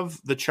have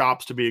the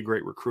chops to be a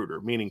great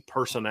recruiter, meaning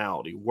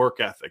personality,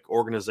 work ethic,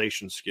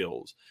 organization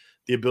skills,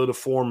 the ability to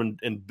form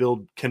and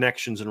build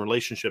connections and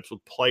relationships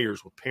with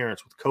players, with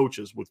parents, with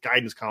coaches, with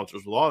guidance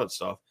counselors, with all that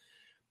stuff,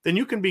 then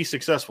you can be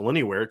successful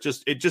anywhere.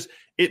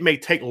 It may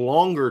take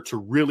longer to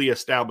really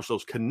establish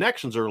those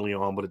connections early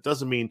on, but it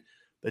doesn't mean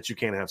that you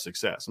can't have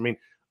success. I mean,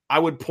 I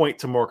would point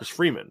to Marcus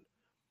Freeman.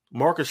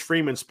 Marcus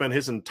Freeman spent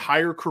his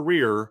entire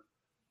career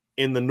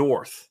in the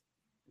North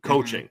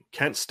coaching.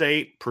 Kent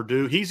State,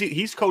 Purdue.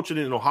 He's coaching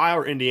in Ohio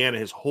or Indiana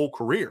his whole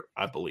career,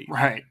 I believe.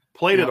 Right.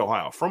 Played at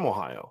Ohio, from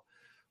Ohio.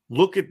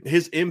 Look at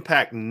his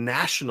impact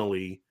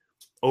nationally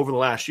over the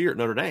last year at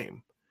Notre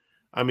Dame.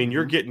 I mean,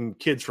 you're getting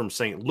kids from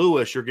St.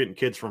 Louis. You're getting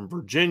kids from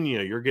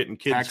Virginia. You're getting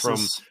kids from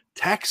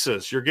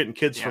Texas. You're getting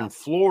kids from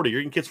Florida. You're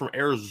getting kids from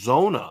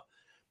Arizona.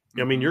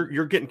 I mean,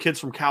 you're getting kids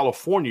from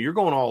California. You're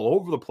going all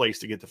over the place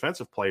to get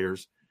defensive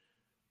players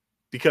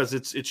because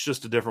it's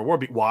just a different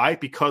world. Why?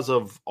 Because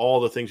of all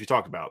the things you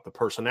talked about, the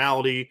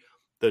personality,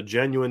 the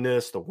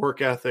genuineness, the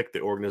work ethic,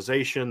 the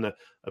organization, the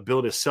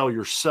ability to sell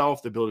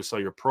yourself, the ability to sell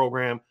your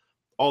program.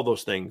 All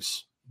those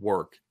things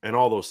work and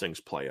all those things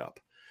play up.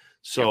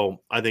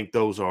 So I think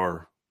those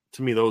are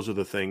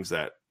the things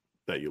that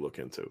you look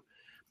into.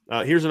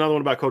 Here's another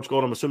one about Coach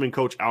Golden. I'm assuming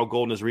Coach Al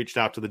Golden has reached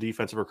out to the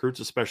defensive recruits,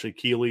 especially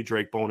Keeley,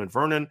 Drake Bone, and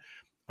Vernon.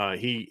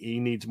 He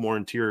needs more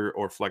interior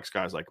or flex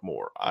guys like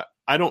Moore.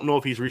 I don't know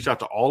if he's reached out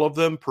to all of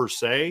them per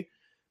se,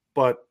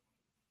 but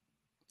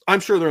I'm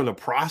sure they're in the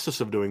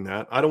process of doing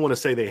that. I don't want to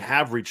say they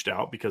have reached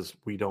out because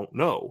we don't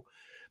know,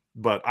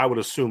 but I would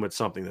assume it's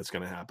something that's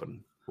going to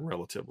happen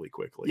relatively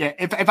quickly. Yeah,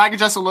 if I could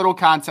just a little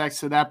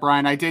context to that,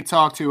 Brian, I did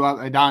talk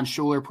to Don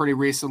Schuler pretty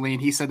recently,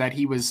 and he said that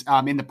he was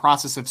in the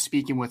process of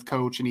speaking with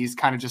Coach, and he's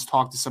kind of just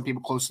talked to some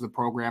people close to the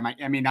program.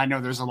 I mean, I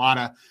know there's a lot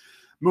of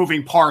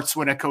moving parts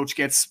when a coach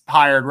gets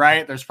hired,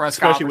 right? There's press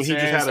conferences. Especially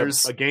when he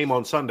just had a game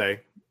on Sunday.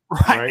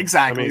 Right,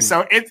 exactly. I mean,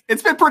 so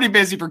it's been pretty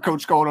busy for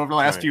Coach Golden over the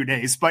last few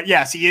days. But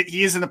yes,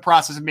 he is in the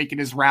process of making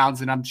his rounds,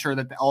 and I'm sure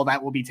that all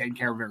that will be taken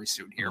care of very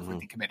soon here for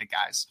the committed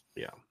guys.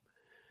 Yeah.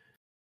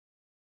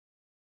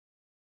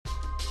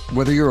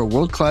 Whether you're a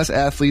world-class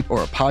athlete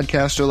or a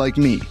podcaster like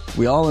me,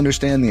 We all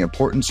understand the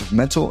importance of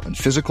mental and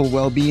physical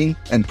well-being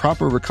and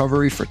proper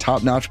recovery for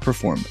top-notch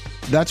performance.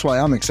 That's why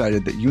I'm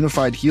excited that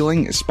Unified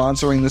Healing is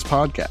sponsoring this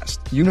podcast.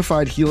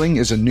 Unified Healing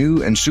is a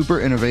new and super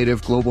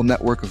innovative global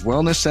network of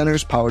wellness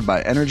centers powered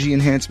by Energy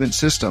Enhancement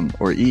System,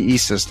 or EE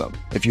System.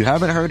 If you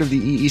haven't heard of the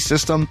EE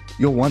System,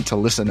 you'll want to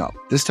listen up.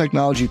 This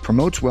technology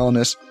promotes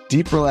wellness,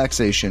 deep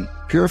relaxation,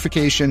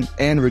 purification,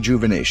 and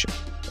rejuvenation.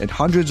 At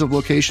hundreds of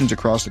locations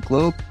across the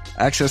globe,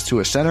 access to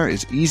a center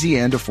is easy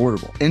and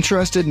affordable.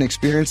 Interested in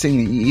experiencing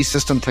the EE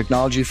System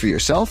technology for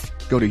yourself?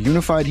 Go to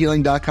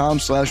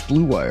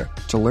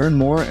unifiedhealing.com/bluewire to learn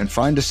more and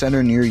find a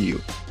center near you.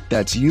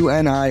 That's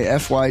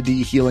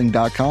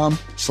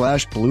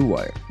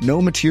unifydhealing.com/bluewire.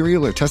 No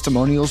material or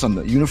testimonials on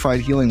the Unified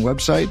Healing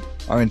website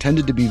are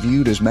intended to be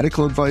viewed as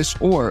medical advice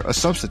or a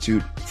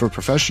substitute for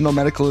professional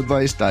medical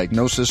advice,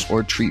 diagnosis,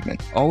 or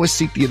treatment. Always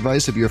seek the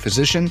advice of your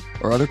physician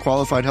or other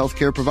qualified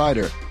healthcare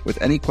provider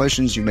with any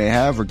questions you may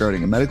have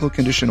regarding a medical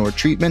condition or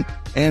treatment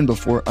and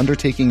before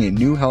undertaking a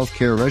new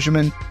healthcare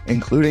regimen,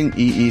 including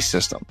EE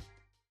System.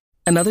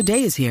 Another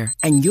day is here,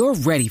 and you're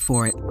ready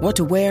for it. What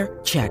to wear?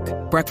 Check.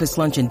 Breakfast,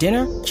 lunch, and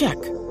dinner? Check.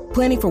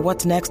 Planning for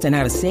what's next and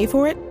how to save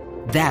for it?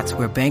 That's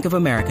where Bank of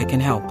America can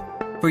help.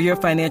 For your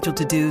financial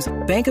to-dos,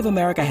 Bank of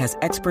America has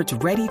experts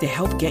ready to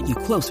help get you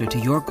closer to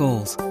your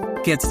goals.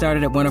 Get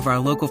started at one of our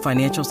local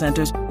financial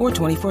centers or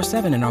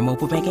 24/7 in our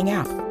mobile banking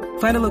app.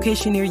 Find a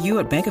location near you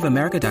at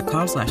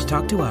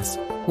bankofamerica.com/talktous.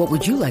 What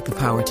would you like the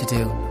power to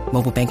do?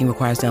 Mobile banking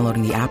requires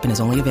downloading the app and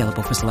is only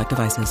available for select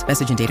devices.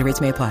 Message and data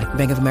rates may apply.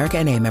 Bank of America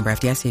NA, member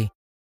FDIC.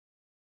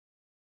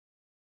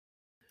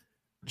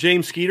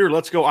 James Skeeter,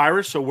 let's go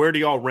Irish. So where do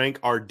y'all rank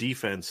our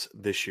defense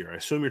this year? I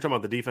assume you're talking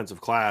about the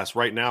defensive class.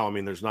 Right now, I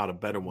mean, there's not a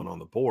better one on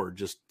the board,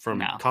 just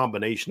from a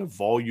combination of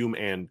volume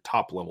and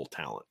top-level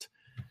talent.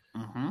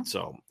 Mm-hmm.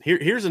 So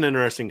here's an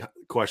interesting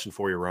question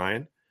for you,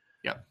 Ryan.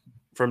 Yep.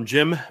 From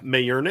Jim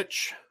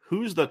Mayernich,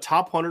 who's the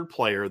top 100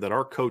 player that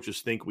our coaches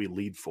think we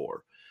lead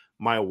for?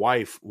 My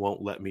wife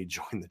won't let me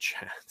join the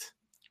chat.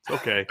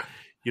 Okay.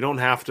 You don't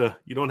have to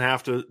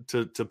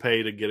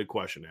pay to get a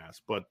question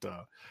asked, but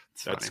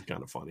that's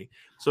kind of funny.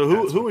 So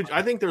who would,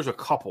 I think there's a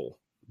couple,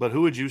 but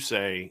who would you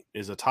say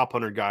is a top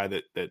 100 guy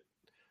that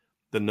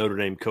the Notre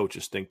Dame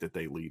coaches think that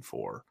they lead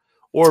for?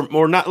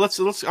 Or not, let's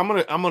I'm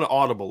going to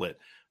audible it.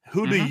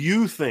 Who do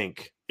you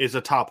think is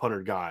a top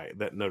 100 guy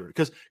that Notre Dame,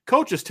 because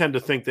coaches tend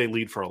to think they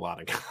lead for a lot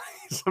of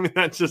guys. I mean,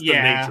 that's just the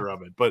nature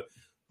of it. But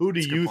who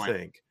do you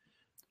think?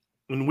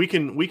 And we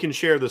can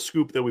share the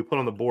scoop that we put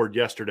on the board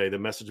yesterday, the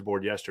message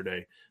board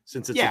yesterday,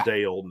 since it's a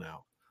day old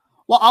now.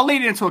 Well, I'll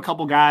lead into a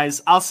couple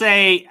guys. I'll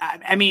say,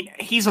 I mean,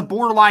 he's a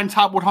borderline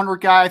top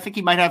 100 guy. I think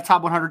he might have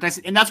top 100.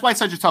 And that's why it's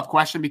such a tough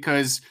question,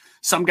 because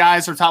some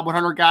guys are top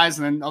 100 guys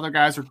and then other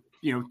guys are,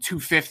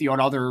 250 on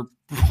other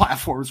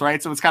platforms,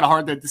 right? So it's kind of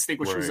hard to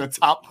distinguish who's a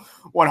top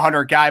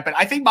 100 guy. But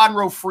I think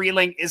Monroe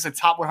Freeling is a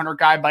top 100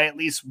 guy by at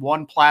least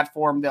one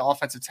platform, the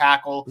offensive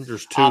tackle.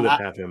 There's two that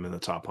have him in the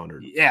top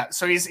 100. Yeah,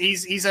 so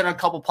he's in a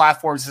couple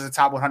platforms as a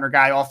top 100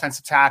 guy,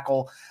 offensive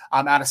tackle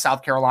out of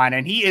South Carolina.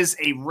 And he is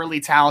a really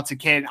talented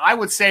kid. I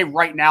would say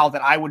right now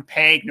that I would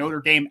peg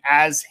Notre Dame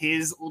as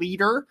his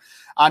leader.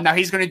 Now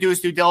he's going to do his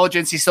due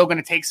diligence. He's still going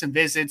to take some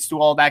visits, do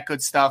all that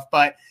good stuff.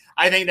 But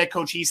I think that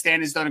Coach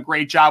Easton has done a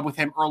great job with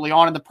him early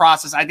on in the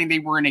process. I think they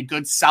were in a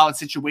good, solid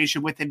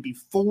situation with him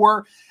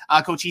before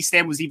Coach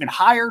Easton was even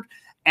hired.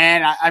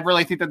 And I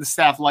really think that the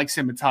staff likes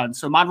him a ton.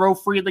 So Monroe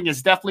Freeling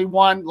is definitely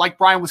one. Like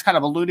Brian was kind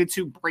of alluded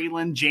to,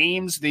 Braylon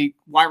James, the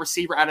wide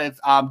receiver out of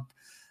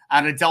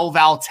Del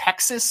Valle,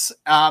 Texas,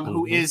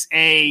 who is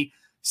a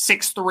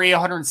 6'3",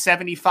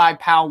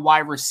 175-pound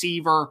wide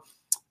receiver.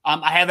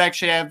 I have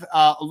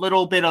a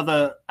little bit of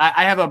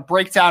I have a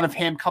breakdown of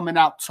him coming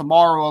out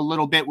tomorrow a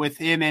little bit with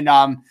him and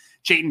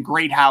Jayden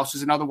Greathouse,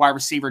 who's another wide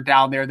receiver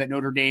down there that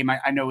Notre Dame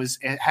I know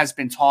has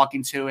been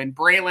talking to. And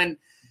Braylon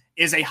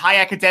is a high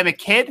academic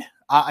kid.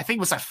 I think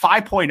it was a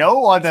 5.0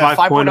 on the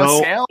 5.0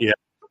 scale. Yeah.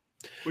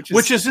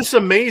 Which is just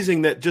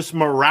amazing that just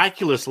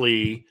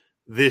miraculously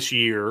this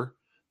year,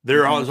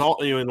 there was all,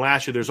 in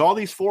last year, there's all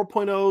these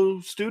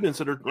 4.0 students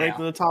that are ranked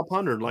in the top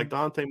 100, like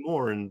Dante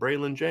Moore and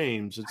Braylon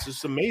James. It's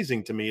just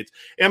amazing to me.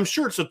 I'm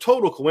sure it's a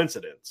total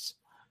coincidence.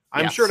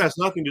 I'm sure it has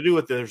nothing to do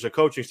with there's a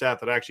coaching staff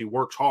that actually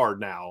works hard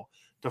now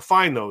to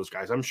find those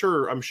guys. I'm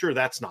sure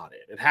that's not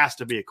it. It has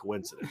to be a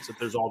coincidence that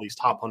there's all these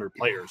top 100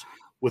 players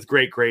with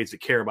great grades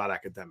that care about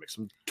academics.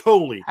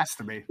 Has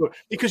to be.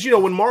 Because,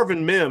 when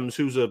Marvin Mims,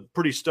 who's a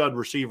pretty stud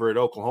receiver at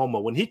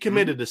Oklahoma, when he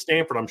committed to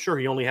Stanford, I'm sure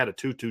he only had a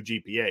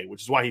 2.2 GPA,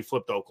 which is why he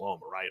flipped to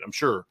Oklahoma, right? I'm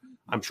sure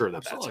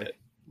that's it.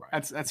 Right.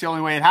 That's the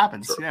only way it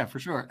happens. Sure. Yeah, for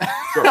sure.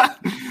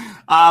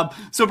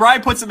 So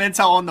Brian put some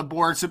intel on the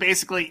board. So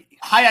basically,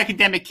 high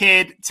academic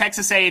kid,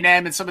 Texas A&M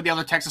and some of the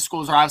other Texas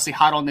schools are obviously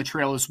hot on the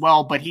trail as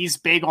well, but he's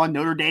big on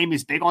Notre Dame.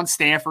 He's big on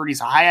Stanford.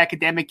 He's a high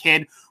academic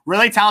kid,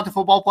 really talented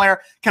football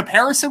player.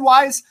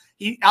 Comparison-wise,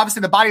 he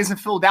obviously the body isn't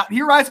filled out.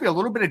 He reminds me a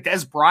little bit of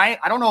Des Bryant.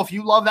 I don't know if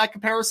you love that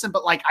comparison,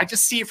 but I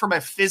just see it from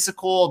a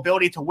physical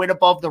ability to win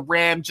above the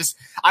rim.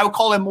 I would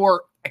call him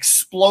more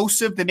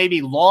explosive than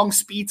maybe long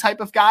speed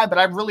type of guy, but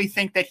I really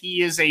think that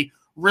he is a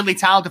really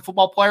talented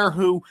football player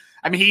who,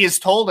 I mean, he has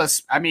told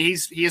us, I mean,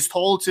 he has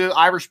told to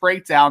Irish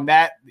Breakdown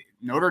that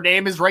Notre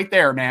Dame is right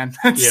there, man.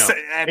 Yeah.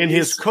 And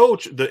his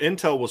coach, the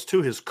intel was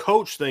too, his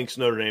coach thinks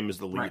Notre Dame is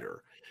the leader. Right.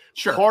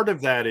 Sure. Part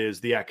of that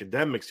is the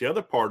academics. The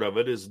other part of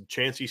it is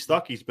Chancey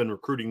Stuckey's been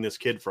recruiting this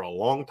kid for a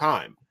long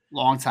time.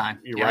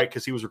 You're right,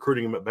 because he was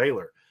recruiting him at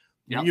Baylor.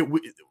 Yep.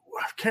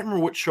 I can't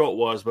remember which show it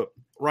was, but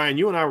Ryan,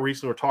 you and I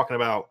recently were talking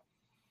about,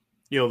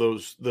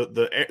 those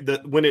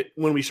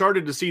when we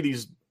started to see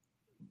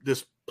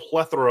this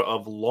plethora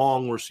of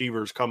long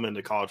receivers come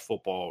into college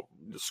football,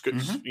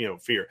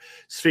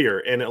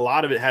 sphere, and a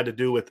lot of it had to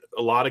do with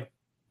a lot of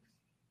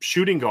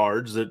shooting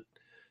guards that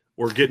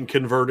were getting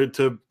converted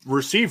to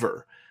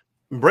receiver.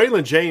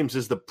 Braylon James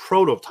is the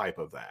prototype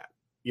of that.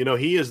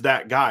 He is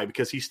that guy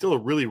because he's still a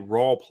really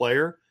raw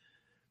player,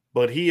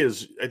 but he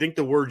is, I think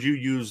the word you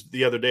used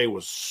the other day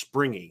was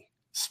springy.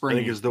 I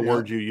think is the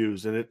word you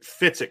used, and it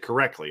fits it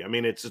correctly. I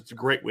mean, it's a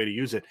great way to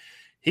use it.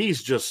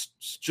 He's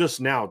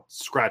just now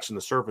scratching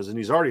the surface, and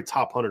he's already a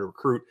top 100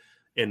 recruit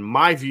in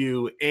my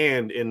view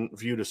and in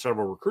view to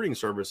several recruiting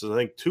services. I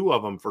think 2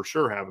 of them for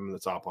sure have him in the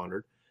top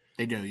 100.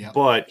 They do, yeah.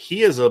 But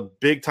he is a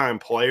big-time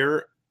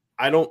player.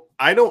 I don't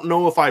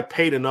know if I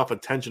paid enough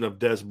attention of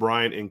Des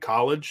Bryant in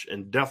college,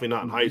 and definitely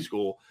not in high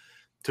school,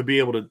 to be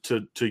able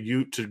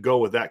to go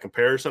with that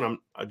comparison.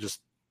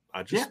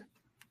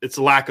 It's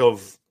a lack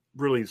of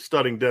really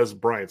studying Des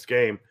Bryant's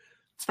game.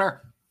 It's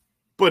fair,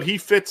 but he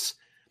fits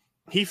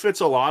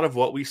a lot of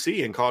what we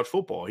see in college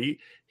football.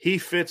 He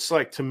fits,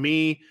 like, to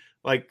me,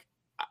 like,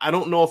 I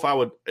don't know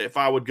if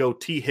I would go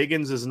T.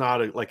 Higgins is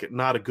not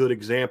a good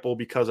example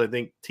because I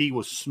think T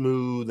was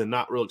smooth and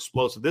not real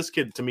explosive. This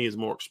kid to me is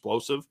more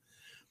explosive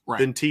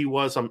than T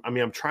was.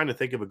 I'm trying to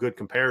think of a good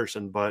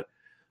comparison, but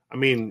I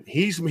mean,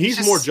 he's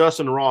more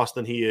Justin Ross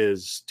than he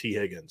is T.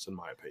 Higgins, in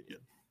my opinion.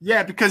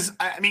 Yeah, because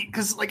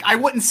I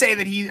wouldn't say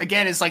that he,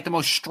 again, is like the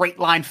most straight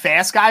line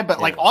fast guy,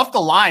 but like off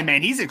the line,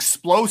 man, he's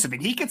explosive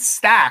and he can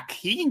stack.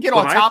 He can get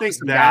on top of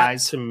some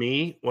guys. To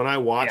me, when I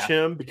watch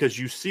him, because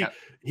you see,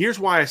 here's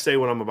why I say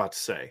what I'm about to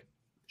say.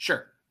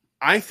 Sure.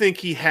 I think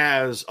he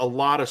has a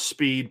lot of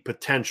speed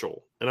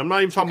potential. And I'm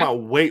not even talking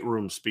about weight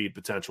room speed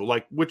potential,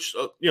 like which,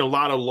 a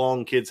lot of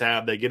long kids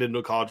have. They get into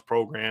a college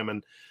program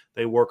and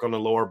they work on the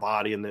lower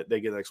body and they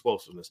get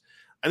explosiveness.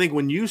 I think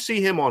when you see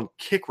him on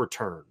kick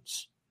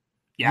returns,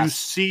 you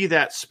see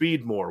that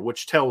speed more,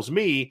 which tells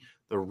me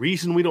the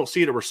reason we don't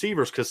see it at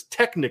receivers, because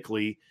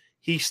technically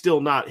he's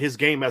still not, his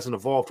game hasn't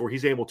evolved where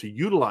he's able to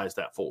utilize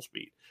that full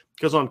speed.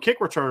 Because on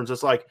kick returns,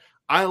 it's like,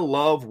 I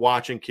love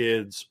watching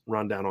kids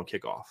run down on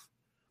kickoff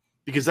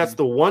because that's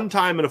the one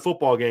time in a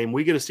football game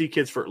we get to see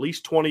kids for at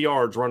least 20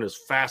 yards run as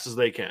fast as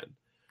they can.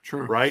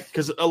 True. Right?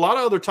 Because a lot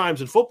of other times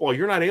in football,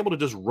 you're not able to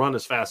just run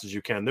as fast as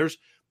you can. There's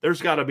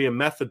got to be a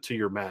method to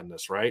your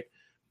madness, right?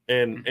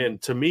 And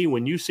to me,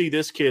 when you see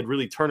this kid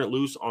really turn it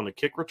loose on a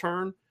kick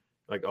return,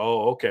 like,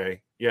 oh,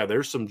 okay, yeah,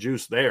 there's some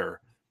juice there.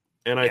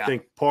 And I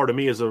think part of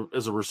me as a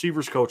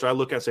receivers coach, I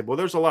look at and say, well,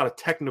 there's a lot of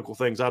technical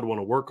things I'd want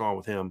to work on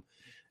with him.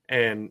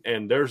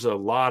 And there's a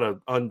lot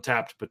of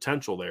untapped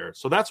potential there.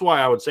 So that's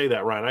why I would say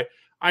that, Ryan.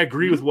 I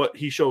agree with what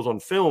he shows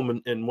on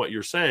film and what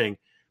you're saying.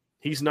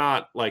 He's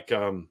not like,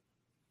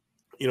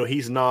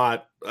 he's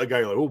not a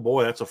guy like, oh,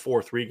 boy, that's a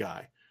 4.3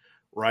 guy.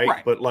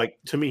 Right. But like,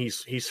 to me,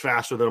 he's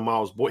faster than a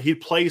Miles Boykin. He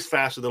plays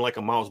faster than like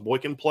a Miles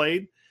Boykin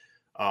played.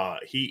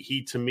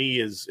 He to me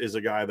is a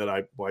guy that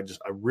I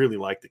really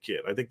like the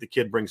kid. I think the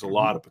kid brings a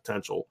lot of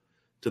potential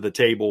to the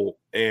table.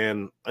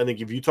 And I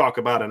think if you talk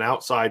about an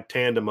outside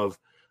tandem of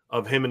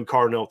him and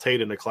Carnell Tate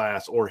in the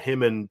class, or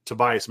him and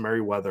Tobias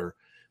Merriweather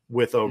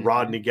with a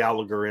Rodney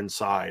Gallagher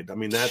inside, I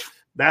mean,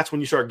 that's when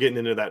you start getting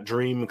into that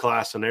dream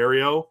class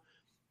scenario.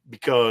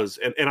 Because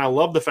and I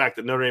love the fact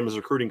that Notre Dame is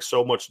recruiting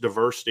so much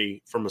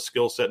diversity from a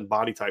skill set and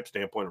body type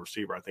standpoint of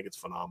receiver. I think it's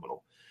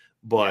phenomenal.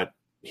 But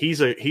he's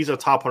a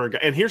top 100 guy.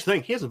 And here's the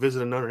thing, he hasn't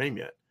visited Notre Dame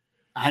yet.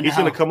 He's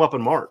going to come up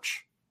in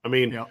March. I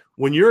mean,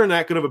 when you're in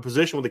that good of a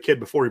position with a kid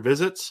before he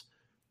visits,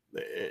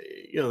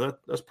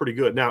 that's pretty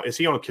good. Now, is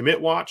he on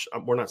commit watch?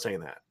 We're not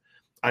saying that.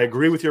 I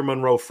agree with your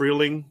Monroe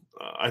Freeling.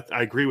 I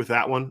agree with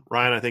that one,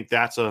 Ryan. I think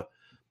that's a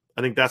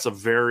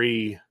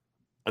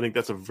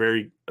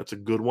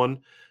good one.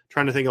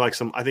 Trying to think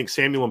of I think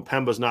Samuel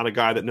Mpemba is not a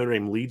guy that Notre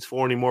Dame leads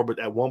for anymore, but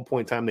at one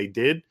point in time they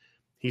did.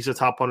 He's a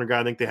top 100 guy.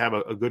 I think they have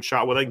a good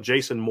shot with. I think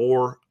Jason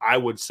Moore, I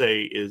would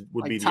say,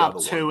 would be the other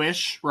one. Top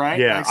 2-ish, right?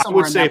 Yeah, I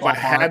would say if I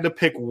had to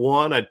pick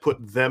one, I'd put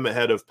them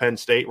ahead of Penn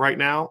State right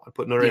now. I'd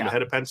put Notre Dame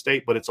ahead of Penn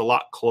State, but it's a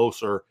lot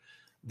closer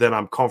than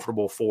I'm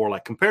comfortable for.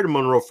 Like, compared to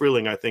Monroe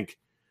Freeling, I think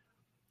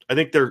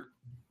they're,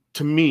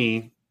 to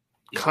me,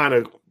 kind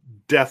of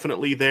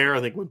definitely there. I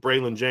think with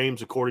Braylon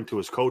James, according to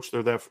his coach,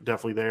 they're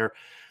definitely there.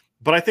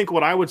 But I think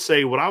what I would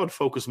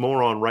focus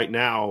more on right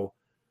now,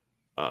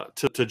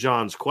 to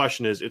John's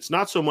question, is it's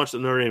not so much that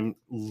Notre Dame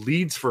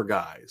leads for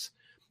guys.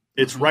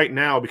 It's right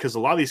now, because a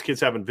lot of these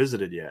kids haven't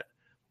visited yet.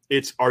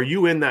 It's, are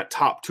you in that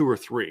top 2 or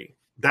 3?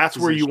 That's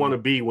where you want to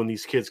be when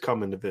these kids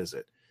come in to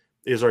visit.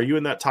 Are you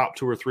in that top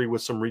 2 or 3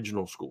 with some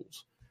regional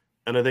schools?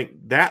 And I think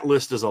that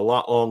list is a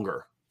lot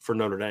longer for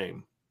Notre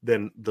Dame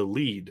than the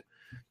lead.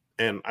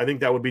 And I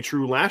think that would be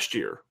true last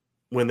year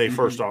when they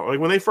first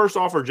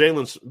offered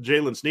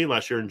Jalen Sneed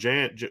last year in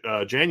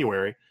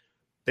January.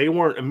 They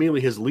weren't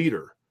immediately his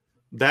leader.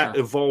 That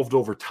evolved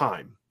over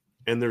time,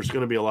 and there's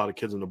going to be a lot of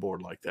kids on the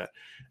board like that.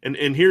 And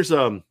here's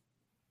another.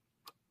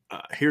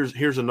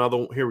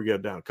 Here we go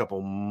down a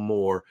couple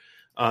more.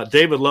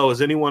 David Lowe,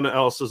 is anyone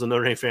else as a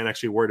Notre Dame fan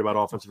actually worried about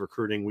offensive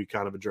recruiting? We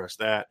kind of addressed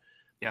that.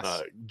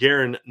 Yes.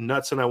 Garen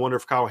Knutson, I wonder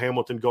if Kyle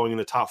Hamilton going in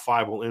the top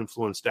 5 will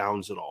influence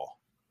Downs at all.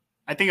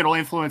 I think it'll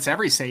influence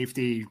every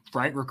safety,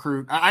 right?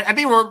 Recruit. I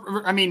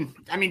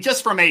think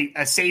just from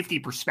a safety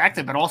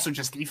perspective, but also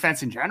just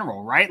defense in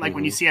general, right? Like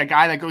when you see a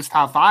guy that goes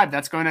top 5,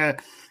 that's going to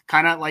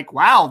kind of like,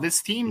 wow,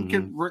 this team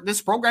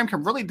this program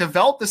can really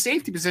develop the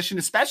safety position,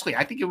 especially.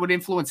 I think it would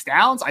influence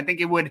Downs. I think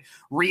it would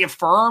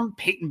reaffirm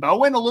Peyton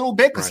Bowen a little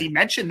bit because he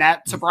mentioned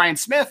that to Brian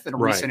Smith in a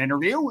recent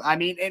interview. I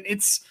mean,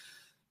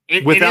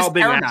 and without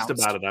being asked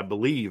about it, I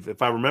believe,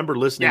 if I remember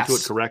listening to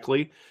it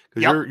correctly,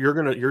 because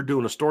you're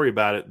doing a story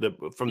about it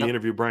from the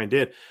interview Brian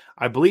did.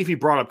 I believe he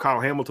brought up Kyle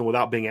Hamilton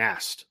without being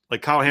asked,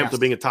 like Kyle Hamilton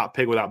being a top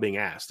pick without being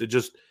asked. It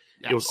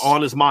was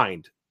on his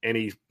mind, and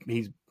he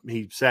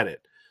said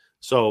it.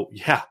 So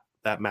yeah,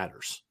 that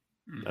matters.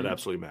 That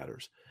absolutely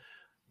matters.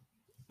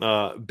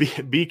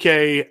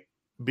 BK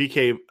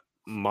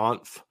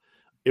Month.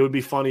 It would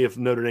be funny if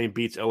Notre Dame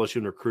beats LSU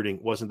in recruiting.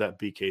 Wasn't that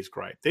BK's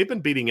gripe? They've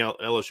been beating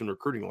LSU in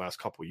recruiting the last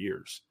couple of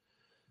years.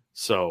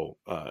 So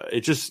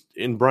it just,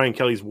 in Brian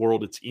Kelly's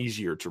world, it's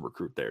easier to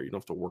recruit there. You don't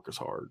have to work as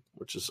hard,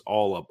 which is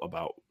all up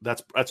about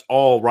that's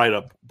all right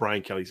up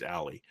Brian Kelly's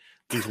alley.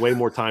 He's way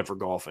more time for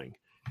golfing,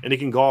 and he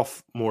can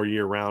golf more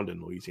year round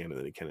in Louisiana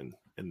than he can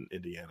in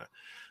Indiana.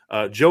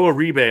 Joe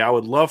Aribe, I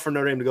would love for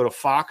Notre Dame to go to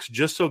Fox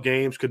just so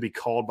games could be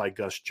called by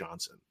Gus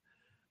Johnson.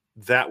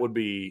 That would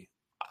be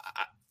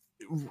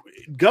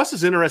Gus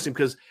is interesting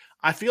because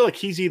I feel like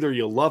he's either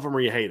you love him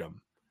or you hate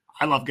him.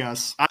 I love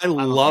Gus. I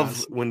love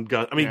Gus. When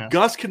Gus. I mean,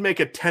 Gus could make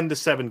a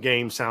 10-7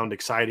 game sound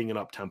exciting and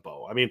up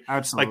tempo. I mean,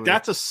 absolutely. Like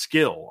that's a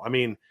skill. I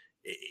mean,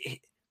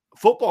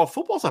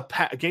 football's a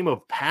game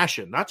of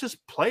passion, not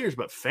just players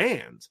but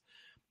fans.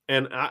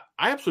 And I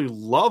absolutely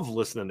love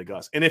listening to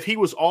Gus. And if he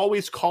was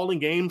always calling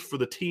games for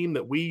the team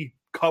that we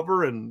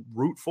cover and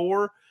root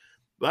for,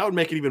 that would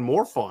make it even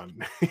more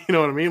fun. You know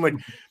what I mean? Like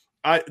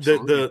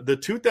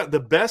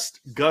the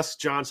best Gus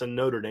Johnson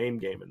Notre Dame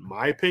game, in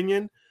my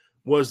opinion,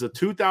 was the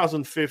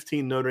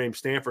 2015 Notre Dame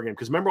Stanford game.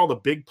 Because remember all the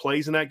big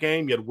plays in that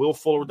game? You had Will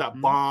Fuller with that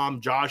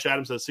bomb, Josh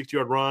Adams had a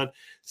 60-yard run,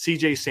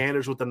 CJ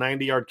Sanders with the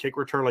 90-yard kick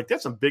return. Like,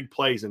 that's some big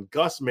plays, and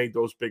Gus made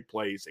those big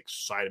plays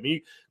exciting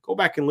me. Go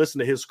back and listen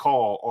to his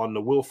call on the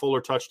Will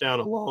Fuller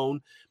touchdown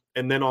alone,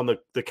 and then on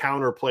the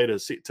counter play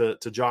to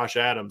Josh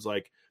Adams.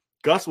 Like,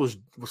 Gus was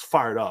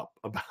fired up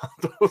about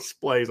those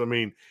plays. I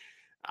mean,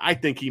 I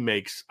think he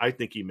makes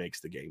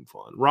the game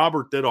fun.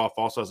 Robert Didoff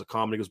also has a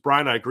comment. He goes,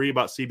 Brian, I agree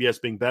about CBS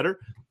being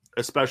better,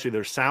 especially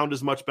their sound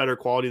is much better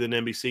quality than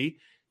NBC.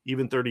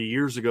 Even 30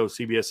 years ago,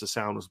 CBS's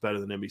sound was better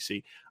than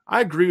NBC.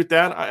 I agree with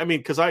that. I mean,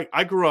 because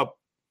I grew up,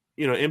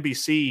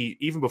 NBC,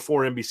 even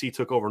before NBC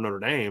took over Notre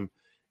Dame,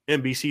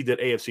 NBC did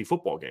AFC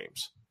football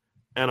games.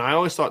 And I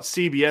always thought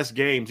CBS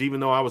games, even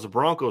though I was a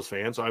Broncos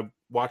fan, so I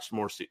watched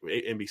more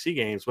NBC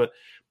games, but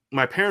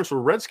my parents were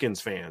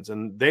Redskins fans,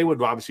 and they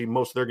would obviously,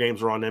 most of their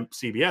games were on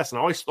CBS. And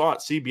I always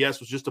thought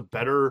CBS was just a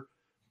better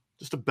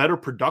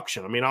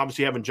production. I mean,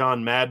 obviously having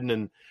John Madden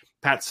and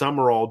Pat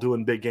Summerall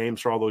doing big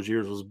games for all those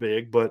years was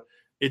big, but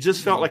it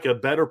just felt like a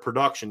better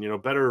production,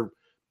 better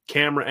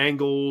camera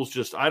angles.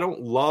 Just, I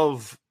don't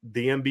love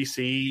the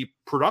NBC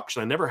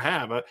production. I never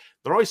have.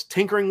 They're always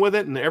tinkering with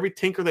it, and every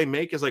tinker they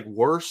make is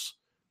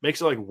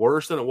makes it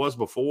worse than it was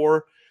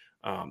before.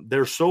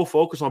 They're so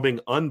focused on being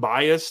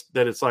unbiased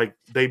that it's like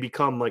they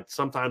become like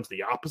sometimes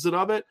the opposite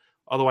of it.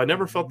 Although I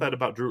never felt that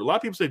about Drew. A lot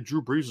of people say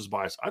Drew Brees was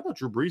biased. I thought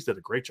Drew Brees did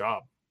a great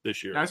job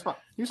this year. That's fine.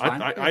 He was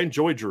fine. I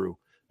enjoy Drew.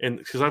 And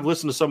because I've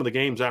listened to some of the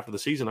games after the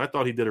season, I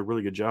thought he did a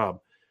really good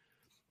job.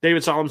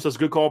 David Solomon says,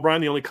 good call,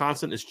 Brian. The only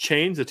constant is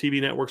change. The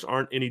TV networks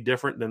aren't any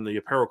different than the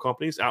apparel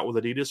companies out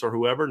with Adidas or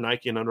whoever.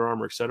 Nike and Under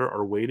Armour, et cetera,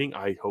 are waiting.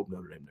 I hope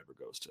Notre Dame never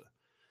goes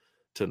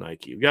to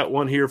Nike. We got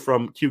one here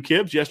from Q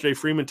Kibbs. Yesterday,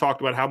 Freeman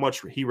talked about how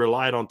much he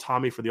relied on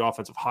Tommy for the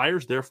offensive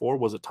hires. Therefore,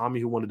 was it Tommy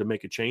who wanted to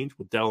make a change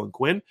with Dell and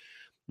Quinn?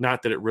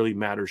 Not that it really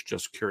matters,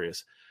 just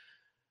curious.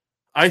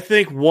 I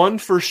think one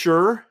for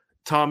sure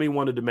Tommy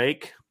wanted to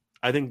make.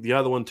 I think the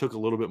other one took a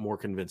little bit more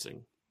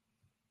convincing.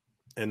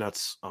 And I'm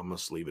going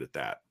to leave it at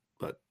that.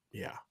 But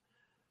yeah,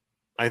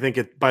 I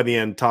think by the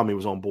end, Tommy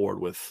was on board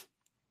with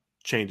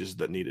changes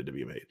that needed to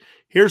be made.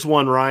 Here's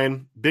one,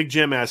 Ryan. Big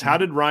Jim asks, how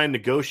did Ryan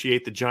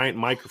negotiate the giant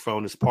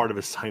microphone as part of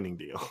his signing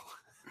deal?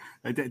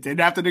 I didn't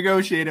have to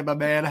negotiate it, my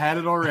man. I had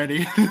it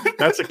already.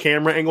 That's a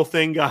camera angle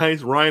thing,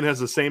 guys. Ryan has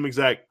the same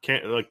exact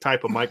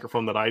type of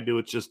microphone that I do.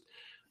 It's just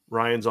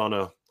Ryan's on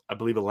I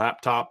believe a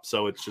laptop,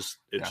 so it's just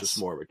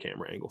more of a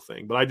camera angle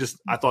thing. But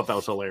I thought that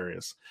was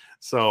hilarious.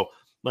 So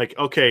like,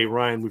 okay,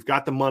 Ryan, we've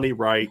got the money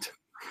right.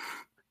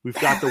 We've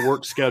got the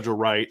work schedule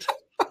right.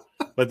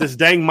 but this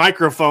dang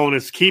microphone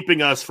is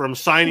keeping us from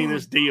signing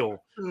this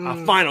deal.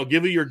 Fine, I'll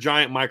give you your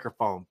giant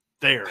microphone.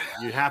 There,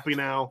 you happy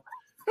now?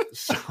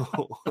 So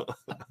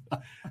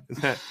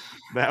that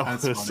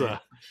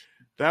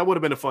would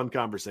have been a fun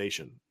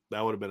conversation.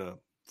 That would have been a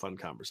fun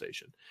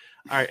conversation.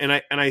 All right,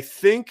 and I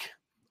think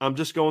I'm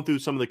just going through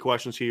some of the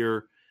questions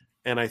here,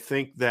 and I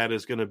think that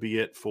is going to be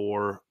it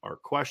for our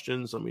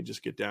questions. Let me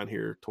just get down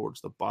here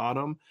towards the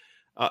bottom.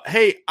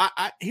 Hey,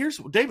 here's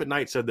David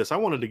Knight said this. I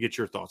wanted to get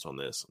your thoughts on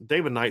this.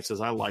 David Knight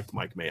says, I liked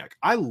Mike Mayock.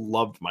 I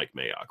loved Mike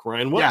Mayock.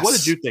 Ryan, what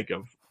did you think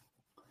of?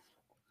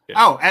 Yeah.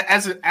 Oh,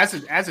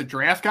 as a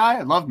draft guy,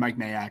 I loved Mike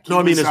Mayock. No,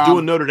 I mean, as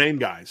doing Notre Dame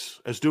guys,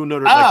 doing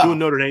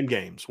Notre Dame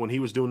games when he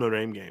was doing Notre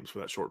Dame games for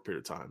that short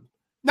period of time.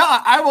 No,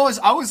 I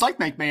always liked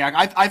Mike Mayock.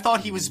 I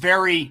thought he was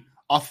very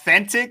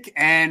authentic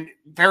and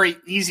very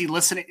easy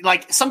listening.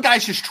 Like some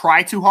guys just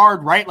try too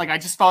hard, right? Like I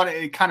just thought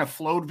it kind of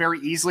flowed very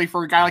easily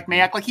for a guy like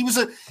Mayock. Like he was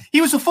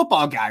a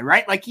football guy,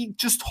 right? Like he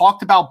just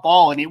talked about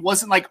ball, and it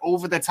wasn't like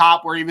over the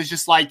top where he was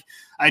just like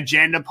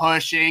agenda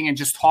pushing and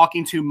just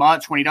talking too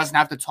much when he doesn't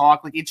have to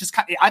talk. Like it just,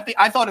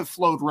 I thought it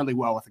flowed really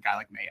well with a guy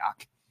like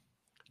Mayock.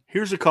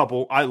 Here's a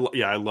couple. I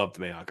loved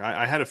Mayock.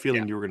 I had a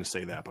feeling you were going to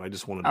say that, but I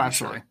just wanted to be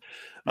sure.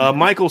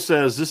 Michael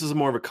says, this is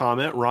more of a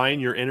comment.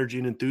 Ryan, your energy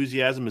and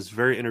enthusiasm is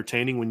very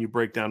entertaining when you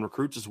break down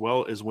recruits as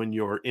well as when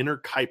your inner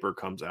Kuiper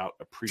comes out.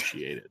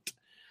 Appreciate it.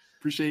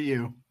 Appreciate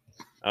you.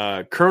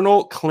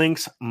 Colonel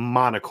Klink's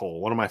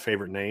Monocle, one of my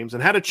favorite names,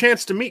 and had a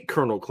chance to meet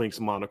Colonel Klink's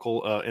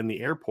Monocle in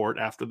the airport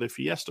after the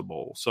Fiesta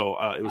Bowl. So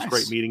it was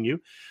great meeting you.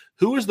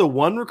 Who is the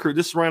one recruit?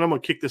 This is Ryan. I'm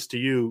going to kick this to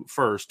you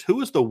first.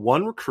 Who is the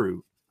one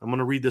recruit? I'm going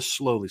to read this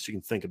slowly so you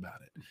can think about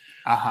it.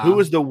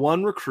 Who is the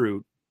one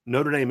recruit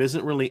Notre Dame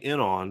isn't really in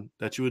on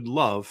that you would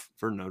love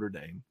for Notre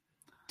Dame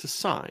to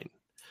sign?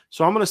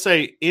 So I'm going to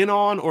say in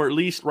on, or at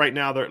least right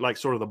now they're like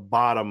sort of the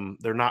bottom.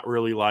 They're not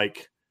really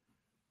like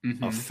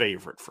a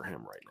favorite for him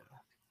right now.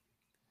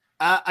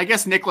 I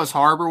guess Nicholas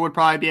Harbor would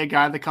probably be a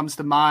guy that comes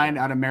to mind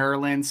out of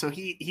Maryland. So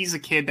he's a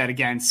kid that,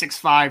 again,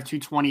 6'5",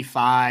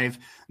 225.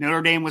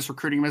 Notre Dame was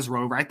recruiting him as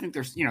Rover. I think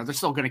they're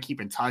still going to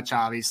keep in touch,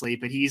 obviously,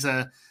 but he's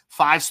a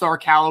 5-star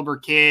caliber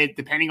kid,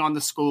 depending on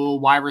the school,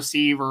 wide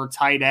receiver,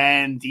 tight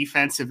end,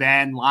 defensive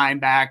end,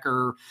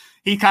 linebacker.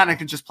 He kind of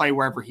can just play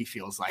wherever he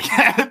feels like,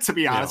 to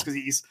be honest, because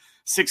he's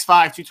 6'5",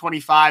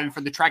 225. And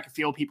for the track and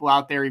field people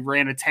out there, he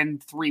ran a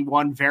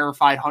 10.31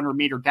 verified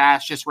 100-meter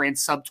dash, just ran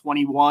sub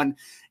 21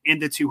 in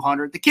the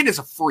 200. The kid is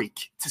a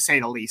freak, to say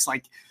the least.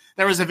 Like,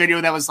 there was a video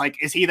that was like,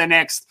 is he the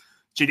next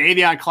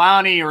Jadeveon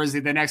Clowney, or is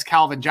he the next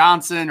Calvin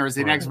Johnson, or is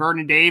he the next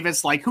Vernon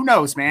Davis? Like, who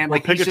knows, man?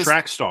 Like, pick a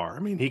track star. I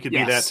mean, he could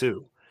be that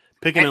too.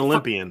 Pick an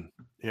Olympian.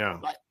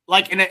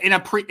 Like in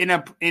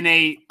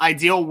a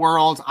ideal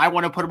world, I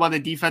want to put him on the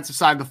defensive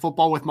side of the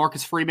football with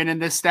Marcus Freeman in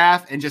this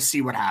staff and just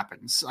see what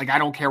happens. Like, I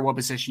don't care what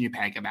position you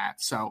peg him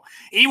at. So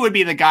he would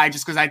be the guy,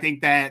 just because I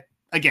think that,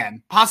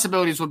 again,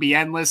 possibilities would be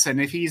endless.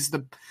 And if he's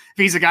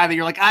a guy that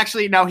you're like,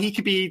 actually, no, he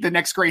could be the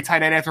next great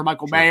tight end after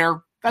Michael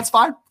Mayer, that's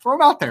fine. Throw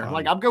him out there.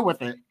 Like, I'm good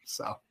with it.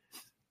 So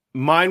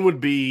mine would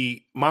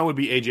be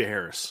AJ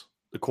Harris,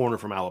 the corner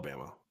from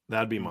Alabama.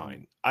 That'd be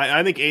mine.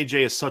 I think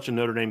AJ is such a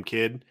Notre Dame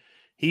kid.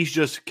 He's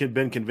just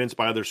been convinced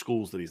by other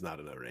schools that he's not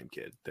a Notre Dame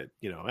kid, that,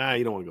 you don't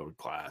want to go to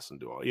class and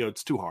do all,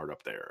 it's too hard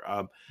up there.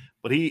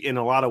 But he, in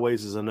a lot of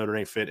ways, is a Notre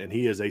Dame fit, and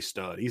he is a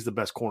stud. He's the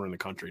best corner in the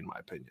country, in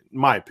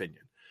my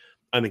opinion.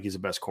 I think he's the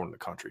best corner in the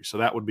country. So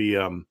that would be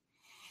one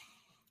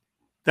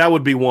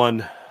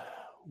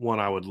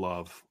I would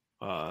love.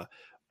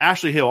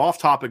 Ashley Hill, off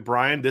topic,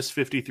 Brian, this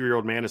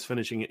 53-year-old man is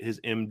finishing his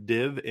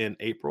MDiv in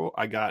April.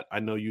 I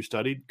know you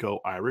studied, go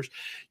Irish.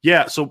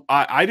 Yeah. So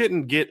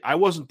I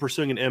wasn't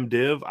pursuing an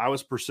MDiv. I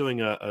was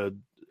pursuing a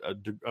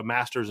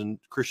master's in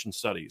Christian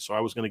studies. So I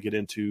was going to get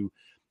into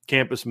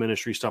campus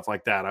ministry, stuff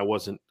like that. I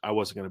wasn't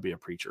going to be a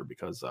preacher,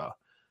 because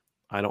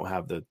I don't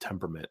have the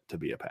temperament to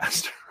be a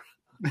pastor.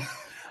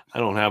 I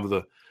don't have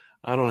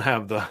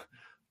the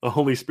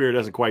Holy Spirit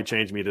hasn't quite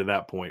changed me to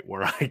that point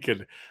where I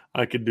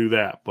could do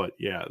that. But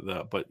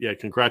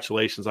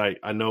congratulations.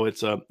 I know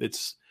it's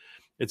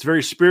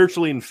very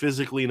spiritually and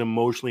physically and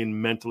emotionally and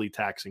mentally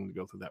taxing to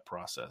go through that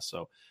process.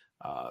 So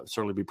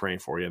certainly be praying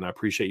for you. And I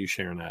appreciate you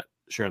sharing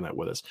that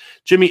with us.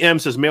 Jimmy M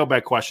says,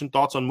 mailbag question,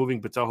 thoughts on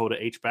moving Patelho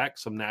to H-back,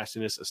 some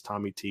nastiness as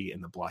Tommy T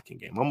in the blocking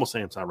game. I'm almost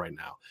saying it's not right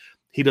now.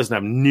 He doesn't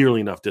have nearly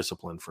enough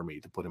discipline for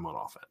me to put him on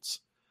offense.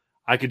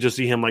 I could just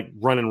see him like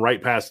running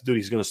right past the dude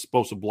he's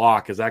supposed to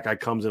block, as that guy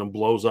comes in and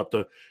blows up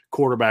the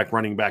quarterback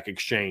running back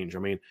exchange. I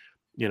mean,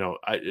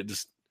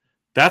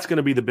 that's going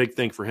to be the big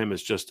thing for him,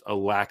 is just a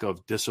lack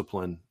of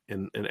discipline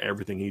in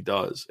everything he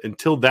does.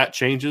 Until that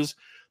changes,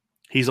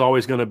 he's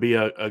always going to be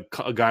a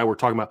guy we're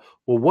talking about.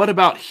 Well, what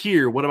about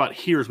here? What about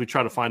here as we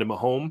try to find him a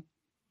home,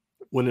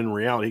 when in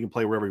reality he can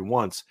play wherever he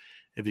wants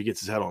if he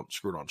gets his head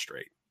screwed on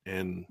straight.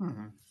 And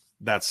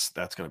that's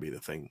going to be the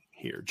thing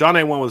here. John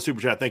A1 with a super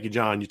chat. Thank you,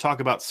 John. You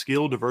talk about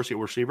skill diversity at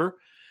receiver.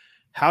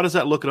 How does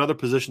that look at other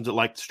positions that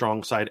like the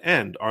strong side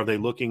end? Are they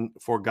looking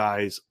for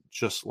guys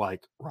just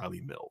like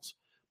Riley Mills?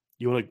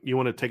 You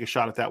want to take a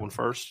shot at that one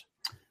first?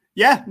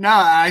 Yeah, no,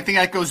 I think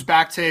that goes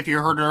back to, if you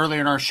heard earlier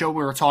in our show,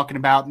 we were talking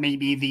about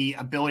maybe the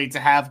ability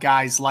to have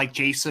guys like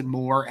Jason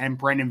Moore and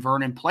Brendan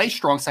Vernon play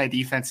strong side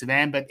defensive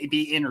end, but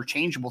be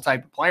interchangeable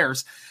type of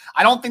players.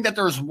 I don't think that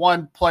there's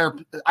one player.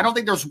 I don't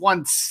think there's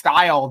one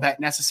style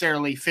that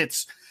necessarily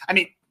fits. I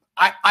mean,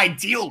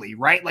 ideally,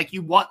 right? Like,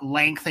 you want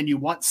length and you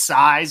want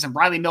size, and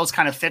Riley Mills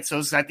kind of fits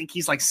those. I think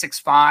he's like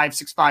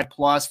 6'5"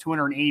 plus,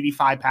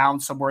 285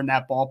 pounds, somewhere in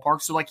that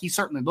ballpark. So, like, he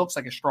certainly looks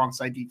like a strong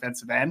side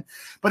defensive end.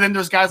 But then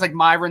there's guys like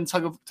Myron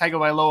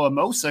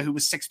Tagovailoa-Amosa, who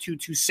was 6'2",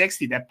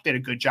 260, that did a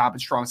good job at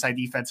strong side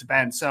defensive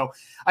end. So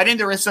I think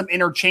there is some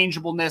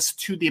interchangeableness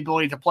to the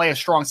ability to play a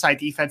strong side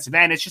defensive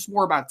end. It's just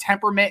more about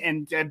temperament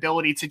and the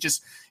ability to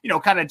just,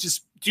 kind of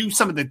just do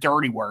some of the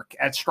dirty work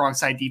at strong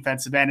side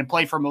defensive end and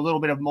play from a little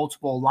bit of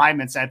multiple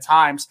alignments at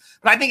times.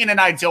 But I think in an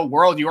ideal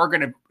world, you are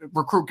going to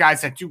recruit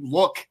guys that do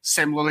look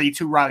similarly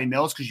to Riley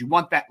Mills, because you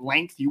want that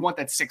length, you want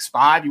that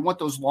 6'5", you want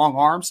those long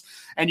arms,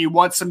 and you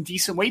want some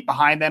decent weight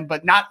behind them,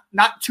 but not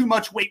too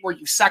much weight where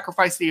you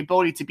sacrifice the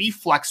ability to be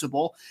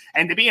flexible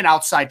and to be an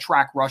outside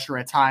track rusher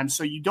at times.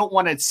 So you don't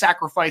want to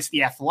sacrifice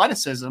the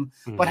athleticism,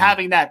 but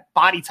having that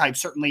body type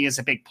certainly is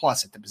a big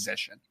plus at the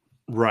position.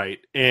 Right.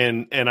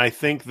 And I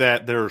think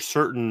that there are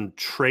certain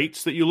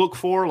traits that you look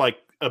for, like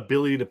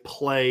ability to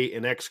play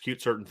and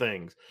execute certain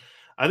things.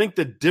 I think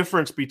the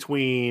difference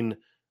between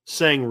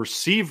saying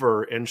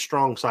receiver and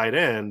strong side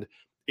end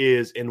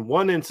is, in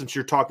one instance,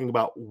 you're talking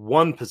about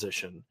one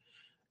position.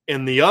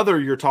 In the other,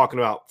 you're talking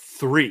about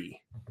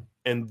three.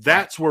 And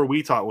that's where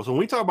we talk. When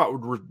we talk about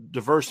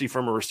diversity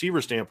from a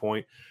receiver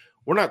standpoint,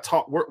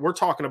 we're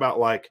talking about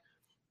like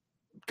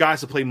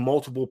guys that play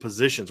multiple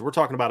positions. We're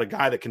talking about a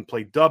guy that can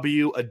play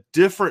W, a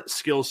different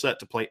skill set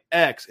to play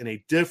X, and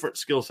a different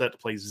skill set to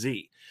play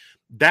Z.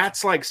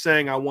 That's like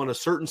saying I want a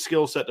certain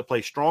skill set to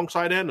play strong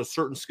side end, a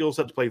certain skill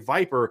set to play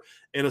Viper,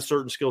 and a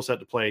certain skill set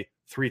to play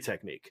 3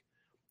 technique.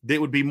 It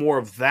would be more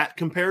of that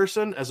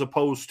comparison as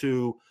opposed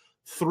to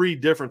 3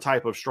 different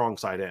type of strong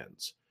side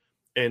ends.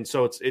 And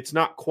so it's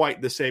not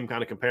quite the same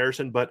kind of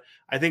comparison, but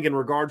I think in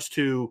regards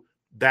to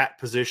that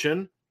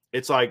position,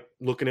 it's like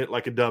looking at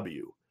like a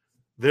W.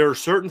 There are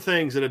certain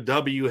things that a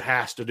W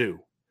has to do.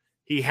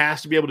 He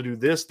has to be able to do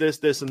this, this,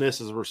 this, and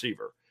this as a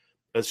receiver.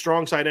 A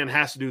strong side end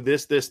has to do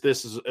this, this,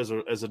 this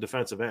as a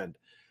defensive end.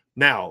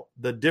 Now,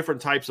 the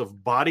different types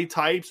of body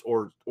types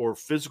or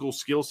physical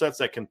skill sets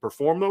that can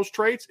perform those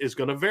traits is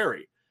going to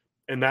vary.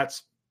 And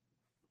that's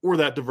where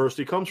that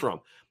diversity comes from.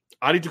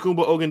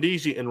 Adetokunbo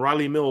Ogundeji and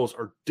Riley Mills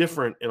are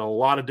different in a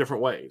lot of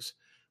different ways,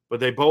 but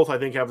they both, I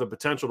think, have the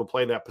potential to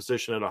play that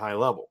position at a high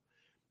level.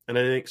 And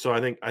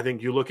I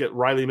think you look at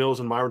Riley Mills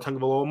and Myron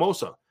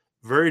Tagovailoa-Amosa,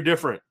 very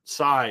different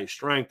size,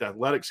 strength,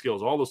 athletic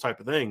skills, all those type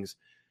of things.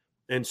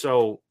 And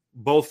so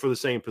both for the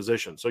same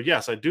position. So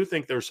yes, I do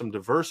think there's some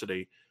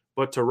diversity,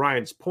 but to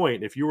Ryan's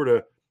point, if you were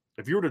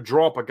to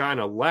draw up a guy in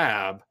a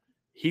lab,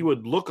 he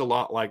would look a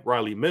lot like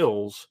Riley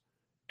Mills,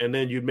 and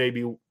then you'd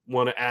maybe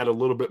want to add a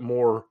little bit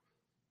more,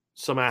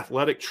 some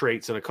athletic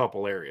traits in a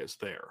couple areas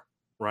there,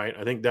 right?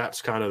 I think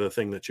that's kind of the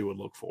thing that you would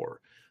look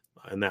for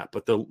in that.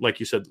 But like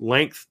you said,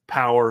 length,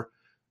 power,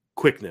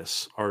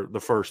 quickness are the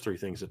first 3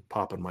 things that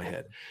pop in my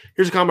head.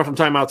 Here's a comment from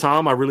Timeout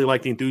Tom. I really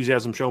like the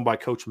enthusiasm shown by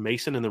Coach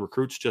Mason, and the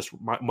recruits just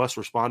must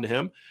respond to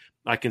him.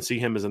 I can see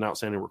him as an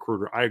outstanding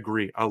recruiter. I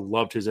agree. I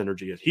loved his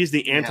energy. He's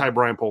the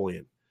anti-Brian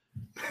Polian,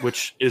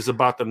 which is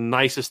about the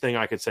nicest thing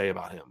I could say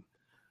about him.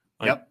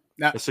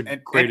 That's the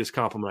greatest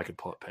compliment I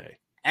could pay.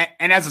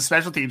 And as a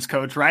special teams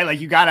coach, right? Like,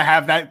 you got to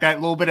have that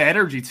little bit of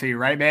energy to you,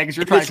 right, man? Because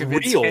you're trying to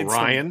convince real,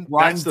 Ryan.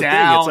 That's the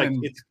thing.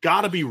 It's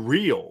got to be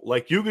real.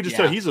 Like, you could just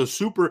tell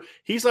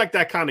he's like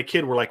that kind of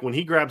kid where, like, when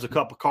he grabs a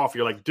cup of coffee,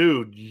 you're like,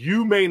 dude,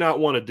 you may not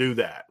want to do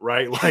that,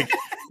 right? Like,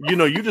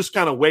 you just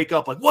kind of wake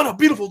up like, what a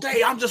beautiful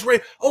day. I'm just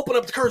ready. Open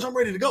up the curtains. I'm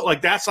ready to go.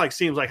 Like, that's like,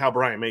 seems like how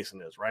Brian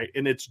Mason is, right?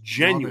 And it's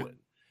genuine.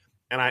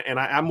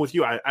 I'm with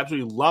you. I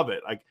absolutely love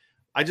it. Like,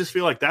 I just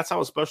feel like that's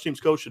how a special teams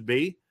coach should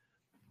be.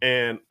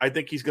 And I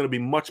think he's going to be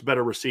much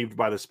better received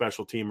by the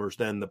special teamers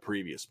than the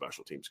previous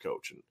special teams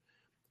coach. And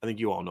I think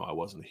you all know I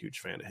wasn't a huge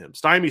fan of him.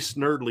 Stymie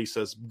Snerdley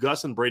says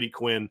Gus and Brady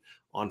Quinn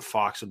on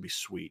Fox would be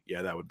sweet.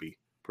 Yeah, that would be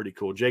pretty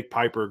cool. Jake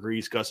Piper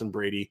agrees. Gus and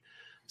Brady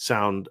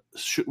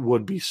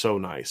would be so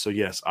nice. So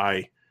yes,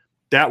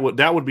 that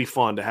would be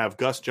fun to have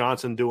Gus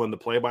Johnson doing the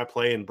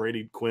play-by-play and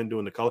Brady Quinn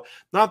doing the color.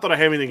 Not that I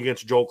have anything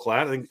against Joel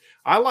Klatt. I think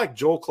I like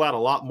Joel Klatt a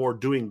lot more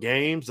doing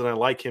games than I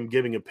like him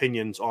giving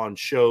opinions on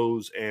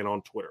shows and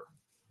on Twitter.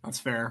 That's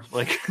fair.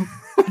 Like,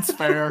 that's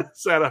fair.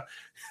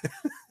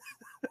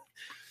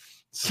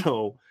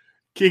 So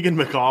Keegan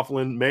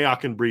McLaughlin,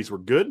 Mayock, and Breeze were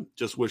good.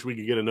 Just wish we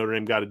could get a Notre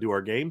Dame guy to do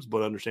our games,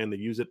 but understand they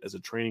use it as a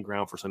training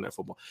ground for Sunday Night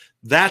Football.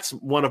 That's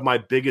one of my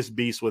biggest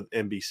beasts with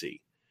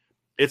NBC.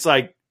 It's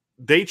like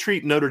they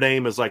treat Notre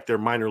Dame as like their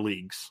minor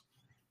leagues.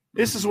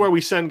 This is where we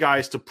send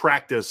guys to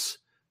practice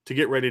to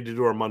get ready to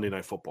do our Monday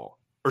Night Football.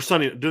 Or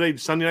Sunday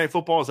Night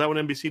Football? Is that what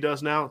NBC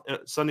does now?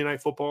 Sunday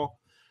Night Football?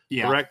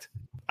 Yeah. Correct?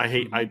 I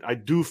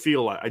do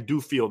feel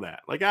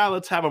that. Like,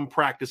 let's have him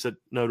practice at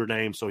Notre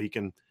Dame so he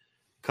can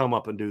come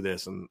up and do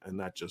this. And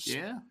that just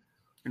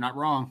You're not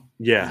wrong.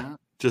 Yeah,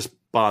 just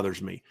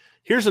bothers me.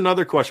 Here's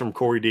another question from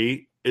Corey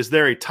D. Is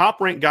there a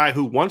top-ranked guy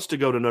who wants to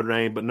go to Notre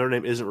Dame, but Notre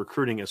Dame isn't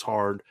recruiting as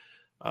hard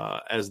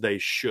as they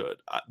should?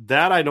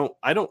 That I don't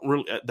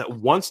really that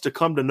wants to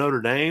come to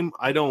Notre Dame.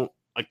 I don't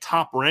like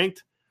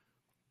top-ranked.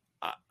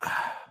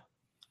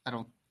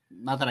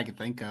 Not that I could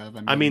think of.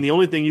 I mean, the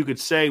only thing you could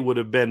say would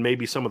have been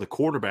maybe some of the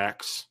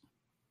quarterbacks.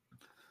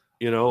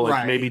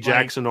 Like maybe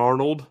Jackson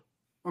Arnold,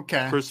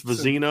 Chris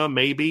Vizina,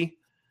 maybe.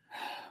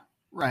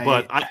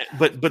 Right.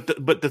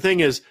 But the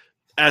thing is,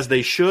 as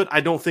they should, I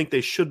don't think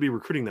they should be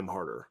recruiting them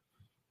harder.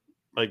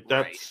 Like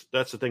that's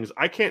the thing is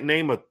I can't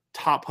name a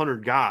top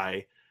 100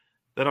 guy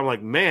that I'm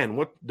like, man,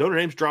 what Notre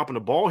Dame's dropping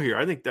the ball here.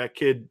 I think that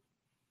kid,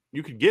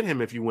 you could get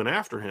him if you went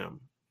after him.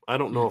 I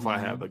don't know if I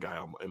have the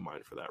guy in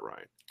mind for that,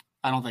 Ryan.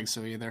 I don't think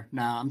so either.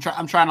 No, I'm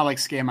trying to like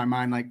scan my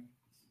mind. Like,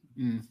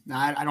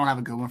 I don't have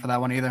a good one for that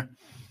one either.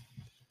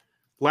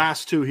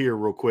 Last two here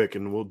real quick,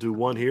 and we'll do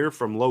one here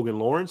from Logan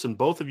Lawrence, and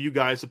both of you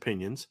guys'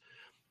 opinions.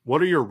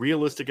 What are your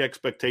realistic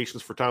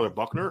expectations for Tyler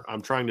Buchner?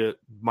 I'm trying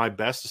my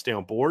best to stay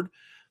on board.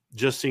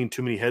 Just seen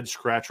too many head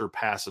scratcher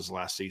passes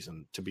last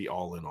season to be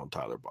all in on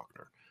Tyler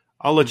Buchner.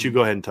 I'll let you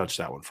go ahead and touch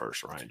that one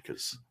first, Ryan,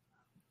 because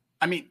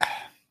I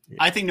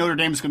think Notre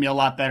Dame is going to be a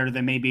lot better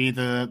than maybe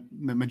the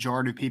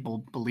majority of people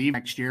believe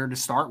next year to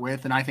start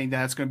with. And I think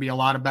that's going to be a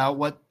lot about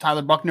what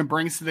Tyler Buchner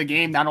brings to the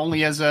game, not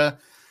only as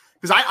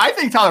because I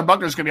think Tyler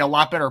Buchner is going to be a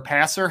lot better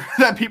passer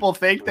than people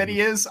think that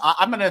he is.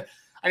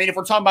 If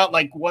we're talking about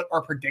like what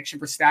our prediction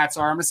for stats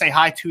are, I'm going to say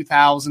high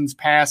 2000s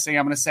passing.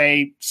 I'm going to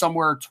say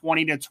somewhere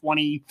 20 to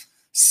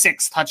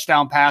 26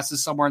 touchdown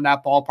passes, somewhere in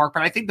that ballpark.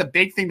 But I think the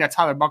big thing that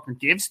Tyler Buchner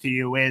gives to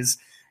you is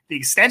the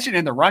extension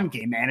in the run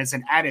game, man, is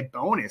an added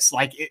bonus.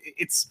 Like it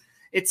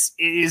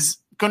is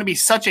going to be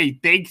such a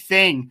big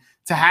thing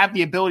to have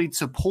the ability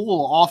to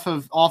pull off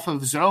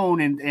of zone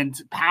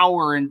and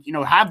power and,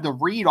 have the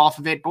read off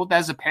of it, both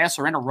as a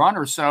passer and a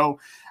runner. So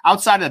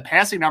outside of the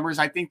passing numbers,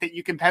 I think that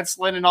you can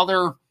pencil in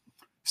another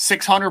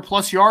 600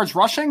 plus yards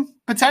rushing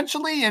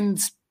potentially and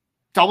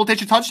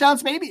double-digit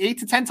touchdowns, maybe 8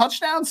 to 10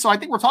 touchdowns. So I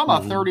think we're talking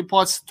about 30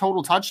 plus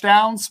total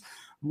touchdowns,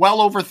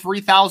 well over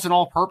 3,000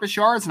 all-purpose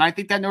yards. And I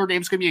think that Notre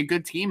Dame's going to be a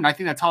good team. And I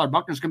think that Tyler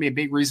Buchner is going to be a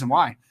big reason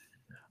why.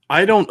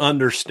 I don't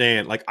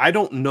understand. Like, I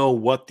don't know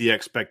what the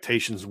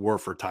expectations were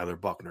for Tyler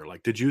Buchner.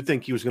 Like, did you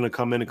think he was going to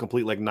come in and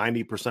complete like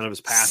 90% of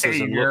his passes?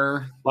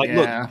 Savior.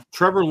 Look,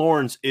 Trevor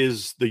Lawrence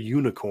is the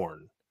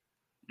unicorn,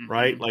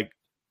 right? Like,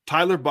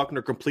 Tyler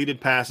Buchner completed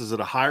passes at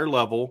a higher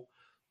level,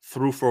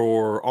 threw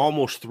for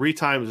almost 3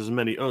 times as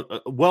many,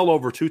 well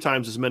over 2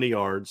 times as many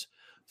yards,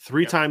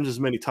 3 times as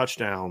many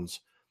touchdowns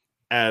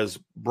as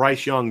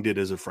Bryce Young did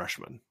as a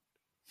freshman,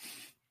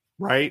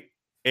 right?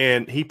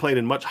 And he played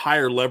in much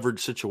higher leverage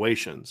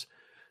situations.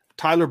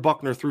 Tyler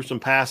Buchner threw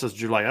some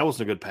passes. You're like, that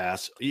wasn't a good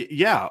pass.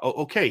 Yeah,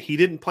 okay. He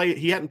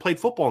hadn't played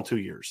football in 2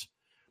 years.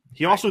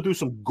 He also threw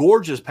some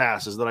gorgeous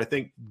passes that I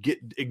think get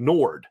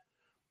ignored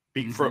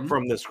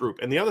from this group.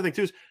 And the other thing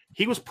too is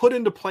he was put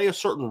in to play a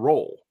certain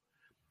role.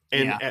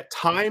 And at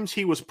times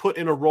he was put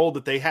in a role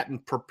that they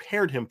hadn't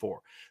prepared him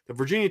for. The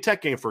Virginia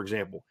Tech game, for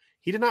example,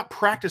 he did not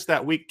practice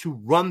that week to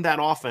run that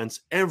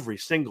offense every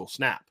single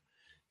snap.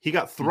 He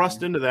got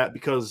thrust into that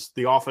because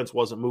the offense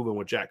wasn't moving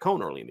with Jack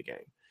Cohn early in the game.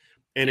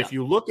 And if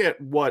you look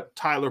at what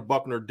Tyler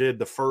Buchner did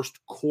the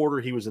first quarter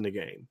he was in the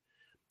game,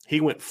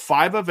 he went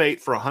 5 of 8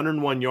 for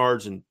 101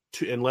 yards and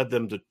led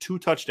them to 2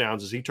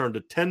 touchdowns as he turned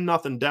a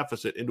 10-0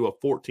 deficit into a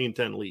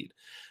 14-10 lead.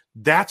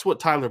 That's what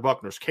Tyler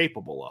Buchner's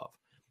capable of.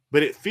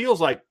 But it feels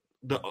like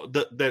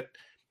that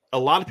a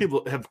lot of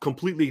people have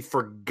completely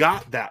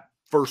forgot that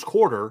first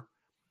quarter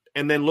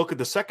and then look at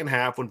the second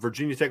half when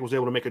Virginia Tech was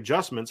able to make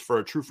adjustments for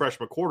a true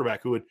freshman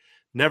quarterback who had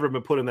never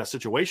been put in that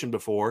situation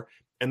before,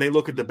 and they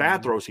look at the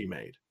bad throws he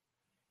made.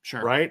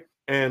 Sure. Right?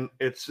 And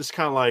it's just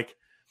kind of like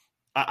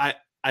I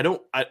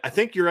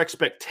think your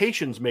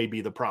expectations may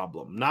be the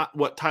problem, not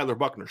what Tyler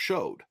Buchner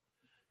showed.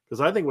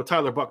 Because I think what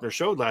Tyler Buchner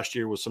showed last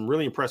year was some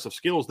really impressive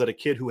skills that a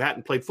kid who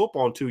hadn't played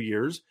football in 2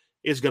 years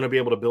is going to be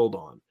able to build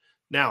on.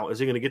 Now, is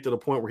he going to get to the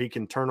point where he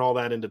can turn all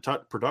that into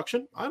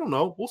production? I don't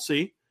know. We'll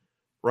see.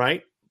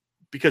 Right?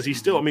 Because he's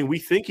still, we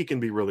think he can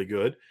be really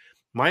good.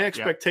 My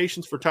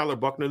expectations for Tyler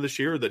Buchner this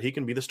year are that he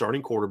can be the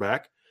starting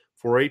quarterback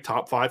for a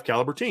top 5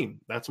 caliber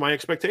team. That's my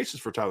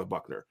expectations for Tyler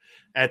Buchner.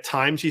 At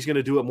times, he's going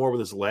to do it more with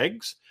his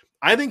legs.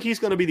 I think he's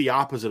going to be the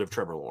opposite of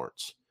Trevor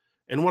Lawrence.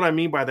 And what I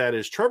mean by that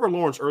is Trevor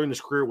Lawrence early in his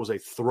career was a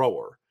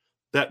thrower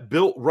that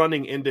built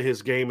running into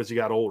his game as he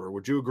got older.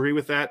 Would you agree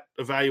with that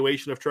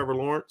evaluation of Trevor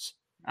Lawrence?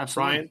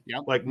 Absolutely. Ryan?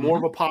 Yep. Like more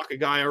of a pocket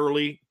guy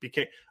early.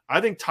 I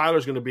think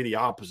Tyler's going to be the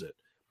opposite.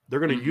 They're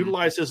going to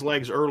utilize his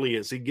legs early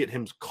as he get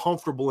him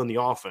comfortable in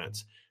the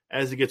offense.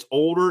 As he gets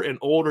older and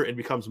older and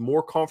becomes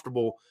more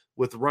comfortable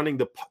with running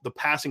the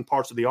passing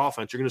parts of the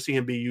offense, you're going to see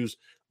him be used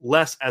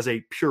less as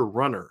a pure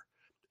runner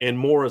and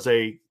more as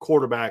a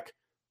quarterback,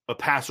 a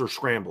passer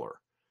scrambler.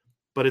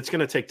 But it's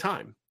going to take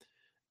time.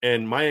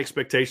 And my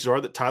expectations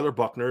are that Tyler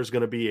Buchner is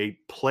going to be a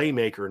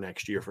playmaker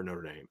next year for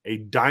Notre Dame, a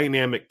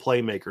dynamic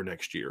playmaker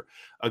next year,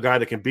 a guy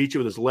that can beat you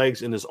with his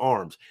legs and his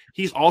arms.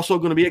 He's also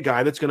going to be a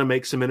guy that's going to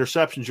make some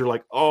interceptions. You're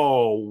like,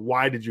 oh,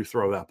 why did you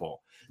throw that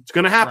ball? It's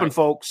going to happen,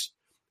 folks.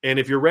 And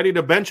if you're ready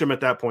to bench him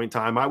at that point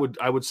in time, I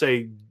would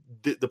say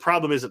the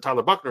problem isn't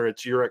Tyler Buchner.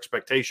 It's your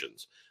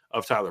expectations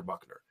of Tyler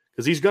Buchner,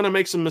 because he's going to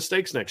make some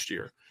mistakes next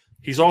year.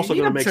 He's also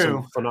going to make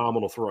some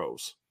phenomenal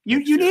throws. You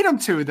need him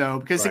to, though,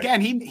 because again,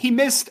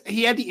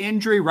 he had the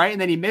injury, right? And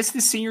then he missed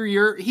his senior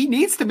year. He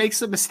needs to make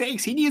some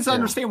mistakes. He needs to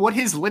understand what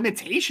his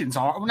limitations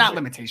are. Well, not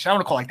limitations, I don't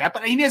want to call it like that,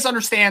 but he needs to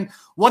understand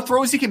what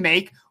throws he can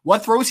make,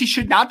 what throws he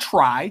should not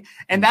try.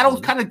 And that'll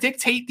kind of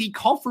dictate the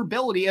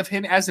comfortability of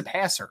him as a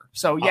passer.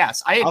 So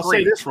yes, I agree. I'll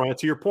say this, Ryan,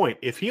 to your point.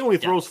 If he only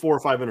throws 4 or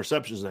 5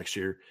 interceptions next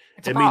year,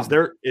 it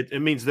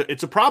means that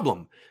it's a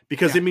problem,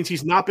 because it means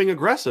he's not being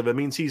aggressive. It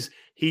means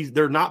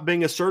they're not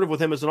being assertive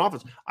with him as an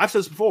offense. I've said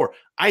this before.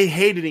 I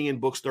hated Ian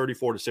Book's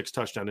 34-6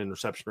 touchdown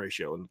interception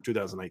ratio in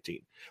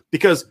 2019,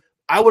 because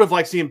I would have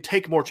liked to see him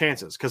take more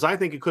chances, because I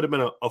think it could have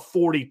been a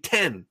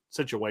 40-10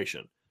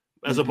 situation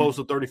as opposed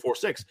to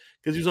 34-6,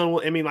 because he's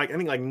on. I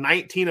think like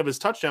 19 of his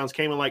touchdowns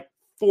came in like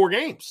 4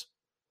 games.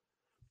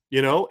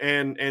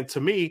 And to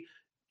me,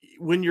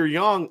 when you're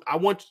young, I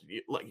want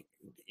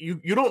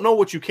you don't know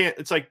what you can't.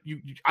 It's like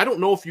I don't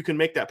know if you can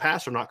make that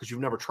pass or not, because you've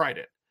never tried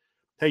it.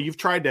 Hey, you've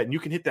tried that and you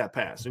can hit that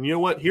pass. And you know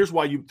what? Here's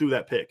why you threw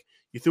that pick.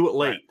 You threw it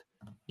late. Right.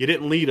 You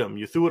didn't lead him.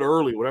 You threw it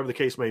early, whatever the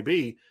case may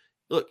be.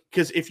 Look,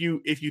 because if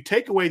you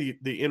take away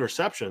the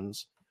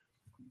interceptions,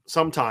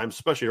 sometimes,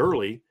 especially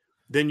early,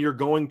 then you're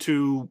going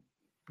to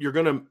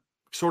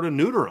sort of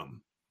neuter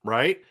them,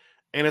 right?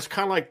 And it's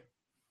kind of like,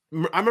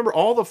 I remember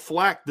all the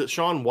flack that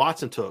Sean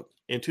Watson took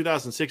in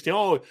 2016.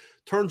 Oh,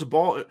 turns the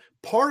ball.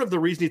 Part of the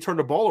reason he turned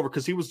the ball over,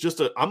 because he was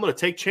just I'm going to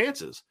take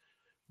chances.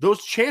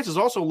 Those chances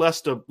also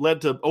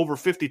led to over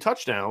 50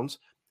 touchdowns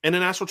and a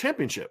national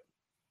championship,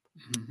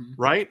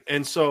 right?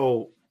 And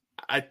so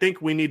I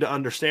think we need to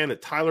understand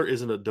that Tyler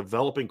isn't a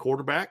developing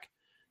quarterback.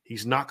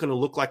 He's not going to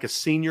look like a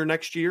senior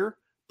next year,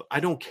 but I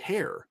don't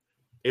care.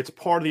 It's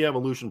part of the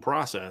evolution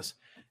process,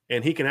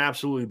 and he can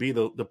absolutely be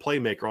the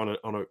playmaker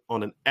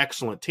on an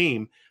excellent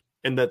team.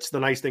 And that's the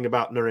nice thing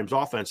about Notre Dame's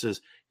offense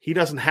is he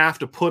doesn't have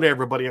to put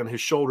everybody on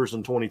his shoulders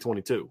in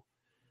 2022.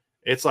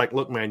 It's like,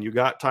 look, man, you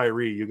got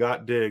Tyree, you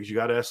got Diggs, you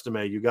got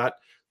Estime, you got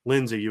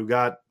Lindsey, you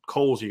got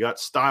Coles, you got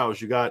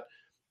Styles, you got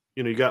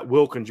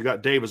Wilkins, you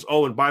got Davis.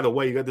 Oh, and by the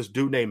way, you got this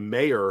dude named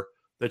Mayer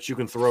that you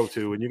can throw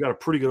to, and you got a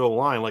pretty good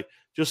O-line. Like,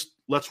 just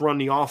let's run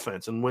the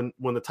offense. And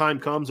when the time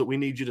comes that we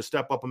need you to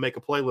step up and make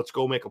a play, let's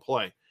go make a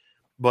play.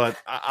 But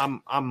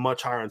I'm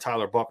much higher on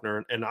Tyler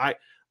Buchner, and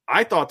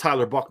I thought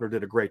Tyler Buchner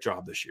did a great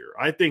job this year.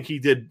 I think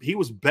he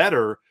was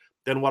better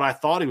than what I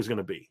thought he was going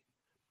to be.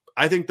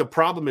 I think the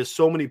problem is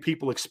so many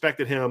people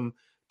expected him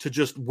to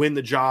just win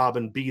the job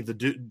and be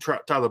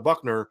the Tyler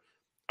Buchner.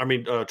 I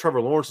mean,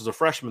 Trevor Lawrence is a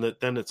freshman. That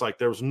then it's like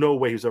there was no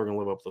way he was ever going to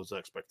live up to those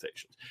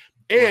expectations.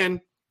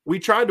 And we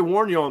tried to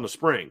warn y'all in the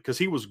spring, because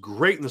he was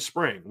great in the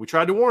spring. We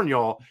tried to warn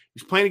y'all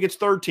he's playing against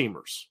third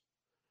teamers,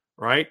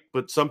 right?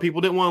 But some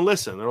people didn't want to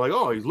listen. They're like,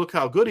 oh, look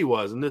how good he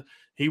was, and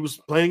he was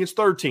playing against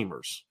third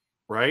teamers,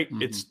 right?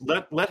 Mm-hmm. It's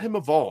let him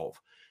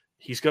evolve.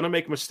 He's going to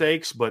make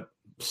mistakes, but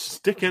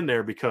stick in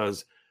there,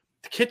 because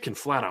the kid can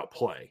flat out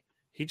play.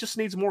 He just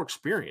needs more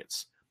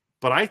experience.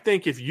 But I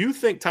think if you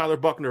think Tyler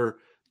Buchner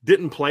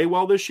didn't play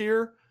well this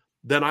year,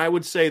 then I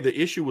would say the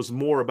issue was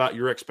more about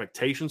your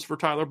expectations for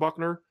Tyler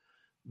Buchner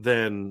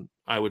than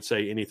I would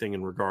say anything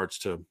in regards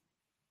to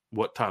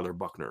what Tyler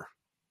Buchner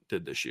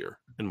did this year,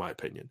 in my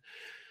opinion.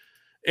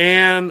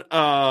 And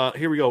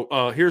here we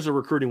go. Here's a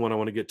recruiting one I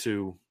want to get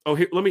to. Oh,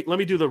 here, let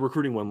me do the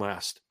recruiting one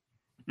last.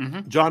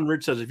 Mm-hmm. John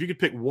Ridge says, if you could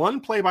pick one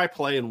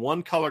play-by-play and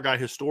one color guy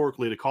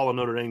historically to call a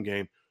Notre Dame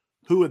game,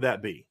 who would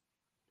that be?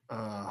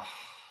 I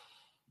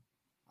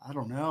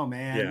don't know,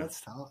 man. Yeah.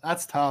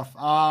 That's tough.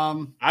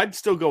 I'd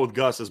still go with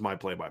Gus as my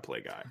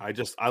play-by-play guy.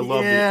 I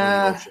love the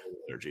emotional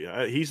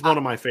energy. He's one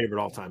of my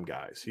favorite all-time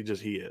guys. He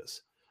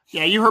is.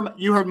 Yeah, you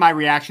heard my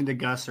reaction to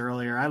Gus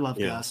earlier. I love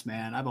Gus,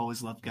 man. I've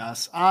always loved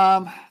Gus.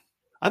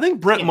 I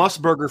think Brent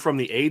Musburger from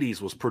the 80s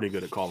was pretty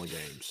good at calling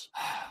games.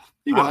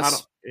 He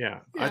was.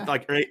 I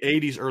like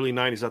 80s, early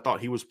 90s. I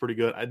thought he was pretty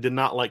good. I did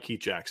not like Keith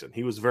Jackson.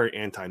 He was very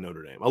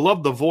anti-Notre Dame. I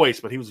love the voice,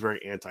 but he was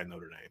very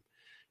anti-Notre Dame,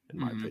 in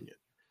my opinion.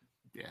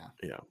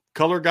 Yeah.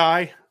 Color guy.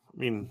 I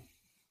mean,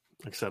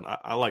 like I said,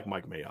 I like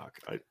Mike Mayock.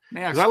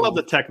 Because I love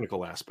the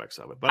technical aspects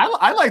of it. But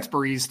I liked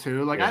Breeze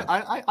too. Like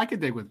I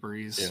could dig with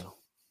Breeze. Yeah.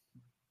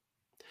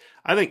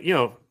 I think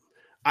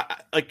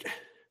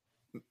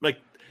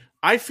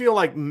I feel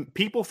like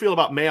people feel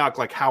about Mayock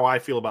like how I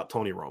feel about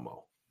Tony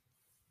Romo.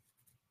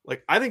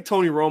 Like, I think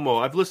Tony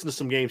Romo, I've listened to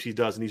some games he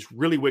does, and he's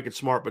really wicked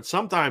smart, but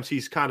sometimes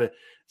he's kind of,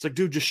 it's like,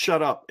 dude, just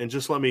shut up and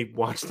just let me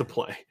watch the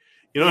play.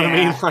 You know what I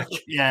mean?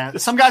 Like,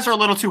 some guys are a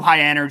little too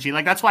high energy.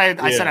 Like, that's why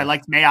I said I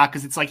liked Mayock,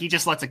 because it's like he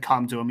just lets it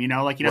come to him,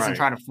 like he doesn't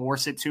try to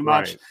force it too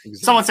much. Right, exactly.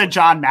 Someone said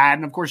John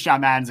Madden. Of course,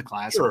 John Madden's a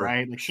classic,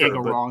 right? Like, can't go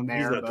wrong there.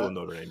 He's not doing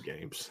Notre Dame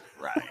games.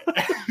 Right.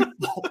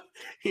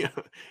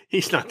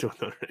 he's not doing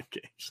Notre Dame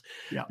games.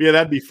 Yeah,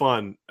 that'd be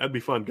fun. That'd be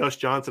fun. Gus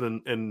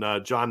Johnson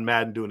and John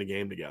Madden doing a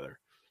game together.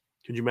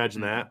 Could you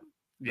imagine that?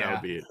 Yeah,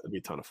 that'd be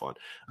a ton of fun.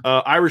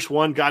 Irish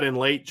one got in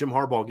late. Jim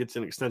Harbaugh gets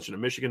an extension at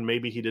Michigan.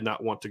 Maybe he did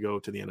not want to go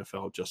to the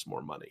NFL, just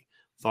more money.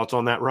 Thoughts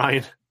on that,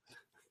 Ryan?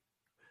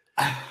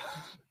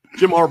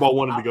 Jim Harbaugh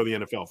wanted to go to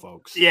the NFL,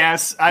 folks.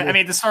 Yes. I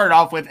mean, to start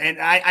off with, and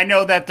I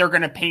know that they're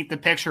going to paint the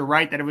picture,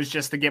 right, that it was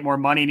just to get more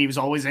money and he was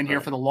always in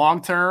here for the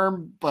long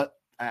term. But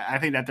I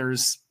think that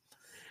it's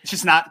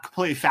just not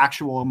completely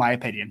factual in my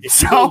opinion. If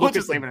so you look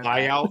just at leave the it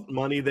buyout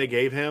money they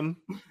gave him,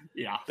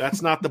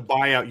 that's not the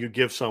buyout you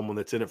give someone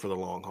that's in it for the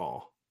long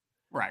haul.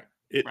 Right.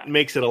 It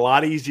makes it a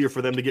lot easier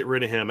for them to get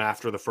rid of him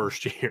after the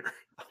first year.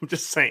 I'm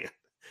just saying.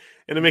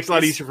 And it makes it a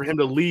lot easier for him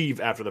to leave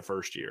after the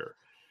first year.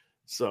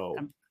 So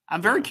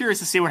I'm very curious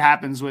to see what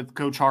happens with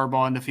Coach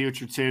Harbaugh in the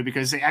future too,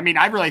 because I mean,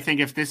 I really think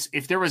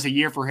if there was a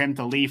year for him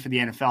to leave for the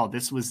NFL,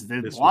 this was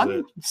the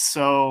one.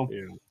 So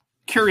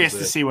curious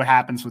to see what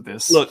happens with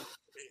this. Look,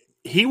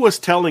 he was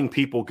telling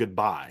people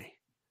goodbye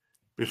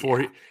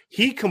before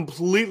he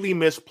completely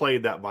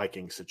misplayed that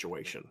Viking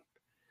situation.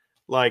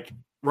 Like,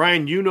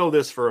 Ryan, you know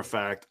this for a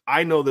fact.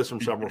 I know this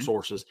from several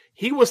sources.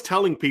 He was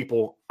telling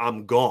people,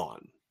 I'm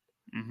gone.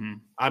 Mm-hmm.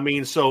 I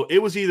mean, so it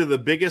was either the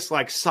biggest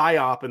like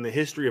psyop in the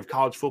history of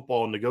college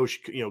football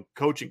and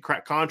coaching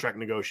contract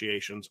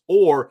negotiations,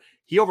 or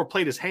he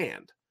overplayed his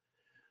hand.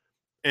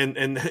 And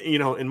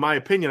in my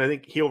opinion, I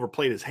think he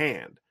overplayed his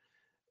hand.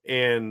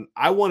 And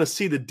I want to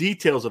see the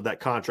details of that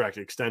contract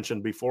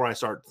extension before I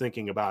start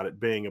thinking about it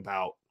being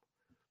about,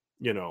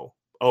 it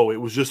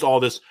was just all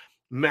this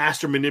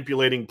master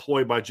manipulating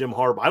ploy by Jim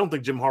Harbaugh. I don't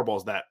think Jim Harbaugh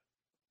is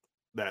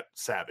that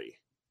savvy.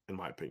 In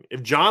my opinion,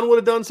 if John would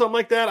have done something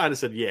like that, I'd have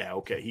said, yeah,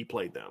 okay, he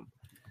played them.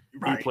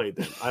 Right. He played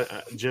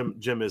them.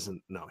 Jim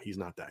isn't. No, he's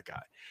not that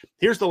guy.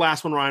 Here's the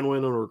last one, Ryan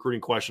went on a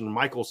recruiting question.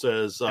 Michael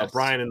says,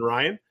 Brian and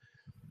Ryan,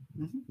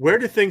 where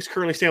do things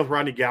currently stand with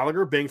Rodney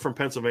Gallagher? Being from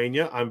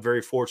Pennsylvania, I'm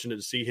very fortunate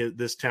to see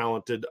this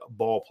talented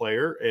ball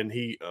player, and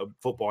he a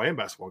football and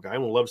basketball guy. I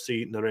would love to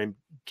see Notre Dame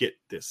get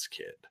this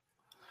kid.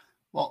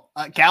 Well,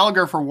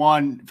 Gallagher, for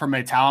one, from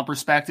a talent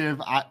perspective,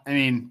 I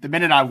mean, the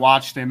minute I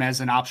watched him as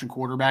an option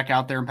quarterback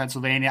out there in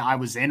Pennsylvania, I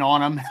was in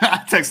on him.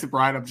 I texted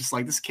Brian, I'm just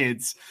like, this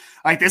kid's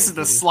like, this is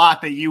the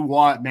slot that you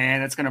want,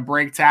 man. It's going to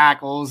break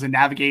tackles and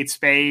navigate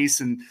space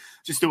and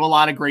just do a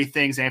lot of great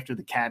things after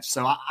the catch.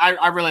 So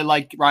I really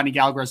like Rodney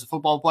Gallagher as a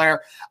football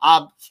player.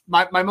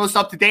 My most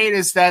up-to-date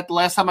is that the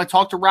last time I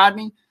talked to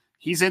Rodney,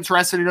 he's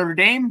interested in Notre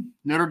Dame.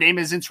 Notre Dame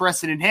is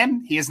interested in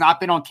him. He has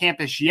not been on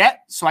campus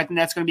yet, so I think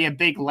that's going to be a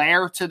big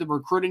layer to the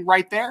recruiting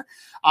right there.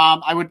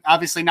 I would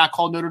obviously not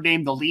call Notre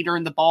Dame the leader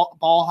in the the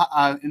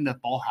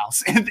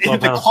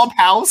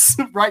clubhouse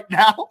right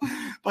now,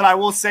 but I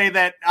will say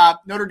that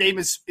Notre Dame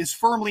is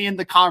firmly in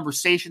the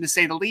conversation, to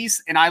say the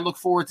least, and I look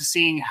forward to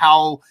seeing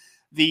how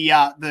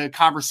the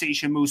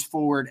conversation moves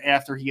forward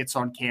after he gets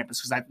on campus,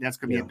 because that's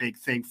going to be a big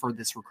thing for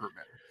this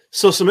recruitment.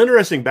 So some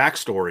interesting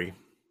backstory.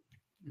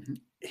 Mm-hmm.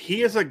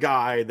 He is a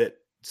guy that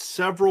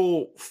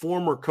several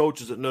former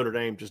coaches at Notre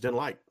Dame just didn't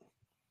like.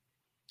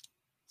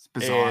 It's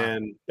bizarre.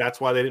 And that's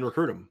why they didn't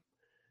recruit him.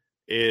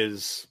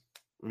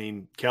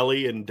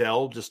 Kelly and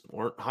Dell just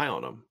weren't high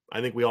on him.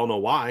 I think we all know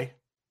why,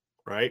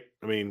 right?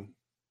 I mean,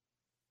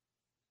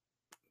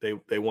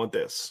 they want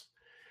this.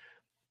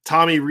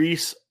 Tommy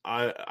Rees,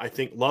 I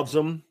think, loves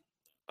him.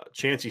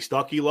 Chancey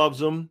Stuckey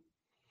loves him.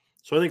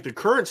 So I think the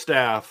current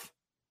staff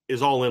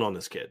is all in on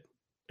this kid.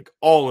 Like,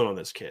 all in on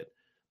this kid.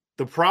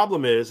 The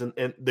problem is,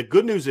 and the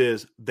good news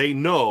is, they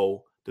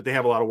know that they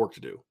have a lot of work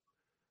to do,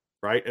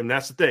 right? And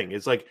that's the thing.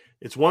 It's like,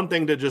 it's one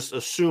thing to just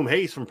assume,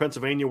 hey, he's from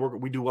Pennsylvania,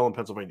 we do well in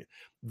Pennsylvania.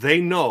 They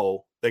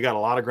know they got a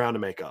lot of ground to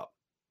make up.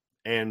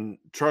 And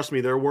trust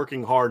me, they're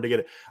working hard to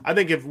get it. I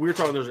think if we're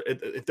talking,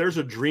 if there's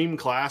a dream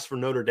class for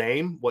Notre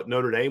Dame, what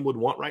Notre Dame would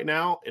want right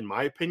now, in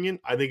my opinion,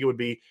 I think it would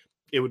be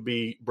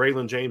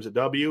Braylon James at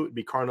W, it'd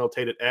be Carnell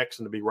Tate at X,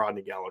 and it'd be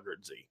Rodney Gallagher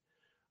at Z.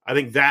 I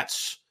think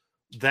that's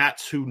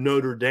who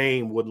Notre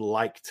Dame would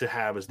like to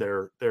have as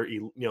their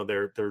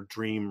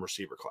dream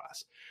receiver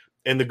class.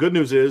 And the good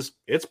news is,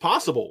 it's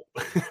possible.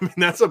 I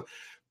mean,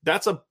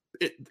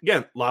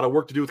 again, a lot of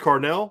work to do with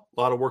Carnell,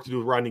 a lot of work to do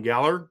with Rodney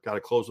Gallagher, got to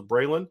close with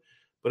Braylon,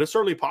 but it's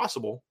certainly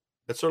possible.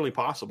 It's certainly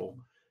possible.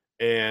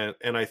 And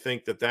I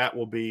think that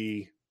will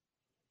be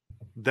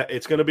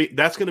that's going to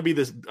be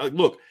this.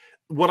 Look,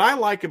 what I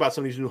like about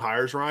some of these new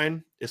hires,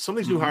 Ryan, is some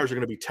of these new hires are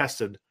going to be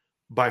tested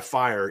by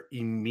fire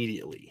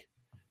immediately.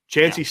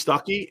 Chancey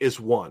Stuckey is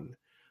one.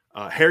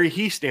 Harry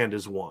Hiestand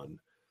is one.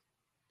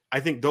 I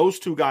think those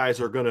two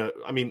guys are going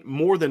to,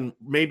 more than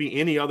maybe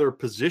any other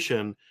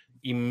position,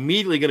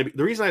 immediately going to be.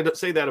 The reason I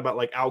say that about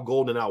like Al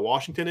Golden and Al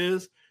Washington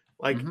is,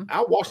 like,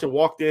 Al Washington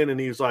walked in and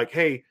he was like,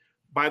 hey,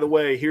 by the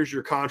way, here's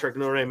your contract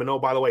in Notre Dame. And oh,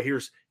 by the way,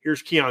 here's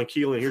Keon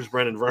Keelan, here's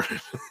Brendan Vernon.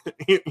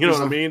 you know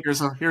what I mean?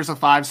 Here's a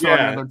 5-star,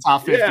 another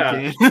top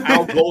 50 kid.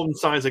 Al Golden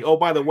signs like, oh,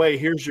 by the way,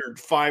 here's your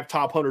 5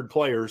 top 100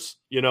 players,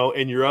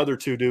 and your other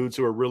 2 dudes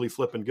who are really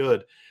flipping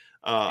good.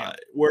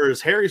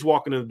 Whereas Harry's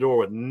walking in the door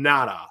with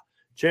nada.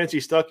 Chancey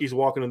Stuckey's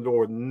walking in the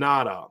door with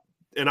nada.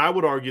 And I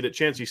would argue that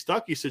Chansi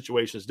Stuckey's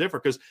situation is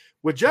different because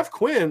with Jeff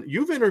Quinn,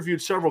 you've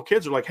interviewed several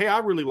kids who are like, hey, I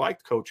really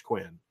liked Coach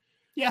Quinn.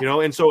 Yeah.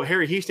 And so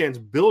Harry Hiestan's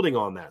building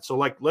on that. So,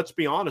 let's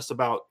be honest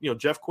about,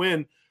 Jeff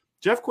Quinn.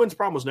 Jeff Quinn's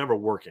problem was never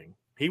working.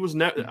 He was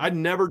I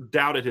never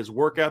doubted his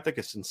work ethic,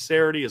 his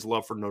sincerity, his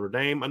love for Notre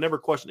Dame. I never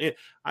questioned it.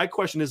 I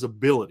questioned his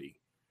ability.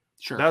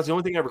 Sure. That was the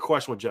only thing I ever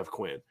questioned with Jeff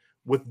Quinn.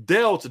 With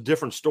Dell, it's a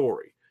different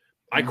story.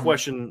 I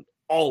question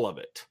all of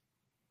it.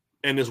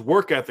 And his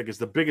work ethic is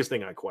the biggest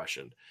thing I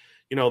questioned.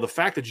 The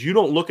fact that you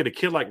don't look at a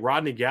kid like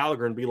Rodney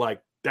Gallagher and be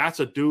like, that's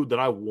a dude that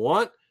I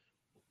want,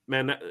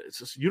 man,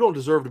 you don't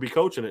deserve to be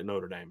coaching at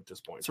Notre Dame at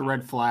this point. It's a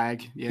red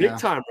flag. Yeah. Big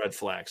time red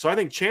flag. So I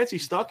think Chansi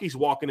Stuckey's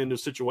walking into a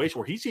situation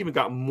where he's even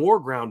got more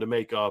ground to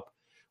make up,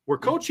 where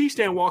Coach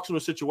Hiestand walks into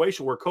a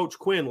situation where Coach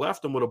Quinn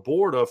left him with a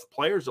board of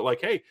players that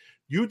hey,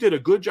 you did a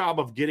good job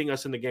of getting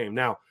us in the game.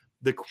 Now,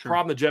 the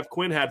problem that Jeff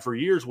Quinn had for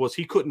years was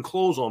he couldn't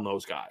close on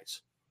those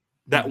guys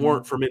that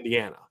weren't from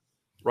Indiana,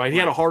 right? He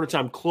had a harder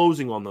time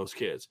closing on those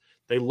kids.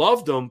 They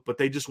loved him, but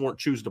they just weren't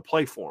choosing to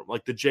play for him,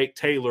 like the Jake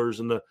Taylors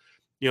and the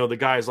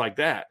guys like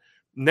that.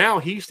 Now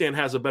Hiestand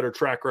has a better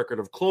track record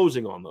of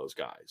closing on those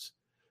guys,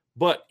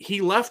 but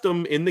he left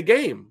them in the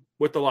game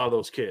with a lot of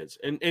those kids,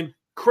 and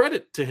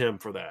credit to him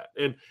for that.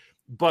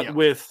 But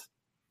with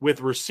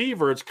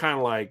receiver, it's kind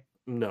of like,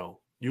 no,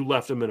 you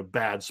left him in a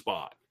bad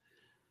spot,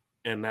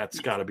 and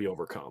that's got to be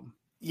overcome.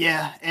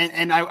 Yeah,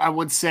 and I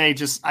would say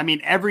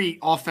every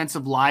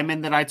offensive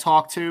lineman that I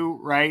talked to,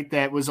 right,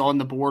 that was on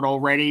the board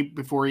already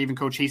before even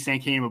Coach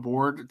Hiestand came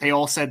aboard, they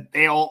all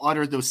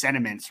uttered those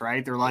sentiments,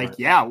 right? They're like,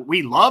 yeah,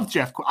 we love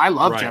Jeff. I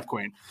love Jeff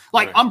Quinn.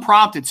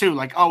 Unprompted too.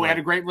 We had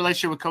a great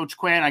relationship with Coach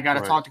Quinn. I got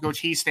to talk to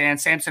Coach Hiestand.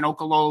 Samson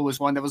Okolola was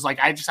one that was like,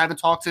 I just haven't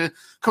talked to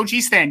Coach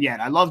Hiestand yet.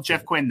 I love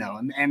Jeff Quinn though,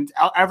 and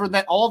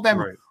all of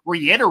them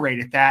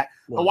reiterated that.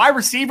 The wide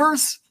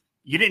receivers,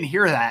 you didn't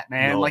hear that,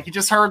 man. No. You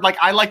just heard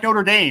I like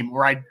Notre Dame,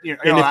 or and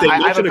if they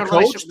mention a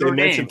coach, they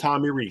mention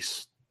Tommy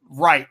Rees.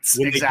 Right.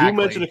 When exactly. they do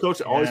mention a coach,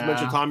 they always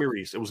mention Tommy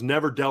Rees. It was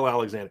never Del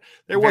Alexander.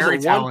 There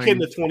wasn't one kid in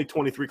the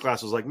 2023 class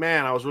who was like,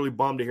 man, I was really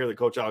bummed to hear that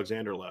Coach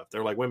Alexander left.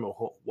 They're like, wait a minute,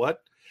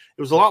 what?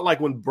 It was a lot like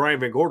when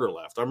Brian Van Gorder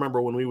left. I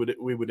remember when we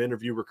would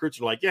interview recruits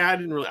and I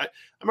didn't really. I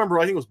remember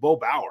I think it was Bo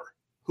Bauer,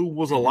 who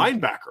was a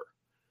linebacker.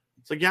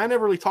 It's like, I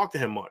never really talked to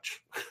him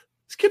much.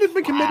 This kid has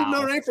been committed to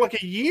Notre Dame for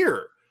a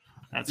year.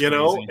 That's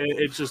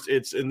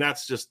crazy. And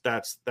that's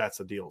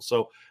the deal.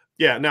 So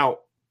now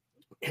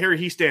Harry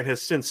Hiestand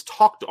has since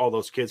talked to all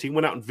those kids. He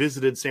went out and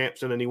visited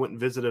Sampson, and he went and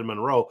visited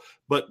Monroe.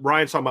 But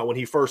Ryan's talking about when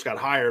he first got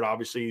hired.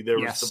 Obviously, there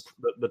was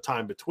the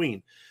time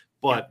between.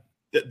 But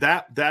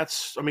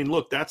that's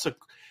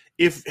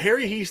if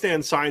Harry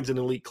Hiestand signs an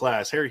elite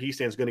class, Harry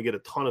Hiestand's going to get a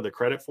ton of the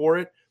credit for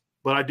it.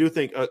 But I do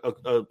think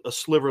a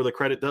sliver of the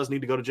credit does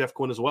need to go to Jeff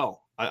Quinn as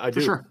well. I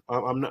do. Sure.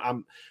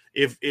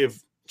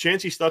 If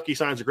Chansi Stuckey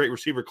signs a great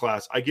receiver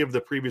class, I give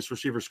the previous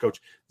receivers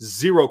coach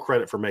zero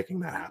credit for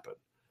making that happen.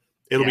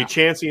 It'll be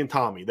Chansi and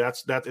Tommy.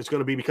 That's it's going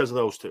to be because of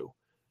those two,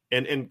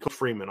 and Coach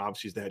Freeman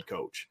obviously is the head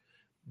coach.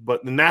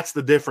 But then that's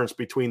the difference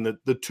between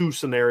the two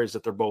scenarios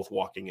that they're both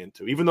walking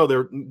into. Even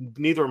though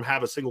neither of them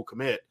have a single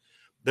commit,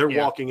 they're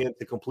walking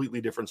into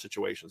completely different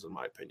situations, in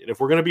my opinion. If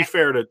we're going to be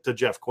fair to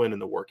Jeff Quinn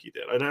and the work he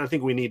did, and I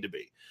think we need to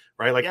be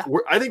right.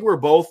 I think we're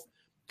both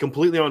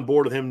completely on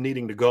board with him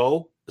needing to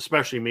go,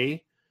 especially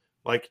me.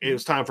 It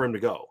was time for him to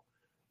go.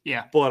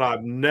 Yeah. But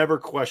I've never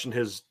questioned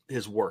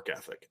his work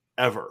ethic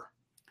ever.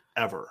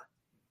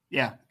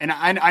 Yeah. And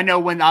I know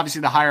when obviously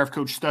the hire of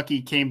Coach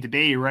Stuckey came to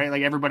be,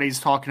 right? Everybody's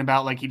talking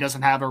about he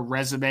doesn't have a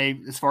resume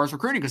as far as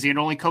recruiting because he had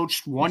only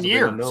coached 1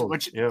 year,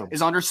 which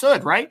is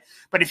understood, right?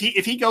 But if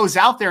he goes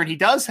out there and he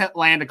does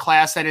land a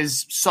class that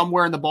is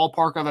somewhere in the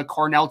ballpark of a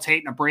Carnell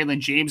Tate and a Braylon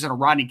James and a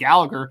Rodney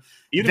Gallagher,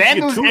 then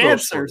those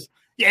answers.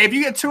 If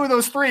you get two of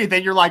those three,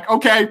 then you're like,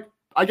 okay,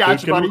 I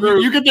got you, buddy.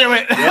 You can do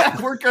it.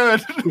 Yep. We're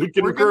good.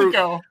 We're good to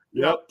go.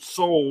 Yep.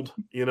 Sold.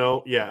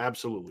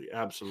 Absolutely.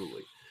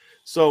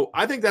 So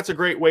I think that's a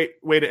great way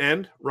to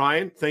end.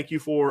 Ryan, thank you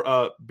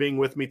for being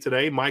with me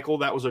today. Michael,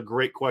 that was a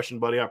great question,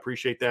 buddy. I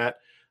appreciate that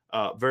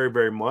very,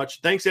 very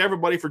much. Thanks to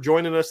everybody for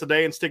joining us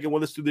today and sticking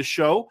with us through this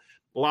show.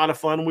 A lot of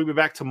fun. We'll be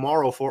back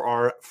tomorrow for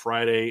our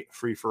Friday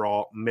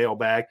free-for-all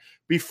mailbag.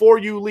 Before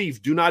you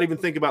leave, do not even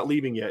think about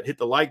leaving yet. Hit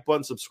the like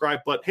button, subscribe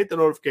button, hit the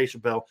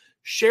notification bell,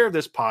 share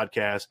this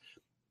podcast.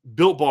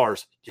 Built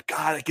Bars. You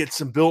got to get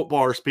some Built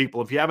Bars,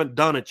 people. If you haven't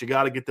done it, you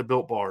got to get the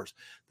Built Bars.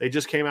 They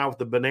just came out with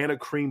the banana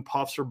cream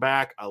puffs are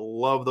back. I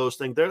love those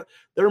things.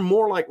 They're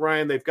more like,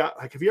 Ryan, they've got,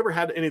 have you ever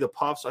had any of the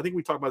puffs? I think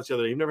we talked about this the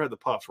other day. You've never had the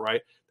puffs,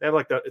 right? They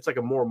have it's like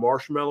a more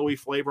marshmallowy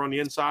flavor on the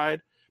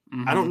inside.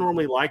 Mm-hmm. I don't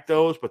normally like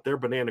those, but their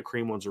banana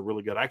cream ones are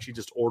really good. I actually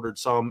just ordered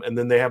some, and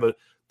then they have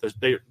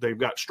they've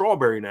got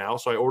strawberry now.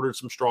 So I ordered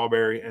some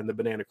strawberry and the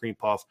banana cream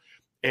puff.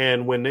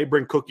 And when they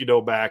bring cookie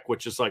dough back,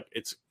 which is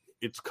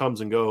it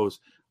comes and goes,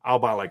 I'll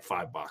buy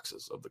 5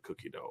 boxes of the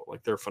cookie dough.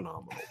 They're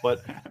phenomenal.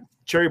 But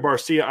Cherry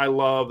Barcia, I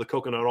love. The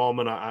coconut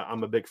almond,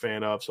 I'm a big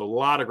fan of. So a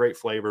lot of great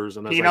flavors.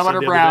 And peanut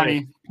butter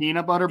brownie.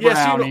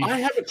 I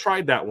haven't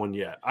tried that one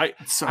yet. I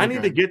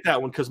need to get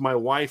that one because my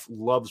wife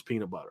loves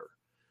peanut butter.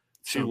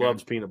 She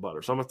loves peanut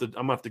butter. So I'm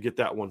gonna have to get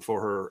that one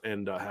for her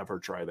and have her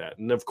try that.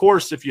 And of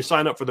course, if you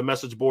sign up for the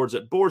message boards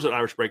at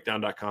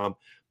irishbreakdown.com,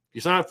 you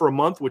sign up for a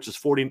month, which is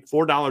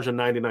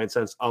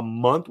 $4.99 a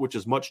month, which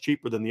is much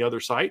cheaper than the other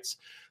sites.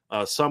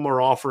 Some are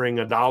offering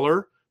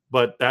 $1,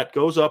 but that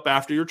goes up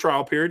after your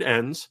trial period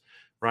ends,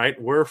 right?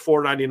 We're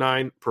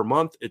 $4.99 per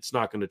month. It's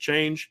not going to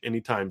change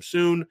anytime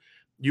soon.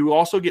 You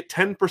also get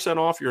 10%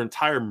 off your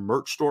entire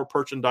merch store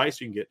merchandise.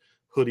 You can get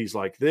hoodies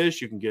like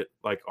this. You can get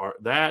like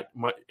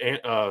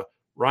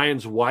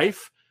Ryan's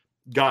wife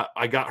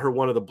I got her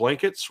one of the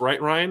blankets,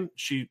 right, Ryan?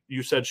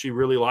 You said she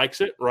really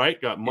likes it,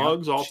 right? Got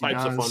mugs, all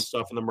types of fun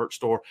stuff in the merch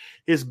store.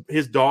 His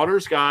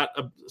daughter's got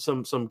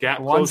some Gap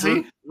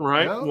onesie,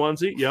 right? Yep.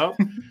 Onesie, yep.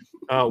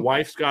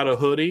 Wife's got a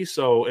hoodie,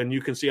 and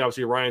you can see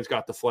obviously Ryan's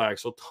got the flag.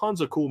 So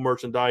tons of cool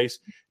merchandise.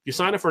 If you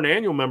sign up for an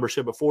annual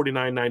membership at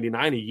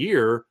 $49.99 a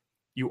year,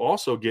 you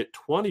also get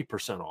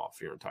 20% off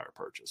your entire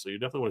purchase. So you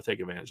definitely want to take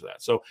advantage of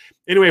that. So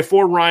anyway,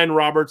 for Ryan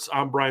Roberts,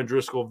 I'm Brian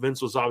Driscoll.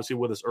 Vince was obviously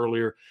with us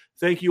earlier.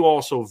 Thank you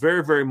all so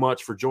very, very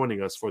much for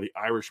joining us for the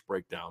Irish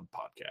Breakdown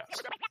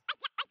podcast.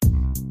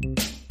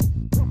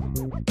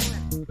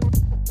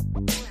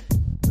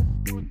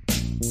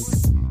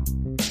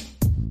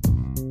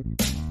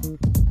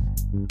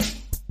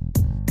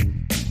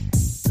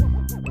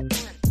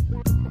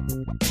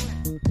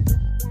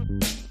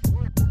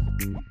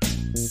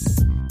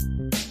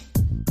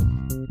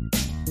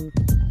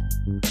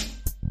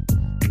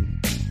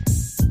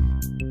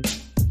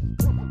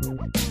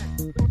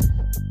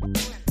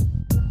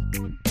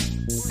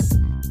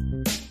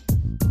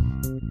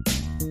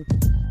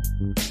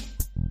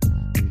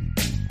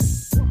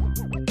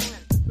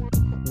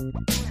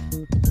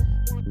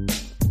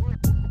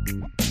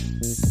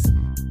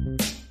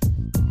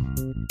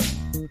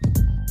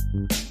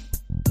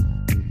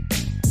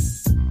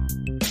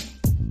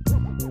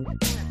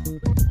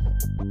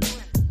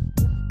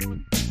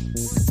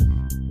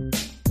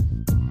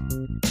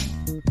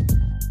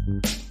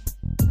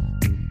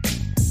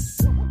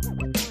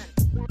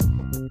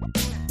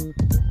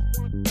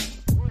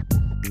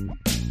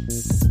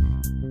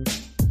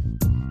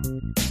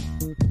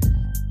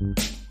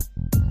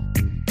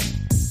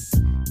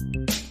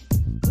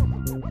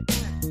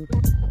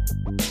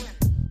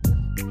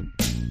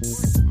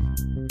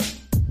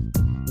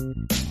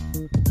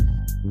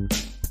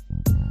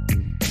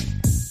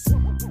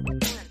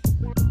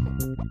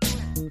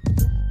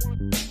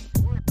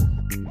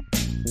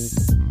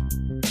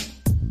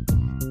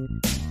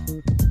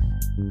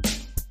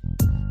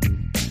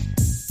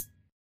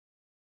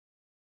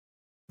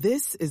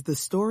 This is the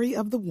story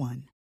of the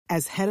one.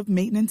 As head of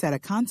maintenance at a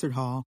concert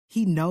hall,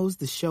 he knows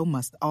the show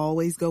must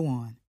always go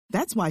on.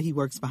 That's why he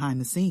works behind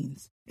the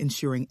scenes,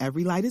 ensuring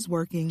every light is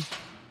working,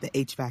 the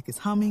HVAC is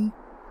humming,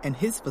 and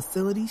his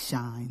facility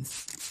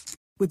shines.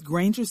 With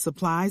Grainger's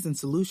supplies and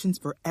solutions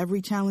for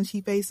every challenge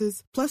he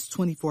faces, plus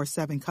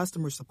 24/7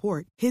 customer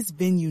support, his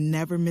venue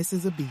never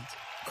misses a beat.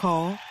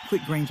 Call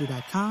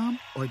quickgrainger.com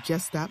or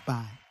just stop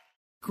by.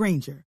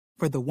 Grainger,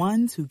 for the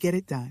ones who get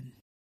it done.